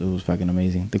was fucking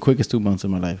amazing. The quickest 2 months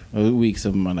of my life, weeks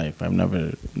of my life. I've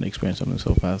never experienced something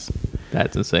so fast.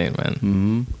 That's insane, man.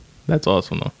 Mm-hmm. That's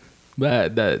awesome, though.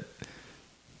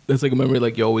 That's like a memory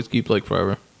like you always keep like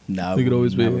forever. No, You could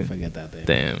always be- never forget that day.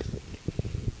 Damn.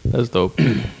 That's dope.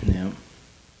 Yeah.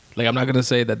 Like I'm not gonna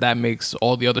say that makes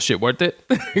all the other shit worth it,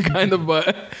 kind of,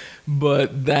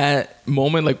 but that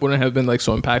moment like wouldn't have been like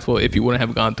so impactful if you wouldn't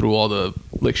have gone through all the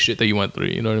like shit that you went through.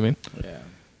 You know what I mean? Yeah.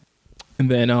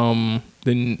 And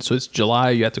then so it's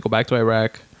July. You had to go back to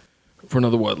Iraq for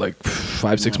another what, like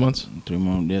 5-6 months? 3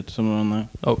 months, yeah, something on that.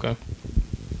 Okay.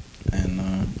 And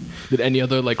Did any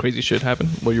other like crazy shit happen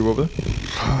while you were over there?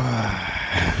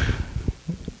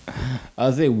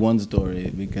 I'll say one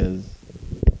story because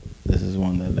this is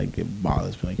one that like it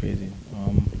bothers me like crazy.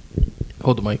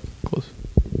 Hold the mic close.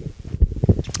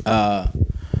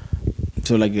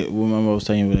 So like remember I was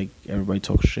telling you like everybody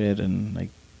talks shit and like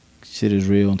shit is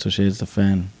real until shit is the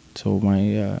fan. So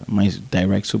my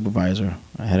direct supervisor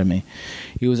ahead of me,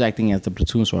 he was acting as the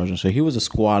platoon sergeant. So he was a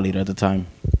squad leader at the time.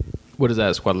 What is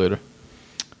that, squad leader?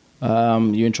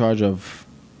 You're in charge of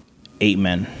 8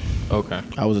 men. Okay.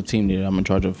 I was a team leader. I'm in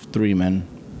charge of 3 men,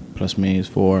 plus me is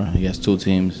 4. He has 2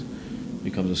 teams.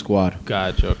 Becomes a squad.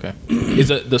 Gotcha. Okay. Is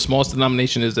it the smallest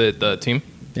denomination? Is it the team?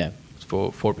 Yeah. It's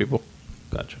for 4 people.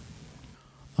 Gotcha.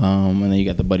 And then you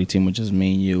got the buddy team, which is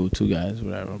me and you, 2 guys,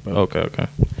 whatever. But, Okay.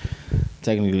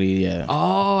 Technically, yeah.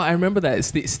 Oh, I remember that.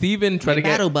 Steven tried to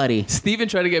battle buddy. Steven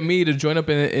tried to get me to join up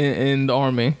in the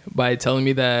army by telling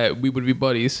me that we would be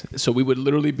buddies. So we would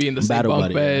literally be in the same Battle bunk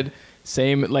buddy, bed,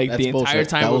 same like That's the entire bullshit.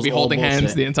 time That we'd was be all holding hands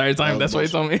bullshit. the entire time. That That's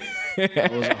was what he told me.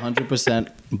 That was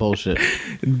 100% bullshit.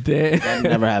 Damn. That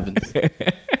never happens.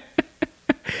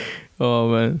 Oh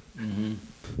man.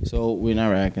 So we're in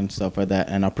Iraq and stuff like that,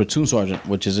 and our platoon sergeant,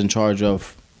 which is in charge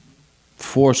of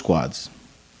 4 squads.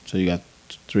 So you got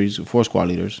 4 squad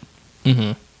leaders.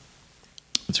 Mm-hmm.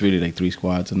 It's really like 3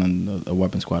 squads and then a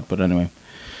weapon squad. But anyway,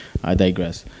 I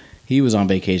digress. He was on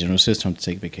vacation. It was his turn to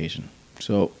take vacation.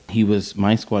 So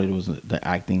my squad leader was the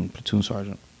acting platoon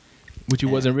sergeant. Which he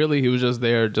wasn't really. He was just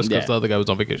there just because Yeah. the other guy was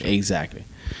on vacation. Exactly.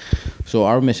 So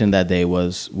our mission that day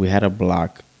was we had to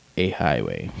block a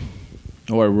highway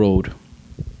or a road.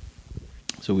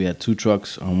 So we had 2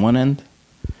 trucks on one end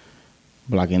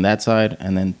blocking that side,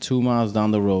 and then 2 miles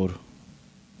down the road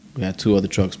we had 2 other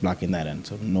trucks blocking that end,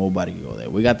 so nobody could go there.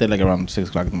 We got there like around 6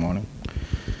 o'clock in the morning,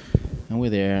 and we're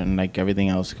there, and like everything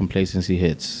else, complacency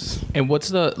hits. And what's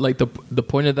the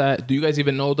point of that? Do you guys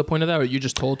even know the point of that, or are you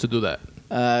just told to do that?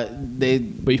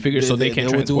 But you figure so they can't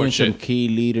were doing transport some shit. key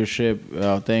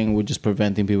leadership thing. We're just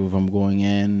preventing people from going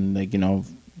in. Like, you know,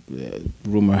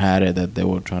 rumor had it that they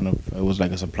were trying to. It was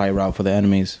like a supply route for the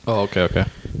enemies. Oh, okay.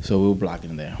 So we were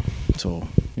blocking there. So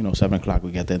 7 o'clock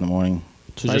we get there in the morning.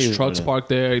 So just trucks parked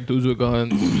there, dudes with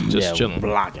guns, just chilling.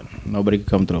 Blocking. Nobody could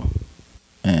come through.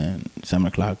 And 7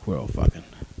 o'clock we're all fucking.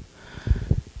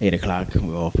 8 o'clock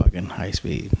we're all fucking high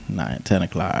speed. 9, 10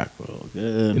 o'clock we're all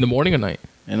good. In the morning or night?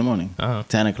 In the morning. Uh-huh.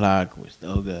 10 o'clock, we're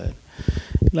still good.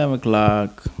 11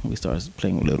 o'clock, we start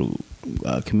playing with little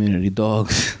community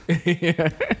dogs.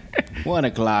 1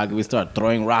 o'clock, we start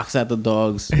throwing rocks at the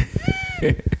dogs.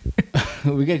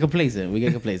 We get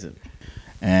complacent.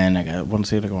 And I want to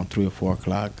say like around 3 or 4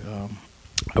 o'clock,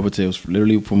 I would say it was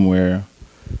literally from where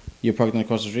you're parked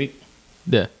across the street.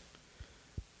 Yeah.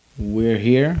 We're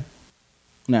here.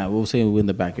 Nah, we'll say we're in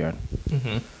the backyard.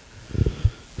 Mm-hmm.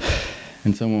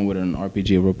 And someone with an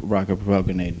RPG rocket propelled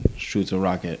grenade shoots a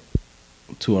rocket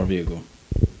to our vehicle.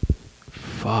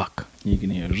 Fuck. You can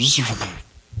hear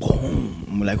boom.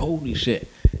 I'm like, holy shit.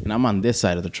 And I'm on this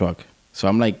side of the truck. So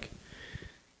I'm like,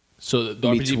 So the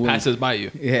RPG passes by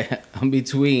you. yeah, I'm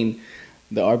between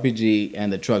the RPG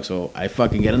and the truck. So I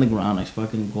fucking get on the ground. I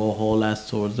fucking go whole ass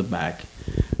towards the back.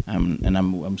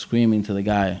 I'm screaming to the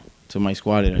guy, to my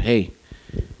squad leader, hey,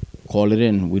 call it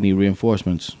in. We need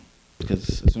reinforcements.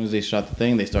 Because as soon as they shot the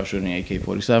thing, they start shooting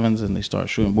AK-47s and they start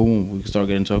shooting, boom, we start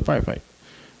getting into a firefight.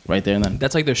 Right there and then.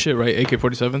 That's like their shit, right?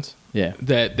 AK-47s? Yeah.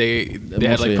 That they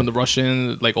had like from the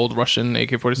Russian, like old Russian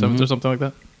AK-47s or something like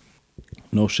that?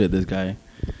 No shit, this guy.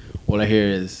 All I hear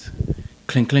is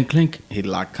clink, clink, clink.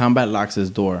 Combat locks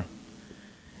his door.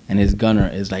 And his gunner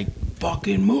is like,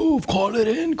 fucking move, call it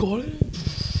in.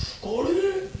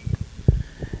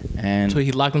 And So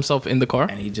he locked himself in the car?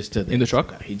 and he just stood there. In the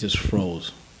truck? He just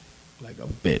froze like a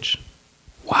bitch.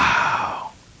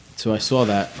 Wow. So I saw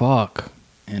that. Fuck.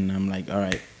 And I'm like, all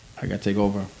right, I got to take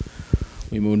over.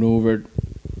 We maneuvered.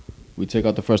 We took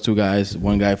out the first 2 guys.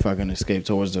 One guy fucking escaped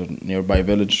towards the nearby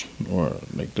village or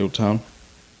like little town.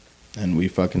 And we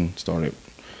fucking started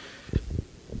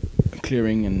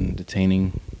clearing and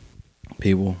detaining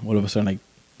people. All of a sudden, like,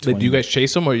 Like, do you guys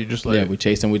chase them or you just like... yeah, we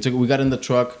chased them. We got in the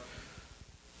truck.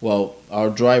 Well, our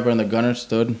driver and the gunner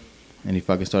stood, and he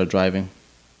fucking started driving.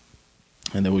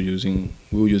 And we were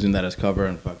using that as cover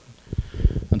and fucking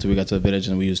until we got to the village,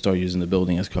 and we just started using the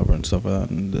building as cover and stuff like that,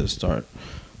 and just start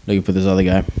looking for this other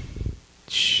guy.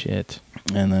 Shit.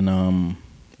 And then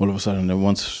all of a sudden,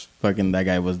 once fucking that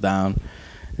guy was down,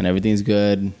 and everything's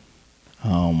good,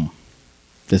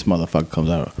 this motherfucker comes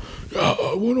out. Yeah,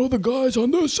 I want all the guys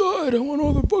on this side. I want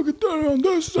all the fucking thing on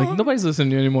this side. Like, nobody's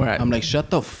listening to you anymore. I'm like, shut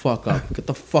the fuck up. Get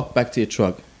the fuck back to your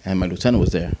truck. And my lieutenant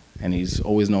was there, and he's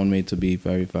always known me to be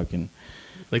very fucking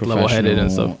like level-headed and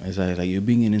stuff. It's like you're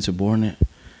being an insubordinate.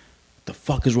 What the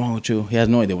fuck is wrong with you? He has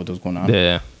no idea what was going on.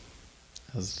 Yeah.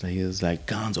 He was like,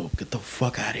 Gonzo, get the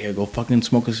fuck out of here. Go fucking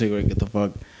smoke a cigarette. Get the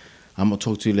fuck. I'm gonna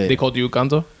talk to you later. They called you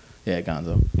Gonzo? Yeah,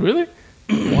 Gonzo. Really?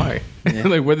 Why? Yeah.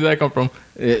 Like, where did that come from?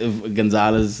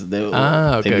 Gonzalez. They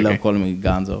love calling me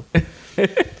Gonzo.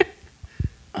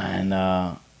 And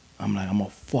I'm like, I'm gonna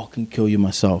fucking kill you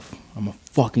myself. The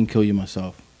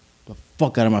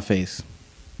fuck out of my face.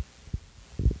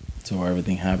 So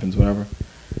everything happens, whatever.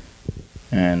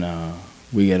 And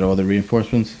we get all the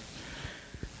reinforcements.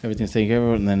 Everything's taken care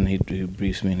of, and then he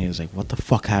briefs me, and he was like, what the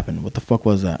fuck happened? What the fuck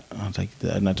was that? I was like,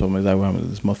 and I told him,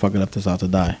 this motherfucker left us out to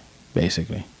die,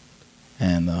 basically.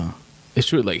 And It's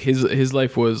true. Like his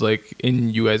life was like in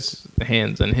you guys'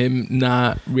 hands, and him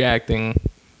not reacting,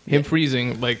 him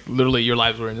freezing. Like literally, your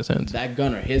lives were in his hands. That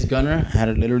gunner, his gunner, had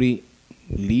to literally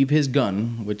leave his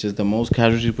gun, which is the most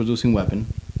casualty producing weapon.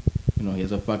 You know, he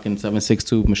has a fucking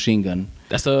 7.62 machine gun.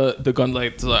 That's the gun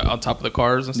like on top of the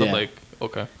cars and stuff. Yeah. Like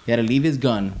okay, He had to leave his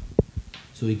gun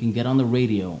so he can get on the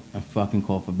radio and fucking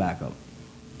call for backup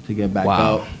to get back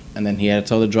out. And then he had to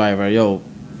tell the driver, "Yo,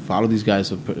 follow these guys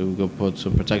so we go put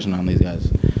some protection on these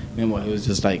guys." Meanwhile, he was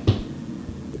just like,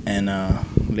 and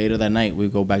later that night we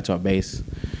go back to our base.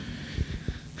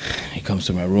 He comes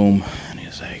to my room and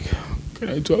he's like, "Can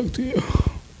I talk to you?"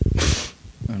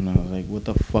 And I was like, "What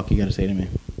the fuck you gotta say to me?"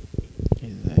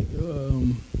 He's like,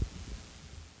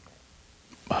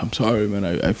 "I'm sorry, man.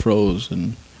 I froze,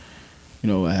 and you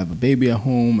know I have a baby at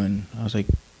home." And I was like,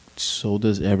 "So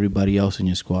does everybody else in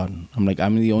your squad." I'm like,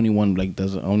 "I'm the only one like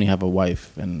doesn't only have a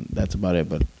wife, and that's about it.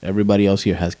 But everybody else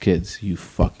here has kids. You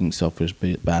fucking selfish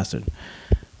bastard."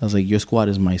 I was like, "Your squad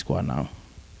is my squad now,"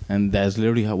 and that's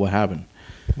literally what happened.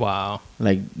 wow.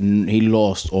 Like he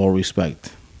lost all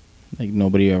respect. Like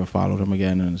nobody ever followed him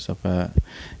again and stuff like that.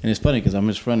 And it's funny because I'm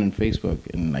his friend on Facebook,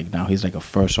 and like now he's like a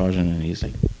first sergeant, and he's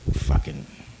like fucking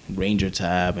Ranger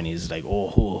tab, and he's like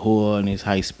and he's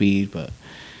high speed. But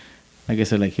like I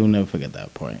said, like he'll never forget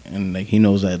that point, and like he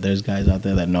knows that there's guys out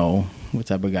there that know what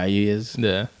type of guy he is.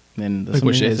 Yeah. And Like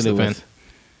what shit is the fan?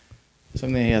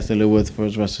 Something he has to live with for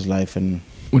his rest of his life. And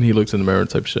When he looks in the mirror,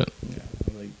 type shit. yeah,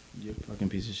 like you're a fucking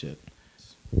piece of shit.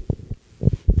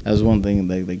 That was one thing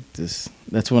like this.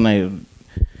 That's when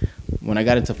I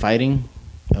got into fighting.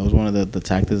 That was one of the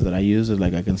tactics that I used. Is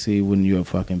like I can see when you're a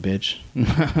fucking bitch.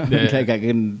 Yeah. Like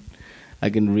I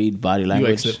can read body You language.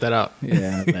 like sniff that out.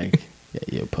 Yeah, like yeah,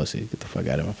 you're a pussy. Get the fuck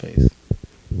out of my face.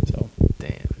 So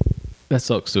Damn. That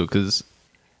sucks too, because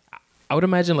I would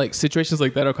imagine like situations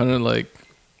like that are kind of like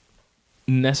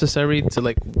necessary to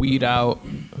like weed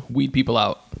people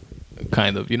out,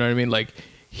 kind of. You know what I mean? Like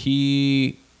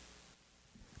he,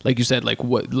 like you said, like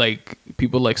what, like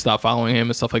people like stop following him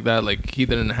and stuff like that. Like he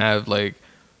didn't have like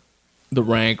the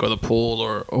rank or the pull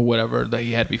or whatever that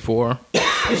he had before.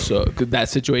 So 'cause that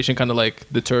situation kind of like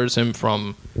deters him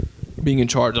from being in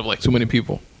charge of like too many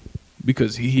people,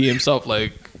 because he himself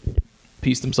like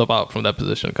pieced himself out from that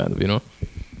position, kind of, you know.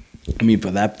 I mean,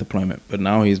 for that deployment, but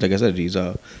now he's like I said, he's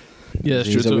a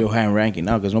True real high ranking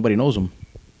now because nobody knows him.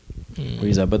 Where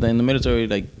he's at, but then in the military,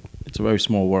 like it's a very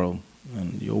small world,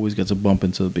 and you always get to bump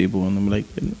into the people, and I'm like,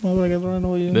 "Motherfucker, I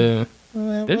know you." Yeah.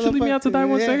 Didn't you leave me out to die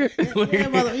one second?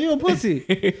 You a pussy.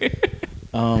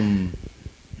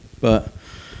 But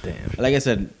Damn. like I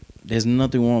said, there's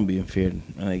nothing wrong with being feared.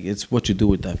 Like it's what you do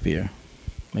with that fear.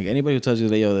 Like anybody who tells you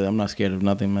that, yo, I'm not scared of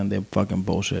nothing, man, they're fucking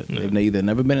bullshit. Yeah. They've either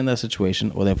never been in that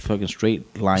situation or they're fucking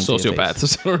straight lying. To your face.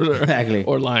 Sociopaths. Exactly.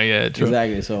 Or lying, yeah, true.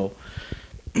 Exactly. So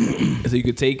So you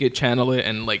could take it, channel it,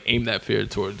 and like aim that fear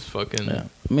towards fucking. yeah.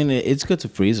 I mean, it's good to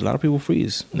freeze. A lot of people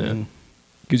freeze. Yeah. I mean,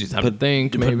 Because you just have to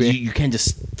think, but maybe. you can't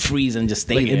just freeze and just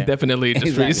stay Like there. indefinitely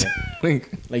just freeze. Exactly.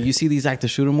 Like you see these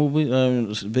active shooter movie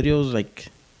videos. Like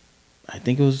I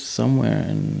think it was somewhere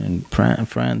in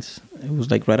France. It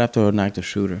was like right after an active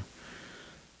shooter.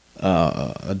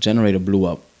 A generator blew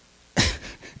up,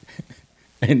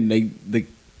 and like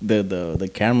the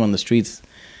camera on the streets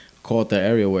caught the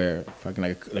area where fucking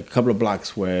like a couple of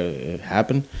blocks where it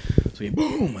happened. So you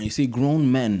boom, and you see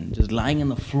grown men just lying on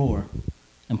the floor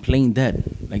and playing dead.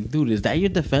 Like, dude, is that your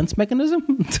defense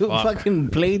mechanism to fucking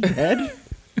play dead?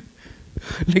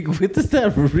 Like, where does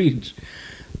that reach,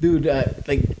 dude?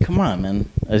 Like, come on, man.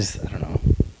 I don't know.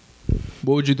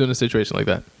 What would you do in a situation like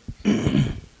that?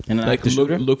 And Like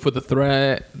look for the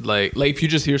threat. Like if you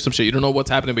just hear some shit, you don't know what's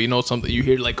happening, but you know something. You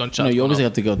hear like gunshots. No, you going always off.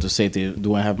 have to go to safety.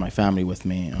 Do I have my family with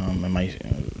me?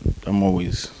 I'm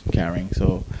always carrying.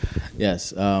 So,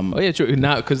 yes. Oh yeah, true.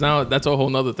 Now that's a whole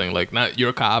nother thing. Like, not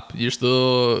you're a cop. You're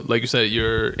still, like you said,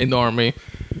 you're in the army,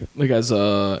 like as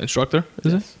a instructor.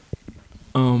 Is it?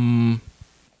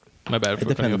 My bad. It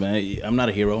depends, man. I'm not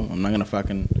a hero. I'm not gonna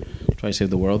fucking try to save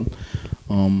the world.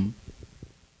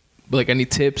 But like, any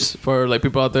tips for like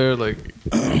people out there, like?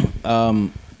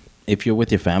 If you're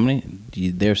with your family,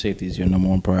 their safety is your number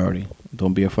one priority.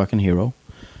 Don't be a fucking hero.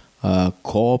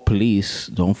 Call police.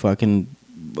 Don't fucking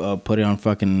put it on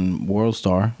fucking World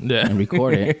Star and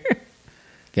record it.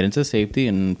 Get into safety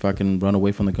and fucking run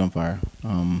away from the gunfire.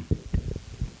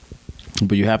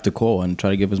 But you have to call and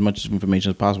try to give as much information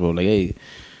as possible. Like, hey,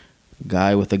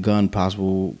 guy with a gun,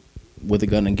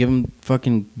 and give him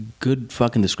fucking good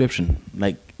fucking description.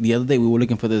 Like the other day, we were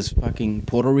looking for this fucking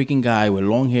Puerto Rican guy with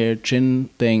long hair, chin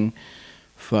thing,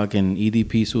 fucking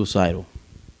EDP suicidal.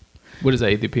 What is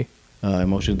that, ADP?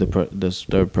 Emotionally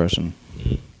disturbed person.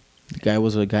 The guy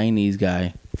was a Guyanese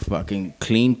guy, fucking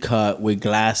clean cut with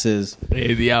glasses.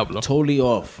 Hey, Diablo. Totally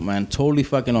off, man. Totally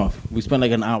fucking off. We spent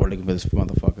like an hour looking for this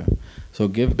motherfucker. So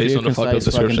give Based clear, on the concise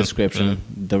fucking fucking description.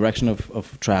 description, direction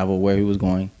of travel, where he was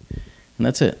going, and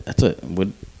that's it. That's it.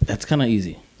 That's kind of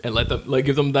easy. And let them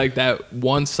give them like that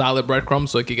one solid breadcrumb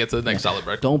so he can get to the next solid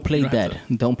breadcrumb. Don't play dead.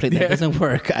 Don't play that. Doesn't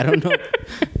work. I don't know.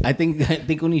 I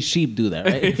think only sheep do that,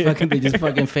 right? They just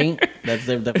fucking faint. That's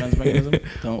their defense mechanism.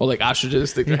 Don't. Or like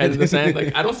ostriches stick their head in the sand.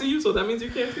 Like, I don't see you, so that means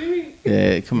you can't see me.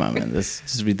 Yeah, come on, man. That's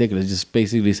just ridiculous. Just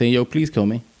basically saying, "Yo, please kill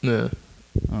me." Yeah.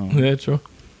 Yeah, true.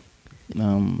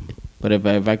 But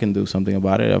if I can do something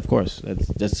about it, of course.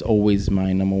 That's always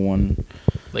my number one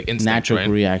Like instinct, natural right?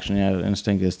 reaction. Yeah,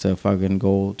 instinct is to fucking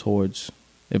go towards.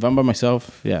 If I'm by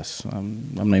myself, yes,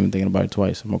 I'm not even thinking about it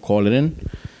twice. I'm gonna call it in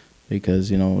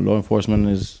because law enforcement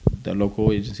is the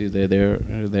local agencies. They're there.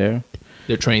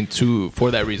 They're trained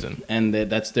for that reason. And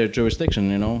that's their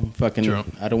jurisdiction, fucking. True.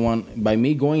 I don't want by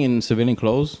me going in civilian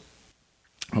clothes,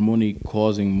 I'm only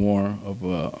causing more of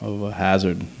a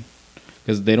hazard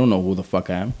because they don't know who the fuck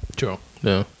I am. True.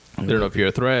 Yeah. They don't know if you're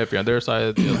a threat, if you're on their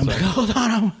side. The other I'm like, side. hold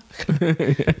on,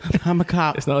 I'm a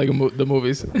cop. It's not like the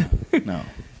movies. No.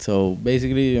 So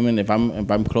basically, I mean, if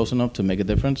I'm close enough to make a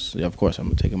difference, yeah, of course I'm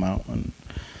gonna take him out, and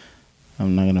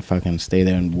I'm not gonna fucking stay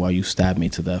there and while you stab me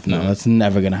to death. No, that's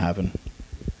never gonna happen.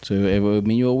 So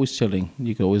when you're always chilling,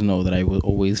 you can always know that I will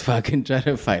always fucking try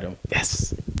to fight him.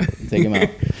 Yes. Take him out.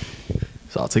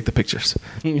 So I'll take the pictures.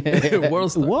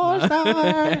 World star. World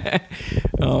star.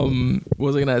 What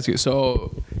was I gonna ask you?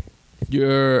 So,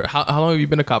 how long have you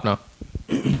been a cop now?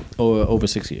 Over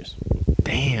 6 years.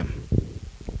 Damn,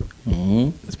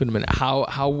 Mm-hmm. it's been a minute.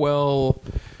 How well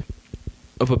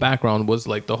of a background was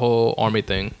like the whole army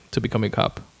thing to becoming a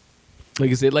cop?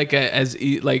 Like, is it like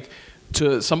like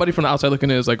to somebody from the outside looking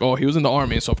in, it's like, oh, he was in the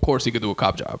army, so of course he could do a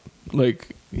cop job.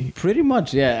 Like, Pretty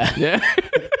much, yeah. yeah.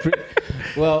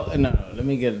 Well, no. Let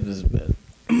me get this bit.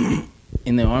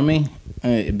 In the army,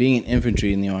 being an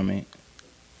infantry in the army,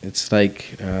 it's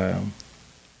like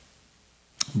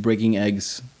breaking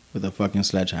eggs with a fucking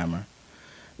sledgehammer.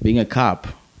 Being a cop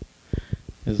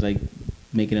is like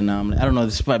making an omelet. I don't know.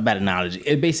 This is a bad analogy.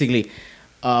 It basically,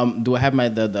 do I have I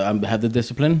have the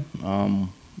discipline?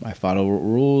 I follow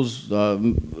rules.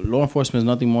 Law enforcement is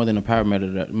nothing more than a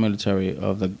paramilitary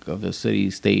of the city,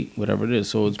 state, whatever it is.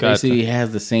 So it's basically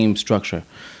has the same structure.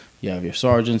 You have your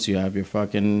sergeants, you have your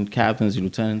fucking captains, your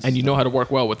lieutenants, And you know how to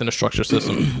work well within a structured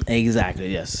system.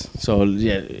 Exactly. Yes. So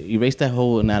yeah, erase that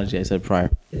whole analogy I said prior.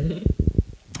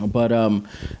 But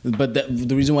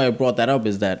the reason why I brought that up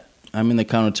is that I'm in the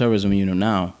counterterrorism unit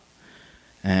now,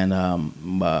 and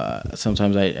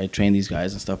sometimes I train these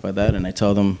guys and stuff like that, and I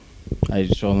show them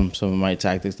some of my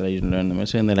tactics that I learned in the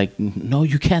military, and they're like, "No,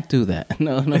 you can't do that.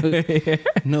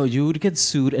 No, you would get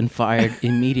sued and fired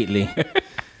immediately."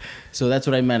 So that's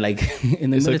what I meant, like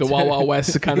in the It's military. like the Wild Wild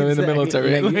West kind of in the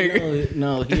military. Like,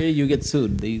 no, here you get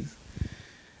sued.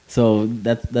 So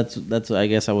that's I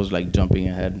guess I was like jumping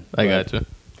ahead. I got you.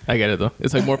 I get it though.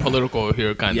 It's like more political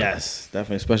here, kind of. Yes,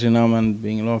 definitely. Especially now, man,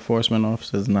 being a law enforcement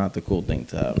officer is not the cool thing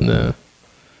to have. No.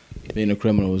 Being a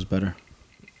criminal is better.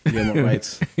 You get more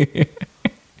rights.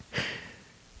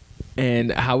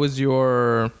 And how is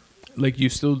your, like, you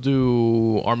still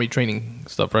do army training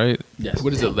stuff, right? Yes.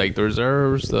 What is it, like the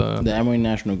reserves, The Army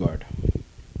National Guard.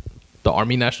 the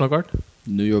Army National Guard?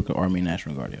 New York Army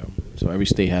National Guard, yeah. So every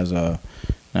state has a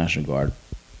National Guard.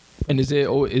 And is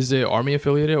it army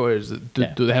affiliated, or is it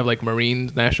do they have like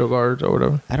Marine National Guard or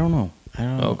whatever? I don't know.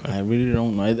 Okay. I really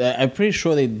don't know. I'm pretty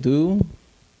sure they do,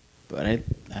 but I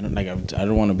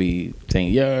don't want to be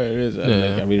saying yeah it is.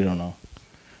 I really don't know.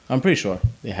 I'm pretty sure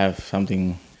they have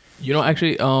something. You know,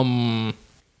 actually, I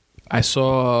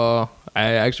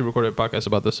actually recorded a podcast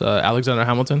about this. Alexander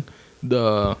Hamilton,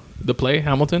 the play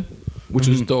Hamilton, which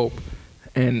was dope.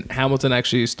 And Hamilton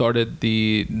actually started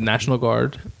the National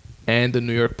Guard and the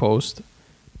New York Post,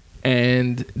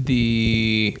 and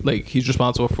he's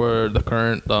responsible for the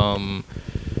current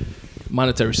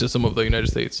monetary system of the United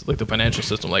States, like the financial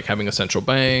system, like having a central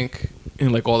bank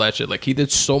and like all that shit. Like he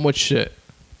did so much shit,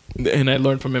 and I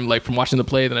learned from him, like from watching the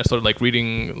play. Then I started like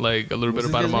reading like a little bit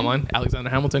about him online. Alexander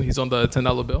Hamilton. He's on the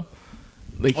 $10 bill.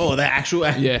 Like, Oh, the actual.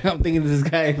 Yeah. I'm thinking this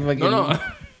guy. Fucking, no.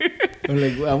 I'm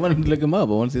like, I want to look him up.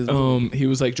 I want to see his. He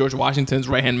was like George Washington's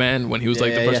right hand man when he was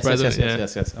like the first president.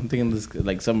 Yes. I'm thinking this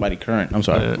like somebody current. I'm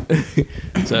sorry.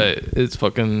 So it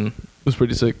was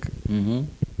pretty sick. Mm-hmm.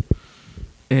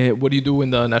 What do you do in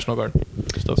the National Guard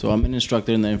stuff? So I'm an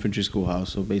instructor in the infantry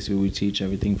schoolhouse. So basically, we teach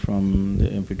everything from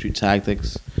the infantry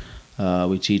tactics,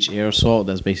 We teach air assault.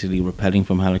 That's basically rappelling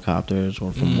from helicopters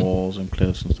or from walls and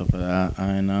cliffs and stuff like that.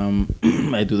 And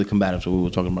I do the combatives, what we were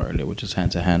talking about earlier, which is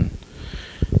hand to hand,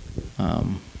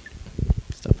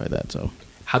 stuff like that. So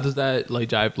How does that like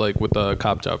jive like with the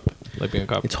cop job, like being a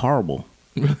cop? it's horrible.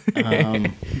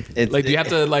 Like, do you have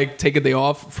to like take a day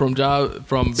off from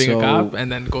being a cop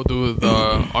and then go do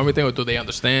the army thing, or do they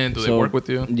understand? Do they work with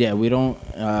you? Yeah, we don't.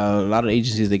 A lot of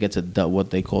agencies, they get to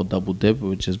what they call double dip,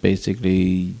 which is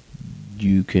basically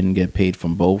you can get paid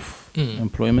from both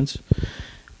employments.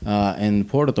 And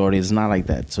Port Authority is not like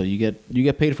that. So you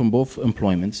get paid from both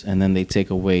employments, and then they take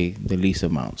away the least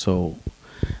amount. So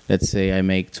let's say I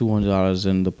make $200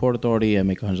 in the Port Authority, I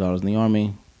make $100 in the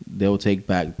Army.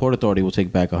 Port Authority will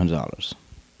take back $100.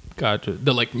 Gotcha.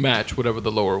 They'll like match whatever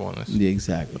the lower one is. Yeah,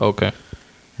 exactly. Okay.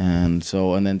 And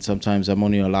then sometimes I'm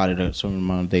only allotted a certain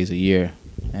amount of days a year,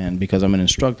 and because I'm an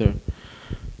instructor,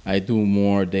 I do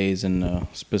more days in a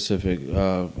specific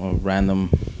or random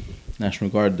National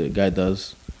Guard the guy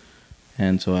does,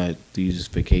 and so I use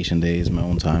vacation days, my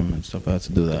own time and stuff. I have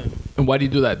to do that. And why do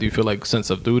you do that? Do you feel like sense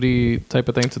of duty type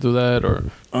of thing to do that, or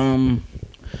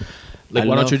like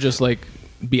why don't you just like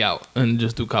be out and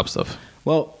just do cop stuff?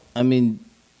 Well, I mean,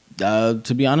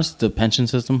 to be honest, the pension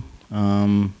system,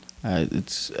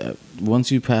 it's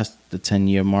once you pass the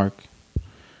 10-year mark,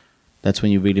 that's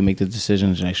when you really make the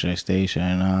decision: should I stay? Should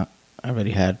I not? I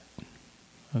already had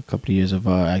a couple of years of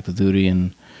active duty,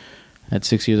 and had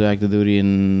 6 years of active duty,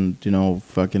 and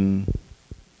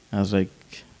I was like,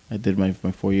 I did my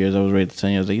 4 years. I was ready to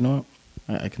 10 years. I was like, you know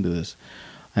what, I can do this.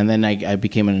 And then I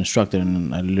became an instructor,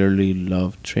 and I literally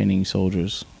love training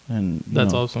soldiers. And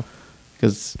that's awesome.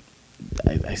 Because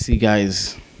I see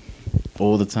guys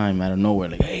all the time out of nowhere,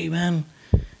 like, hey man,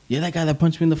 you're that guy that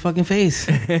punched me in the fucking face.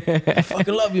 I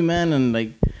fucking love you, man. And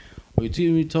like,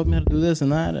 you taught me how to do this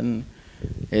and that, and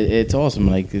it's awesome.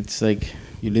 Like, it's like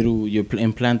you're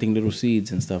implanting little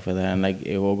seeds and stuff like that. And like,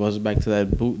 it all goes back to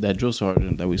that drill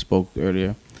sergeant that we spoke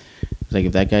earlier. It's like,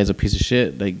 if that guy's a piece of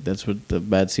shit, like, that's what the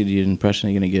bad seed impression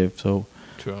you're gonna give. So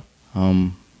true.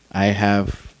 I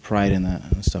have pride in that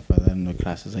and stuff like that in the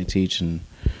classes I teach, and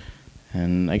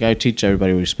like, I teach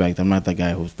everybody with respect. I'm not that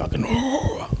guy who's fucking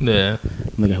yeah.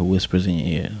 I'm the guy who whispers in your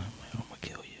ear. I'm like, I'm gonna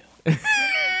kill you.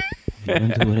 If you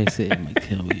don't do what I say, I'm gonna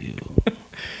kill you.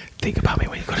 Think about me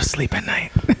when you go to sleep at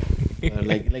night.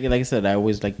 like I said, I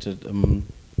always like to.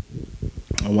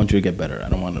 I want you to get better. I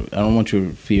don't want you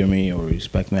to fear me or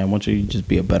respect me. I want you to just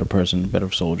be a better person, a better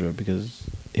soldier. Because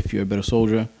if you're a better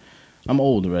soldier, I'm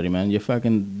old already, man. You're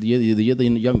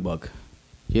the young buck.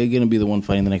 You're gonna be the one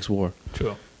fighting the next war.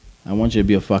 True. I want you to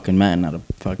be a fucking man, not a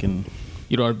fucking.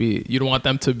 You don't want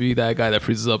them to be that guy that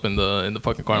freezes up in the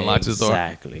fucking car and locks his door.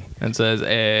 Exactly. And says,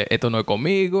 esto no es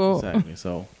conmigo. Exactly.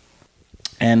 So,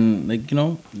 and like,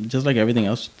 just like everything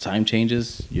else, time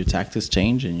changes, your tactics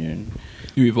change, and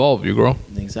you evolve, you grow.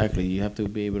 Exactly. You have to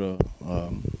be able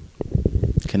to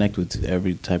connect with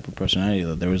every type of personality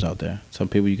that there is out there. Some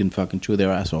people you can fucking chew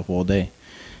their ass off all day,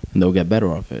 and they'll get better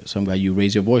off it. Some guy, you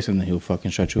raise your voice and then he'll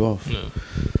fucking shut you off. Yeah.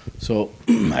 So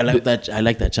I like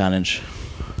that challenge.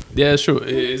 Yeah, it's true.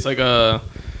 It's like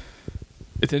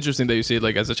it's interesting that you see it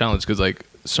like as a challenge, because like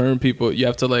certain people, you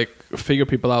have to like figure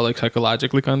people out like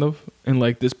psychologically, kind of, and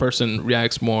like this person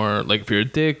reacts more like if you're a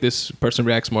dick. This person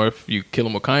reacts more if you kill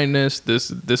him with kindness.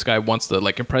 This guy wants to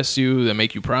like impress you and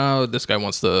make you proud. This guy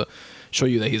wants to show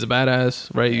you that he's a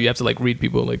badass, right? You have to like read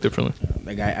people like differently.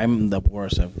 Like I'm the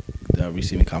worst at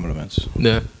receiving compliments.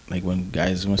 Yeah. Like when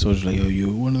soldiers like, yo,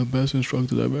 you're one of the best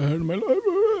instructors I've ever had in my life.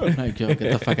 I'm like, yo,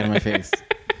 get the fuck out of my face.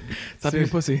 Stop being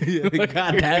pussy. Yeah,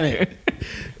 God damn it.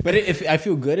 But if I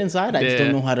feel good inside, I just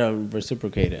don't know how to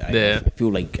reciprocate it.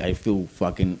 I feel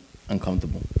fucking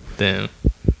uncomfortable. Damn.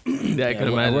 Yeah, I can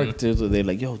imagine. I work too, so they're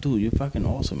like, yo, dude, you're fucking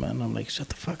awesome, man. I'm like, shut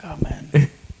the fuck up, man.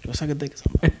 Just suck a dick or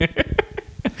something.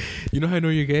 You know how I know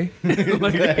you're gay?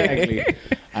 Exactly.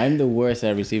 I'm the worst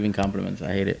at receiving compliments.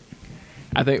 I hate it.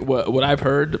 I think what I've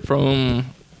heard from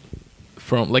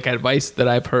like advice that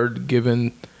I've heard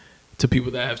given to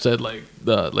people that have said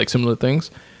like similar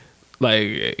things,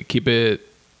 like keep it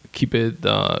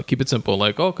simple.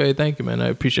 Like, okay, thank you, man. I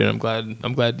appreciate it. I'm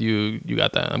glad you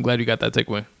got that. I'm glad you got that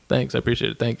takeaway. Thanks, I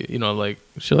appreciate it. Thank you. Like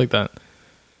shit like that.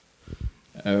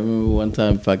 I remember one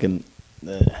time fucking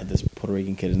had this Puerto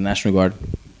Rican kid in the National Guard,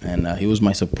 and he was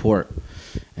my support,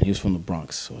 and he was from the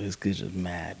Bronx, so his kid's just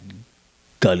mad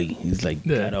gully. He's like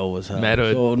ghetto as hell.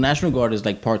 So National Guard is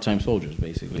like part-time soldiers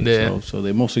basically. Yeah. So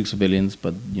they're mostly civilians,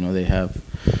 but they have.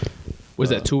 Was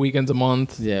that 2 weekends a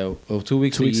month? Yeah, 2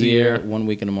 weeks a year, 1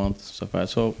 week in a month, stuff like that.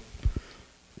 So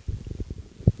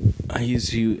I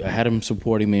had him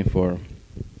supporting me for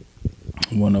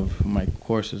one of my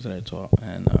courses that I taught,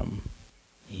 and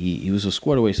he was a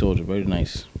squared away soldier, very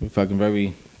nice, fucking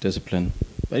very disciplined,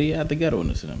 but he had the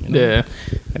ghetto-ness in him. You know? Yeah.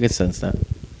 I could sense that.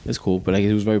 It's cool, but like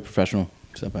he was very professional.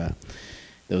 Except there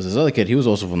was this other kid. He was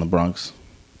also from the Bronx.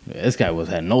 This guy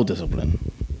had no discipline,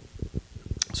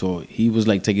 so he was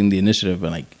like taking the initiative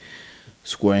and like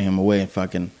squaring him away and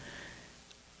fucking.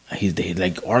 They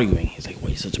like arguing. He's like, "Why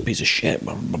you such a piece of shit?"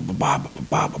 Blah, blah, blah, blah,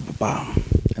 blah, blah, blah, blah.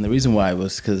 And the reason why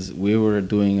was because we were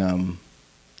doing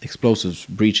explosives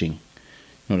breaching,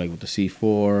 you know, like with the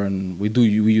C4, and we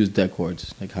use dead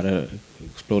cords, like how to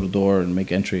explode a door and make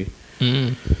entry.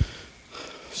 Mm.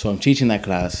 So I'm teaching that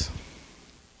class,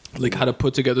 Like how to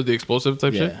put together the explosive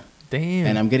type shit. Damn.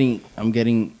 And I'm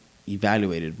getting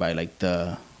evaluated by like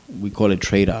we call it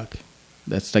TRADOC.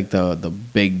 That's like the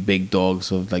big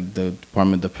dogs of like the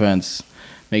Department of Defense,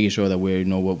 making sure that we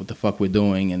know what the fuck we're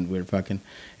doing, and we're fucking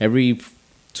every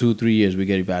 2-3 years we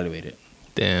get evaluated.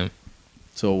 Damn.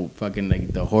 So fucking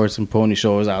like the horse and pony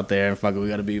show is out there. Fucking we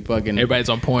gotta be fucking. Everybody's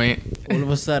on point. All of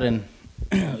a sudden,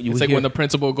 It's like when the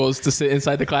principal goes to sit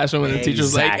inside the classroom and the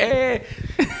teacher's like, "Hey."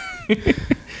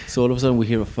 So all of a sudden we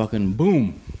hear a fucking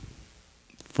boom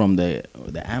from the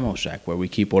ammo shack where we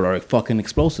keep all our fucking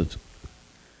explosives.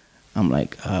 I'm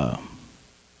like, I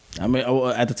mean,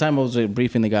 at the time I was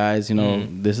briefing the guys. You know,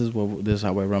 this is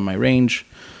how I run my range.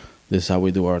 This is how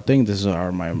we do our thing. This is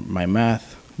my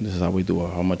math. This is how we do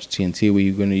how much TNT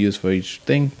we're going to use for each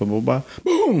thing. Blah blah blah.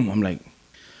 Boom! I'm like,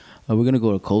 are we gonna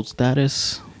go to code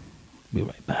status? Be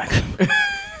right back.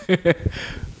 I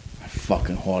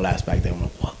fucking haul ass back there. I'm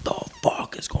like, what the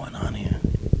fuck is going on here?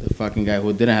 The fucking guy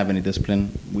who didn't have any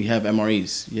discipline. We have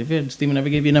MREs. Steven ever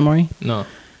gave you an MRE? No.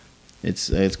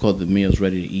 It's called the Meals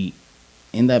Ready to Eat.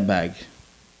 In that bag,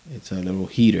 it's a little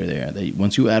heater there that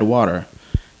once you add water,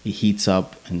 it heats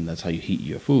up, and that's how you heat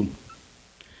your food.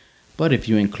 But if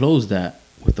you enclose that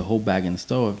with the whole bag in the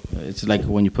stove, it's like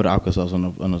when you put alka-seltz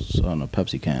on a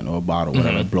Pepsi can or a bottle,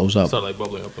 whatever, it blows up. Start like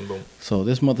bubbling up and boom. So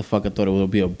this motherfucker thought it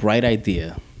would be a bright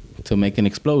idea to make an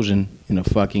explosion in a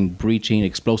fucking breaching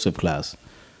explosive class.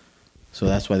 So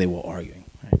that's why they were arguing.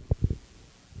 Right?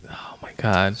 Oh my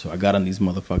god. So I got on these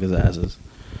motherfuckers' asses,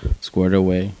 squared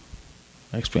away.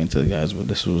 I explained to the guys what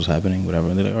this was happening, whatever.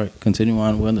 And they're like, all right, continue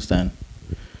on. We understand.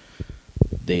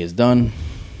 Day is done.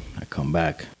 I come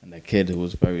back. And that kid who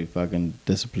was very fucking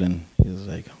disciplined, he was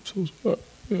like, I'm so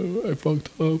sorry. I fucked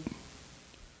up.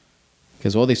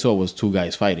 Because all they saw was two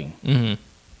guys fighting. Mm-hmm.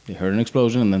 They heard an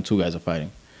explosion and then two guys are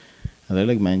fighting. And they're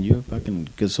like, man, you're a fucking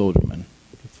good soldier, man.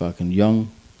 You're fucking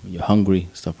young. You're hungry,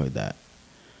 stuff like that.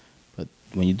 But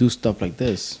when you do stuff like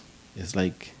this, it's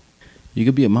like you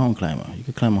could be a mountain climber. You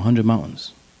could climb 100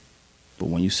 mountains. But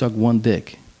when you suck one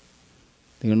dick,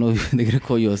 they're gonna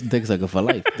call you a dick sucker for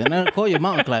life. They're not gonna call you a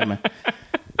mountain climber.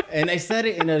 And I said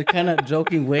it in a kind of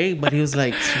joking way, but he was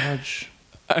like, Sarge,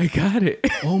 I got it.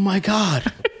 oh my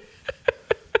God.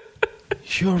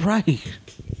 You're right.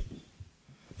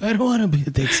 I don't want to be a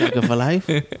dick sucker for life.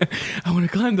 I want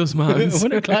to climb those mountains. I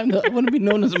want to be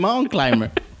known as a mountain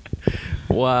climber.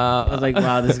 Wow. I was like,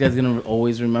 wow, this guy's going to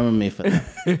always remember me for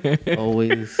that.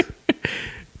 Always.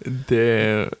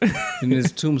 Damn. In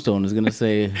his tombstone is going to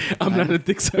say, I'm not a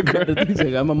dick sucker.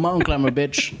 I'm a mountain climber,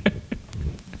 bitch.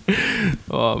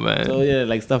 Oh, man. So, yeah,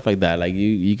 like stuff like that. Like,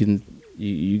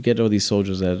 you get all these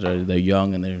soldiers that they're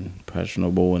young and they're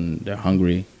impressionable and they're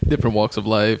hungry. Different walks of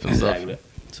life and Exactly. stuff.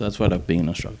 So that's why I like being an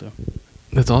instructor.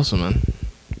 That's awesome, man.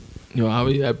 Yo,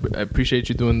 Javi, I appreciate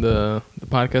you doing the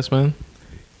podcast, man.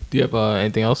 Do you have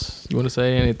anything else you want to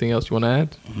say? Anything else you want to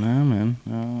add? Nah,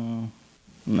 man.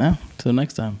 No. Till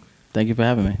next time. Thank you for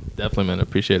having me. Definitely, man. I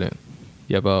appreciate it.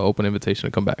 You have an open invitation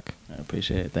to come back. I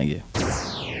appreciate it. Thank you.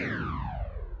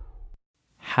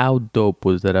 How dope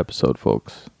was that episode,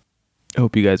 folks? I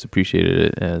hope you guys appreciated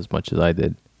it as much as I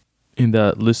did. In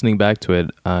listening back to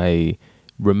it, I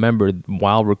remembered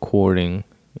while recording,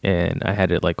 and I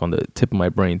had it like on the tip of my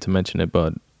brain to mention it,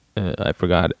 but I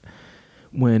forgot.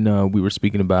 When we were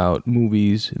speaking about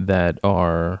movies that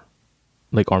are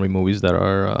like army movies that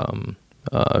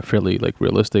are fairly like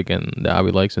realistic and that Avi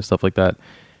likes and stuff like that,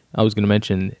 I was going to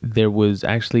mention there was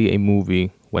actually a movie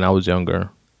when I was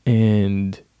younger,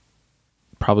 and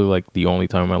probably like the only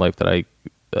time in my life that I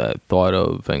thought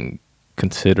of and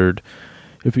considered,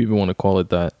 if you even want to call it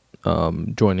that,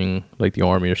 joining like the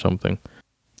army or something.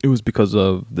 It was because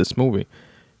of this movie,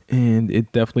 and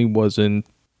it definitely wasn't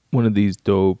one of these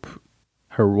dope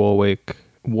heroic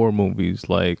war movies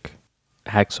like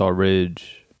Hacksaw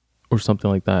Ridge or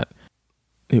something like that.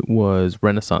 It was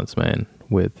Renaissance Man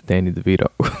with Danny DeVito.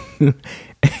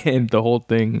 And the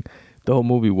whole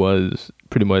movie was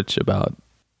pretty much about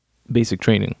basic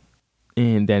training.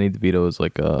 And Danny DeVito is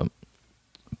like a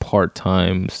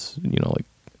part-time, like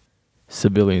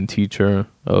civilian teacher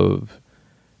of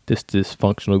this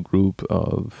dysfunctional group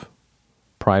of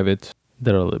privates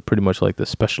that are pretty much like the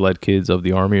special ed kids of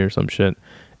the army or some shit.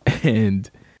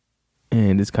 And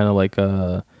it's kind of like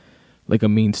a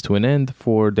means to an end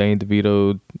for Danny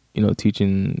DeVito,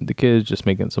 teaching the kids, just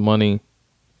making some money,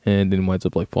 and then winds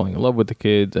up like falling in love with the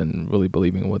kids and really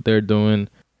believing in what they're doing,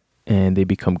 and they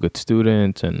become good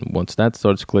students. And once that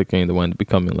starts clicking, they wind up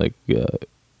becoming like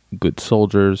good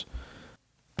soldiers,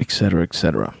 etc.,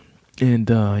 etc. And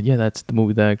that's the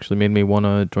movie that actually made me want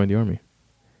to join the army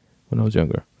when I was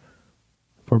younger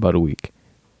for about a week.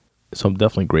 So I'm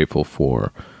definitely grateful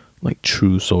for like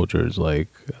true soldiers like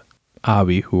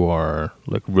Avi, who are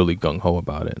like really gung-ho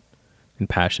about it and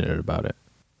passionate about it.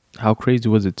 How crazy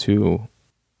was it too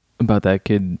about that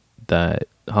kid that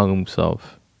hung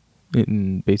himself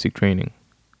in basic training?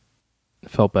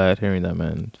 Felt bad hearing that,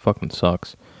 man. It fucking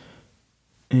sucks.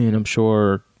 And I'm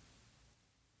sure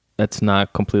that's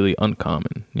not completely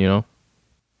uncommon,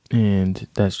 And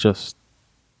that's just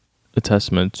a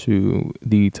testament to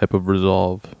the type of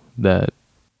resolve that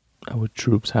our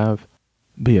troops have.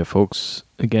 But yeah, folks,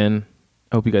 again,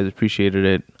 I hope you guys appreciated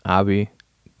it. Avi,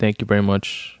 thank you very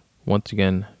much once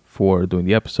again for doing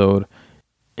the episode,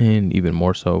 and even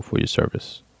more so for your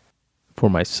service. For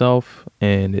myself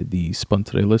and the Spun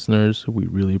Today listeners, we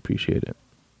really appreciate it.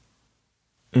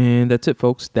 And that's it,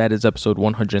 folks. That is episode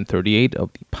 138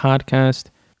 of the podcast,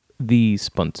 the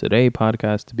Spun Today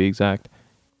podcast to be exact.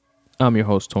 I'm your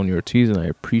host, Tony Ortiz, and I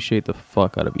appreciate the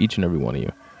fuck out of each and every one of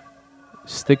you.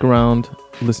 Stick around,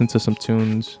 listen to some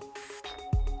tunes,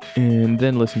 and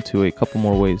then listen to a couple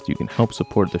more ways you can help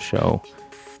support the show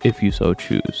if you so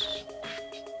choose.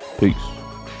 Peace.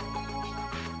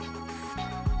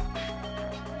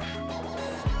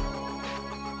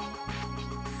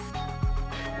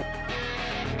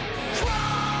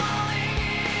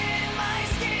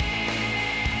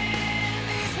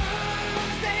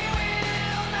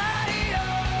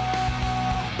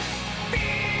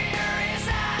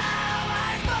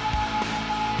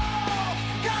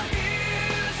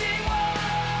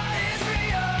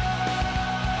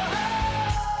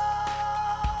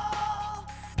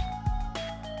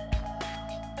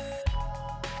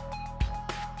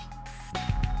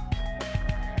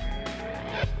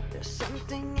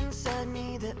 Something inside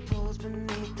me that pulls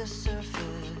beneath the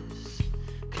surface,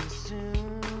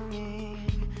 consuming,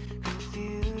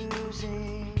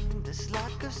 confusing. This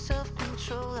lack of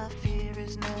self-control I fear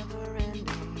is never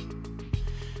ending,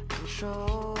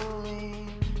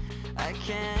 controlling. I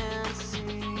can't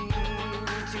seem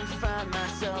to find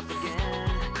myself again.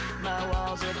 My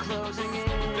walls are closing in.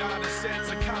 Without a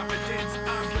sense of confidence,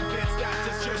 I'm convinced that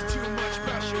there's just too much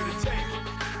pressure to take.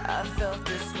 I felt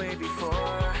this way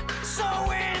before, so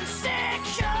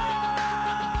insecure.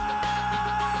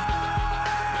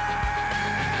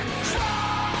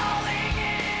 Crawling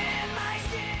in my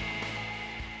skin.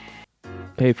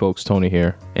 Hey folks, Tony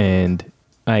here, and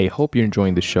I hope you're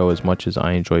enjoying the show as much as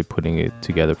I enjoy putting it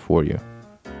together for you.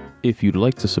 If you'd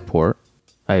like to support,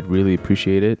 I'd really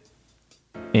appreciate it,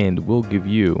 and we'll give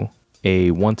you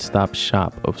a one-stop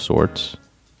shop of sorts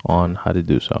on how to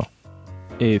do so.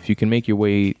 If you can make your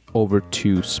way over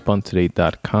to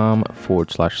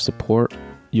spuntoday.com/support,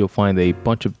 you'll find a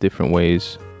bunch of different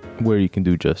ways where you can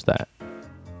do just that.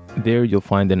 There you'll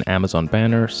find an Amazon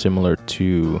banner similar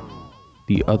to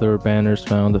the other banners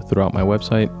found throughout my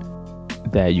website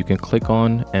that you can click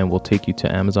on and will take you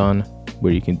to Amazon,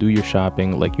 where you can do your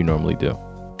shopping like you normally do.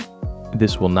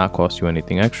 This will not cost you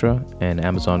anything extra, and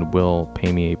Amazon will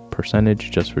pay me a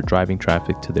percentage just for driving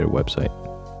traffic to their website.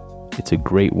 It's a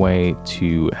great way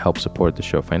to help support the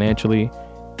show financially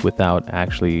without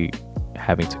actually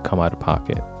having to come out of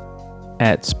pocket.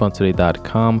 At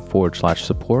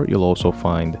spuntoday.com/support, you'll also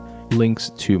find links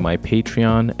to my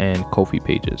Patreon and Ko-fi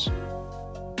pages.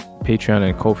 Patreon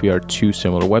and Ko-fi are two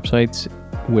similar websites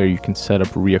where you can set up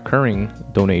reoccurring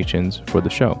donations for the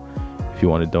show. If you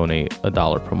want to donate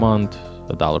 $1 per month,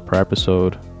 $1 per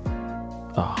episode,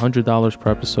 $100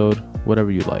 per episode, whatever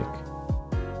you like.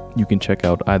 You can check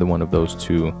out either one of those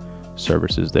two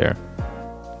services there.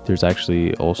 There's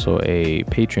actually also a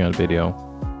Patreon video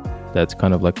that's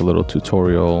kind of like a little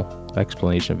tutorial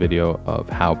explanation video of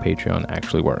how Patreon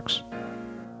actually works.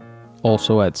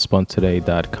 Also at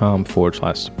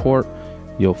spuntoday.com/support,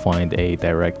 you'll find a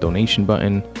direct donation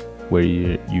button where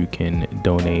you can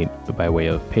donate by way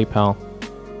of PayPal.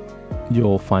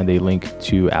 You'll find a link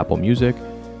to Apple Music,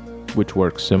 which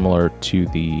works similar to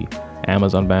the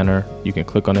Amazon banner. You can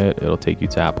click on it, it'll take you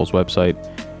to Apple's website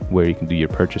where you can do your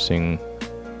purchasing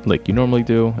like you normally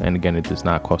do. And again, it does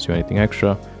not cost you anything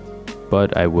extra,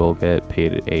 but I will get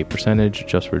paid a percentage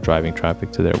just for driving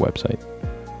traffic to their website.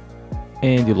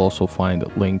 And you'll also find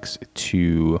links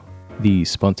to the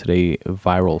Spun Today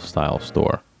Viral Style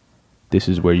store. This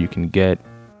is where you can get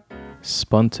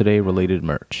Spun Today related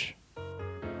merch.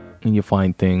 And you'll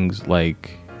find things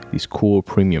like these cool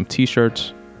premium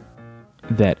t-shirts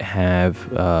that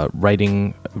have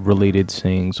writing related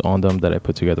sayings on them that I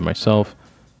put together myself.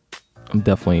 I'm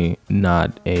definitely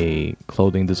not a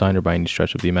clothing designer by any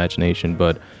stretch of the imagination,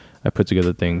 but I put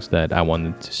together things that I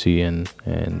wanted to see and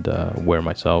wear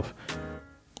myself.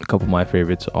 A couple of my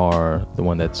favorites are the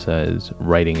one that says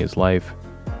writing is life,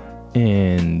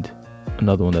 and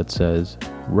another one that says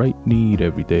write need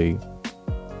every day,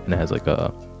 and it has like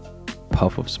a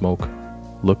puff of smoke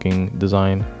looking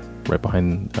design right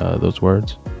behind those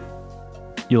words.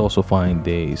 You'll also find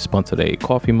a Spun Today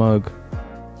coffee mug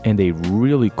and a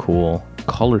really cool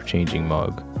color changing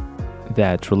mug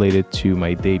that's related to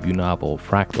my debut novel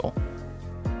Fractal.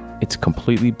 It's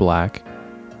completely black,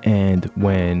 and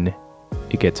when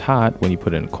it gets hot, when you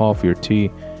put it in coffee or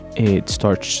tea, it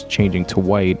starts changing to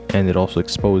white, and it also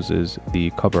exposes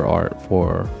the cover art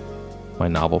for my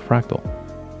novel Fractal.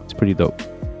 It's pretty dope.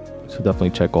 So definitely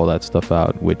check all that stuff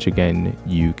out, which again,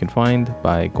 you can find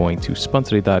by going to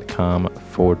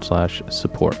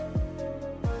spuntoday.com/support.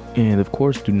 And of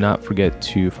course, do not forget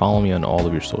to follow me on all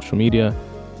of your social media,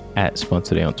 at Spun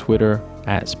Today on Twitter,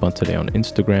 at Spun Today on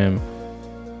Instagram.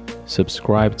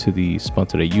 Subscribe to the Spun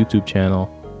Today YouTube channel,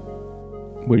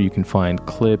 where you can find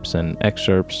clips and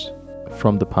excerpts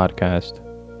from the podcast,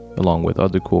 along with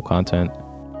other cool content.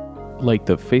 Like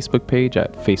the Facebook page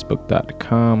at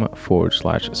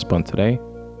facebook.com/Spun Today.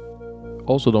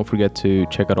 Also, don't forget to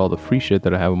check out all the free shit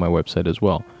that I have on my website as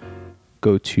well.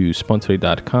 Go to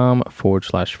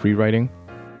spuntoday.com/free writing.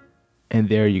 And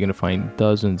there you're going to find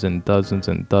dozens and dozens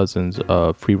and dozens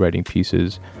of free writing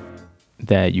pieces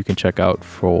that you can check out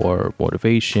for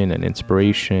motivation and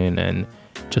inspiration and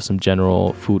just some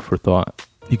general food for thought.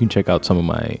 You can check out some of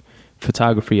my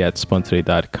photography at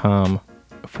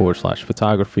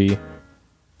spuntoday.com/photography.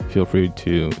 Feel free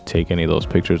to take any of those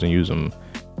pictures and use them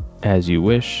as you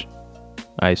wish.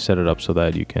 I set it up so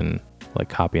that you can like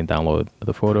copy and download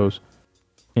the photos.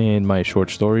 And my short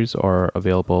stories are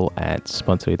available at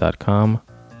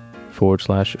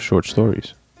spuntoday.com/short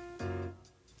stories.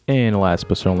 And last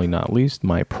but certainly not least,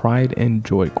 my Pride and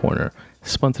Joy Corner,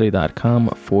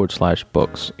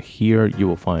 spuntoday.com/books. Here you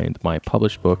will find my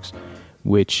published books,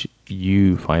 which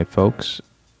you fine folks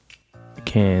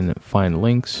can find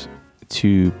links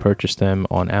to purchase them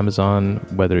on Amazon,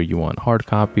 whether you want hard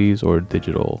copies or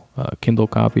digital Kindle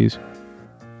copies.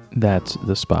 That's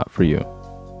the spot for you.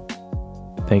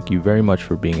 Thank you very much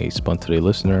for being a Spun Today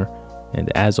listener,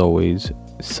 and as always,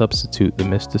 substitute the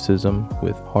mysticism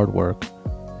with hard work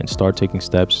and start taking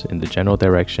steps in the general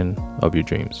direction of your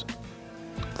dreams.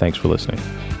 Thanks for listening.